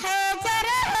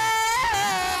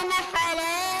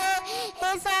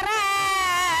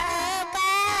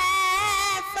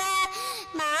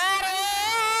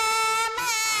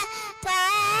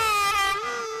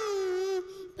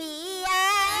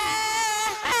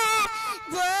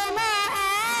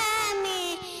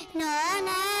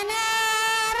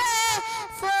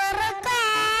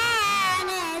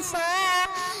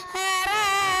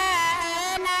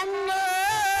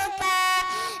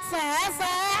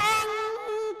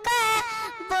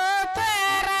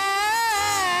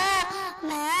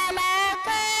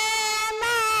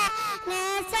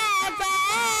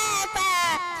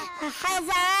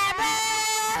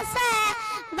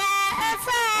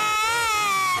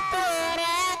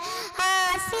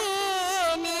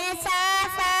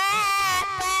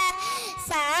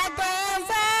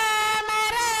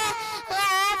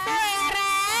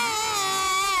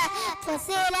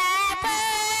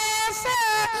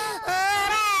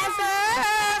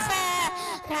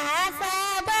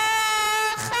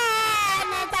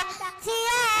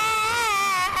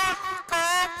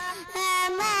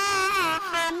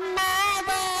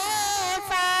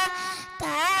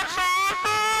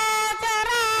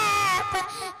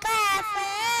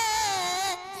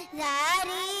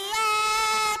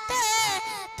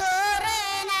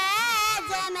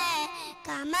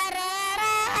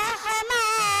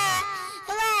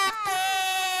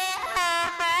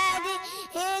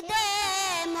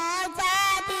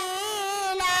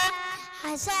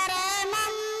حشر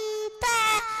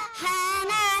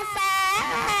ممتحن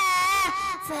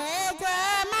سافد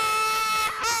مع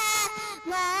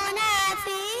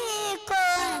منافق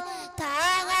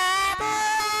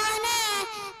تغابون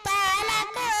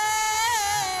طلق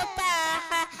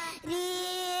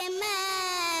تحريم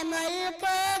ملك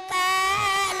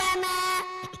كلمة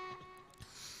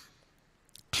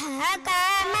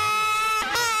حكم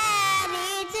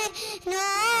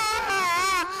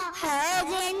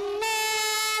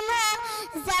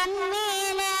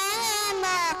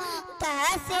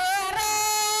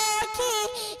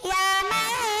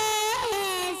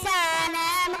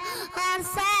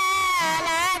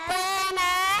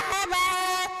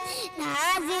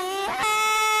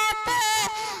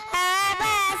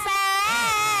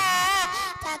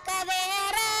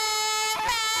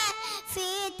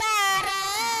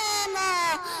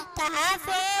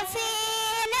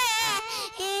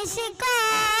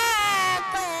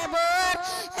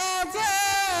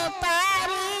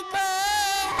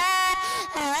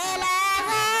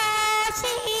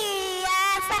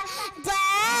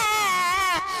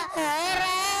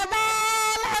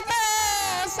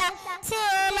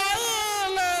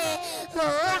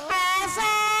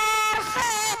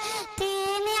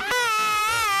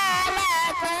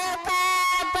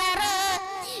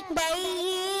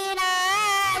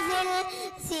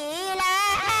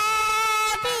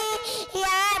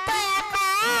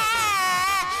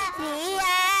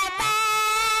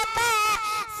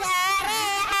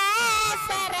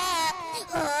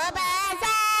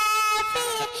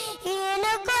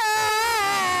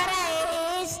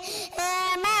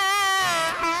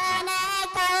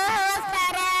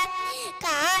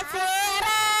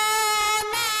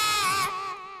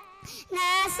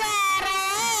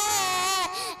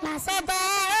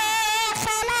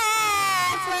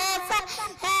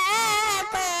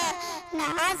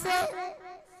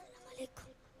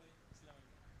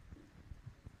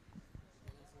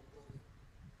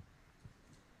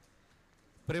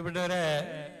പ്രിയപ്പെട്ടവരെ,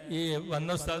 ഈ വന്ന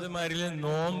ഉസ്താദുമാരിൽ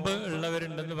നോമ്പ്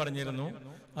ഉള്ളവരുണ്ടെന്ന് പറഞ്ഞിരുന്നു.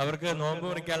 അവർക്ക് നോമ്പ്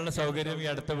മുറിക്കാനുള്ള സൗകര്യം ഈ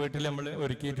അടുത്ത വീട്ടിൽ നമ്മൾ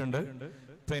ഒരുക്കിയിട്ടുണ്ട്.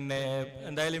 പിന്നെ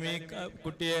എന്തായാലും ഈ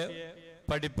കുട്ടിയെ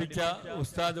പഠിപ്പിച്ച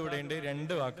ഉസ്താദ് ഇവിടെയുണ്ട്.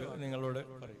 2 വാക്ക് നിങ്ങളോട്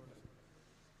പറയും.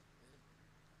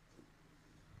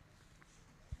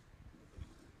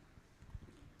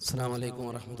 അസ്സലാമു അലൈക്കും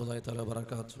വറഹ്മത്തുള്ളാഹി തആല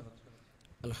വബറകാതുഹു.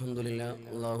 അൽഹംദുലില്ലാഹ്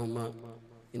അല്ലാഹുമ്മ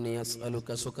ഇന്നി അസ്അലുക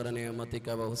ശുക്ര നിഅമതിക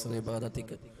വ ഹുസ്ന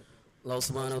ഇബാദതിക. അല്ലാഹു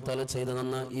സുബ്ഹാനഹു വ തആല ചെയ്തു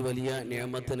തന്ന ഈ വലിയ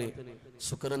നിഅമത്തിന്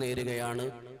ശുക്ർ നേരുകയാണ്.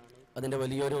 അതിൻ്റെ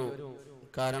വലിയൊരു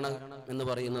കാരണം എന്ന്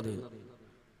പറയുന്നത്,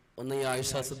 ഒന്ന് ഈ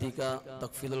ആയിഷ സിദ്ദീഖ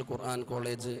തഖ്ഫീദുൽ ഖുർആൻ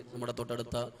കോളേജ് നമ്മുടെ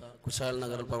തൊട്ടടുത്ത കുശാൽ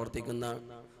നഗറിൽ പ്രവർത്തിക്കുന്ന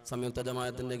സംയുക്ത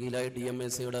ജമാഅത്തിൻ്റെ കീഴിലായി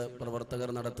DMACയുടെ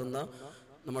പ്രവർത്തകർ നടത്തുന്ന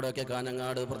നമ്മുടെയൊക്കെ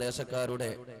കാഞ്ഞങ്ങാട് പ്രദേശക്കാരുടെ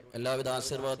എല്ലാവിധ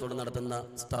ആശീർവാദത്തോടെ നടത്തുന്ന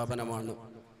സ്ഥാപനമാണ്.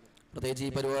 പ്രത്യേകിച്ച്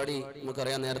ഈ പരിപാടി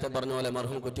നമുക്കറിയാം, നേരത്തെ പറഞ്ഞ പോലെ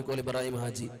മർഹൂം കുറ്റിക്കോൽ ഇബ്രാഹിം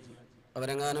ഹാജി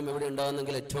അവരെങ്ങാനും ഇവിടെ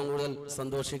ഉണ്ടാകുന്നെങ്കിൽ ഏറ്റവും കൂടുതൽ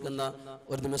സന്തോഷിക്കുന്ന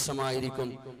ഒരു നിമിഷമായിരിക്കും.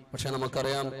 പക്ഷെ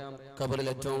നമുക്കറിയാം, ഖബറിൽ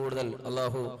ഏറ്റവും കൂടുതൽ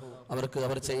അള്ളാഹു അവർക്ക്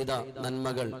അവർ ചെയ്ത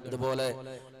നന്മകൾ, ഇതുപോലെ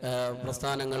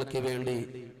പ്രസ്ഥാനങ്ങൾക്ക് വേണ്ടി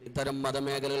ഇത്തരം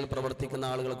മതമേഖലയിൽ പ്രവർത്തിക്കുന്ന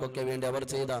ആളുകൾക്കൊക്കെ വേണ്ടി അവർ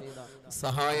ചെയ്ത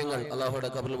സഹായങ്ങൾ അള്ളാഹുയുടെ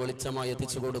ഖബറിൽ വെളിച്ചമായി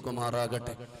എത്തിച്ചു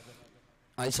കൊടുക്കുമാറാകട്ടെ.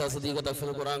 ആയിഷ സിദ്ദീഖ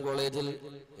തഖ്ഫീദുൽ ഖുർആൻ കോളേജിൽ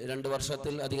 2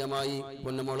 വർഷത്തിൽ അധികമായി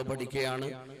പൊന്നുമോള് പഠിക്കുകയാണ്.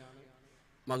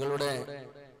 മകളുടെ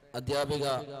അധ്യാപിക,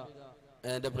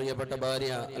 എൻ്റെ പ്രിയപ്പെട്ട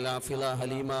ഭാര്യ ലാഫില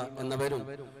ഹലീമ എന്നിവരും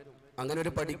അങ്ങനെ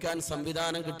ഒരു പഠിക്കാൻ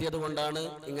സംവിധാനം കിട്ടിയത് കൊണ്ടാണ്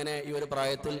ഇങ്ങനെ ഈ ഒരു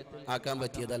പ്രായത്തിൽ ആക്കാൻ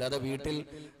പറ്റിയത്. അല്ലാതെ വീട്ടിൽ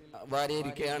ഭാര്യ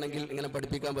ഇരിക്കുകയാണെങ്കിൽ ഇങ്ങനെ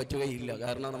പഠിപ്പിക്കാൻ പറ്റുകയില്ല.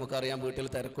 കാരണം നമുക്കറിയാം, വീട്ടിൽ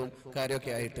തിരക്കും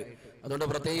കാര്യമൊക്കെ ആയിട്ട്. അതുകൊണ്ട്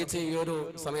പ്രത്യേകിച്ച് ഈ ഒരു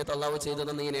സമയത്ത് അള്ളാഹു ചെയ്തു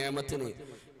തന്ന ഈ നിയമത്തിന്,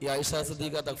 ഈ ആയിഷ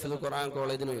സിദ്ദീഖ തഖ്ഫീദുൽ ഖുർആൻ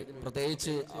കോളേജിന്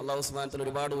പ്രത്യേകിച്ച് അള്ളാഹു സുബ്ഹാനഹു വ തആല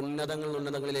ഒരുപാട്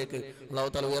ഉന്നതങ്ങളിലേക്ക് അള്ളാഹു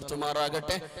തആല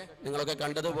ഉയർത്തുമാറാകട്ടെ. നിങ്ങളൊക്കെ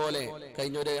കണ്ടതുപോലെ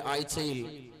കഴിഞ്ഞൊരു ആഴ്ചയിൽ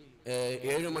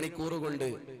 7 മണിക്കൂർ കൊണ്ട്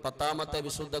 10ാമത്തെ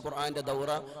വിശുദ്ധ ഖുർആന്റെ ദൗറ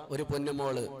ഒരു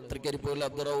പൊന്നുമോള് തൃക്കരിപ്പൂരിലെ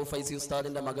അബ്ദുറൌഫ് ഫൈസി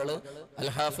ഉസ്താദിന്റെ മകള്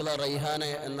അൽഹാഫില റൈഹാന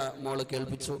എന്ന മോള്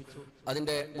കേൾപ്പിച്ചു.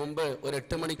 അതിന്റെ മുമ്പ് ഒരു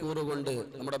 8 മണിക്കൂർ കൊണ്ട്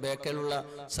നമ്മുടെ ബേക്കലുള്ള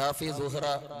ഷാഫി സുഹറ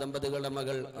ദമ്പതികളുടെ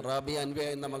മകൾ റാബി അൻവ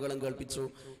എന്ന മകളും കേൾപ്പിച്ചു.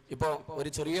 ഇപ്പോ ഒരു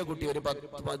ചെറിയ കുട്ടി, ഒരു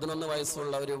 11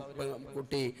 വയസ്സുള്ള ഒരു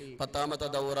കുട്ടി 10ാമത്തെ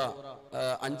ദൗറ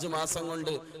 5 മാസം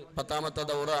കൊണ്ട് 10ാമത്തെ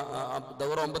ദൗറ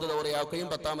 9 ദൗറയാക്കുകയും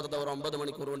 10ാമത്തെ ദൗറ 9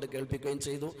 മണിക്കൂർ കൊണ്ട് കേൾപ്പിക്കുകയും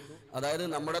ചെയ്തു. അതായത്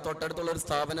നമ്മുടെ തൊട്ടടുത്തുള്ള ഒരു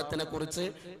സ്ഥാപനത്തിനെ കുറിച്ച്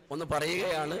ഒന്ന്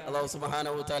പറയുകയാണ്. അല്ലാഹു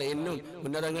സുബ്ഹാനഹു വ തആല എന്നും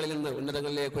ഉന്നതങ്ങളിൽ നിന്ന്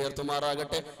ഉന്നതങ്ങളിലേക്ക്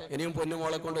ഉയർത്തുമാറാകട്ടെ. ഇനിയും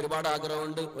പൊന്നുമോളെ കൊണ്ട് ഒരുപാട്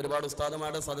ആഗ്രഹമുണ്ട്. ഒരുപാട്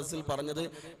ഉസ്താദുമാരുടെ സദസ്സിൽ പറഞ്ഞത്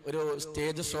ഒരു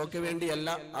സ്റ്റേജ് ഷോയ്ക്ക് വേണ്ടിയല്ല,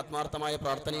 ആത്മാർത്ഥമായ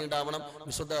പ്രാർത്ഥനയുണ്ടാവണം,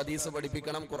 വിശുദ്ധ ഹദീസ്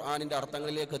പഠിപ്പിക്കണം, ഖുർആനിന്റെ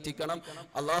അർത്ഥങ്ങളിലേക്ക് എത്തിക്കണം.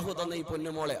 അള്ളാഹു തന്ന ഈ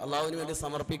പൊന്നുമോളെ അള്ളാഹുവിന് വേണ്ടി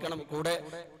സമർപ്പിക്കണം. കൂടെ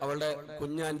അവളുടെ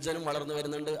കുഞ്ഞ് അഞ്ജനും വളർന്നു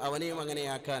വരുന്നുണ്ട്, അവനെയും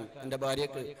അങ്ങനെയാക്കാൻ എൻ്റെ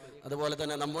ഭാര്യക്ക്, അതുപോലെ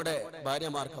തന്നെ നമ്മുടെ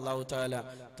ഭാര്യമാർക്ക് അല്ലാഹു തആല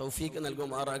തൗഫീഖ്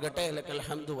നൽകുമാറാകട്ടെ. ലക്കൽ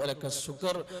ഹംദു വലക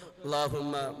ശുക്ർ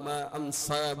അല്ലാഹുമ്മ മാ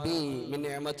അംസാ ബി മിൻ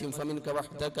നിഅമത്തിൻ ഫമിൻക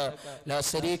വഹ്ദക ലാ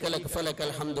ശരീക ലക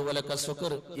ഫലക്കൽ ഹംദു വലക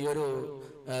ശുക്ർ. ഈ ഒരു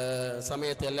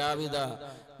സമയത്ത് എല്ലാവിധ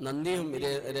നന്ദിയും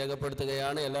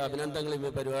രേഖപ്പെടുത്തുകയാണ്. എല്ലാ അഭിനന്ദനങ്ങളും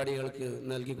ഈ പരിപാടികൾക്ക്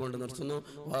നൽകിക്കൊണ്ട് നിർത്തുന്നു.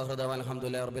 വാഹിറു ദഅവാന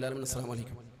അൽഹംദുലില്ലാഹി റബ്ബിൽ ആലമീൻ. അസ്സലാമു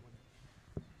അലൈക്കും.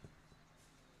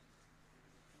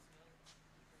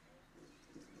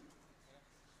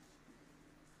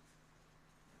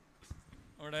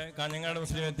 അവിടെ കാഞ്ഞങ്ങാട്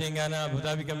മുസ്ലിം യത്തീംഖാന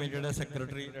അബുദാബി കമ്മിറ്റിയുടെ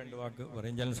സെക്രട്ടറി 2 വാക്ക്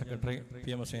പറയും. General secretary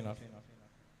PM Husainar.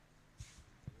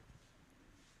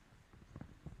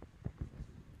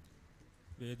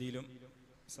 വേദിയിലും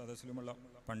സദസ്സിലുമുള്ള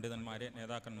പണ്ഡിതന്മാരെ,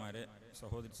 നേതാക്കന്മാരെ,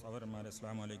 സഹോദരന്മാരെ,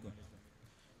 അസ്സലാമു അലൈക്കും.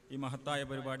 ഈ മഹത്തായ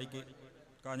പരിപാടിക്ക്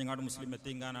കാഞ്ഞങ്ങാട് മുസ്ലിം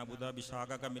യത്തീംഖാന അബുദാബി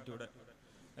ശാഖ കമ്മിറ്റിയുടെ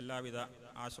എല്ലാവിധ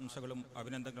ആശംസകളും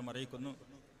അഭിനന്ദനങ്ങളും അറിയിക്കുന്നു.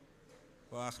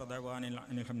 വാഹിറു ദഅവാന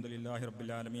അൽഹംദുലില്ലാഹി റബ്ബിൽ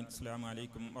ആലമീൻ. അസ്സലാമു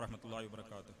അലൈക്കും വറഹ്മത്തുള്ളാഹി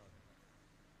വബറകാതുഹു.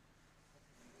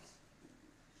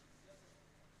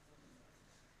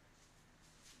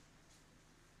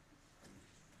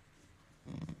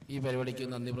 ഈ പരിപാടിക്ക്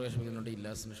നന്ദി പ്രകാശിപ്പിക്കുന്നുണ്ട്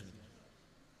ഇല്ലാസിന് ക്ഷണിക്കുന്നു.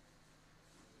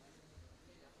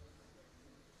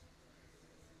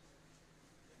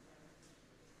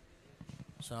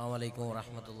 അസ്സലാമു അലൈക്കും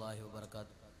വറഹ്മത്തുള്ളാഹി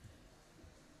വബറകാതുഹു.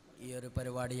 ഈ ഒരു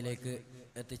പരിപാടിയിലേക്ക്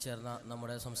എത്തിച്ചേർന്ന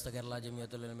നമ്മുടെ സമസ്ത കേരള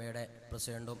ജമിയത്തുൽ ഉലമയുടെ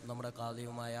പ്രസിഡന്റും നമ്മുടെ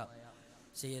ഖാദിയുമായ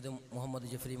സയ്യിദ് മുഹമ്മദ്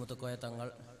ജിഫ്രി മുത്തക്കോയ തങ്ങൾ,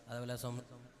 അതുപോലെ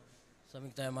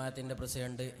സംയുക്ത ജമാഅത്തിൻ്റെ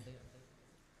പ്രസിഡന്റ്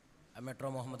മെട്രോ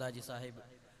മുഹമ്മദ് ഹാജി സാഹിബ്,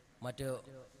 മറ്റ്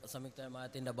സംയുക്ത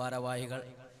ജമാഅത്തിൻ്റെ ഭാരവാഹികൾ,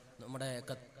 നമ്മുടെ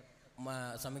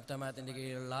സംയുക്ത ജമാഅത്തിൻ്റെ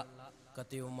കീഴിലുള്ള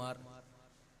ഖത്തീബുമാർ,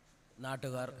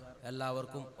 നാട്ടുകാർ,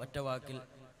 എല്ലാവർക്കും ഒറ്റവാക്കിൽ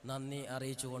നന്ദി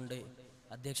അറിയിച്ചുകൊണ്ട്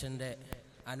അധ്യക്ഷൻ്റെ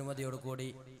അനുമതിയോടുകൂടി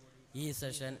ഈ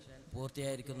സെഷൻ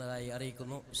പൂർത്തിയായിരിക്കുന്നതായി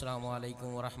അറിയിക്കുന്നു. അസ്സലാമു അലൈക്കും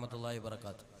വറഹ്മത്തുള്ളാഹി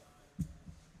വബറകാതുഹു.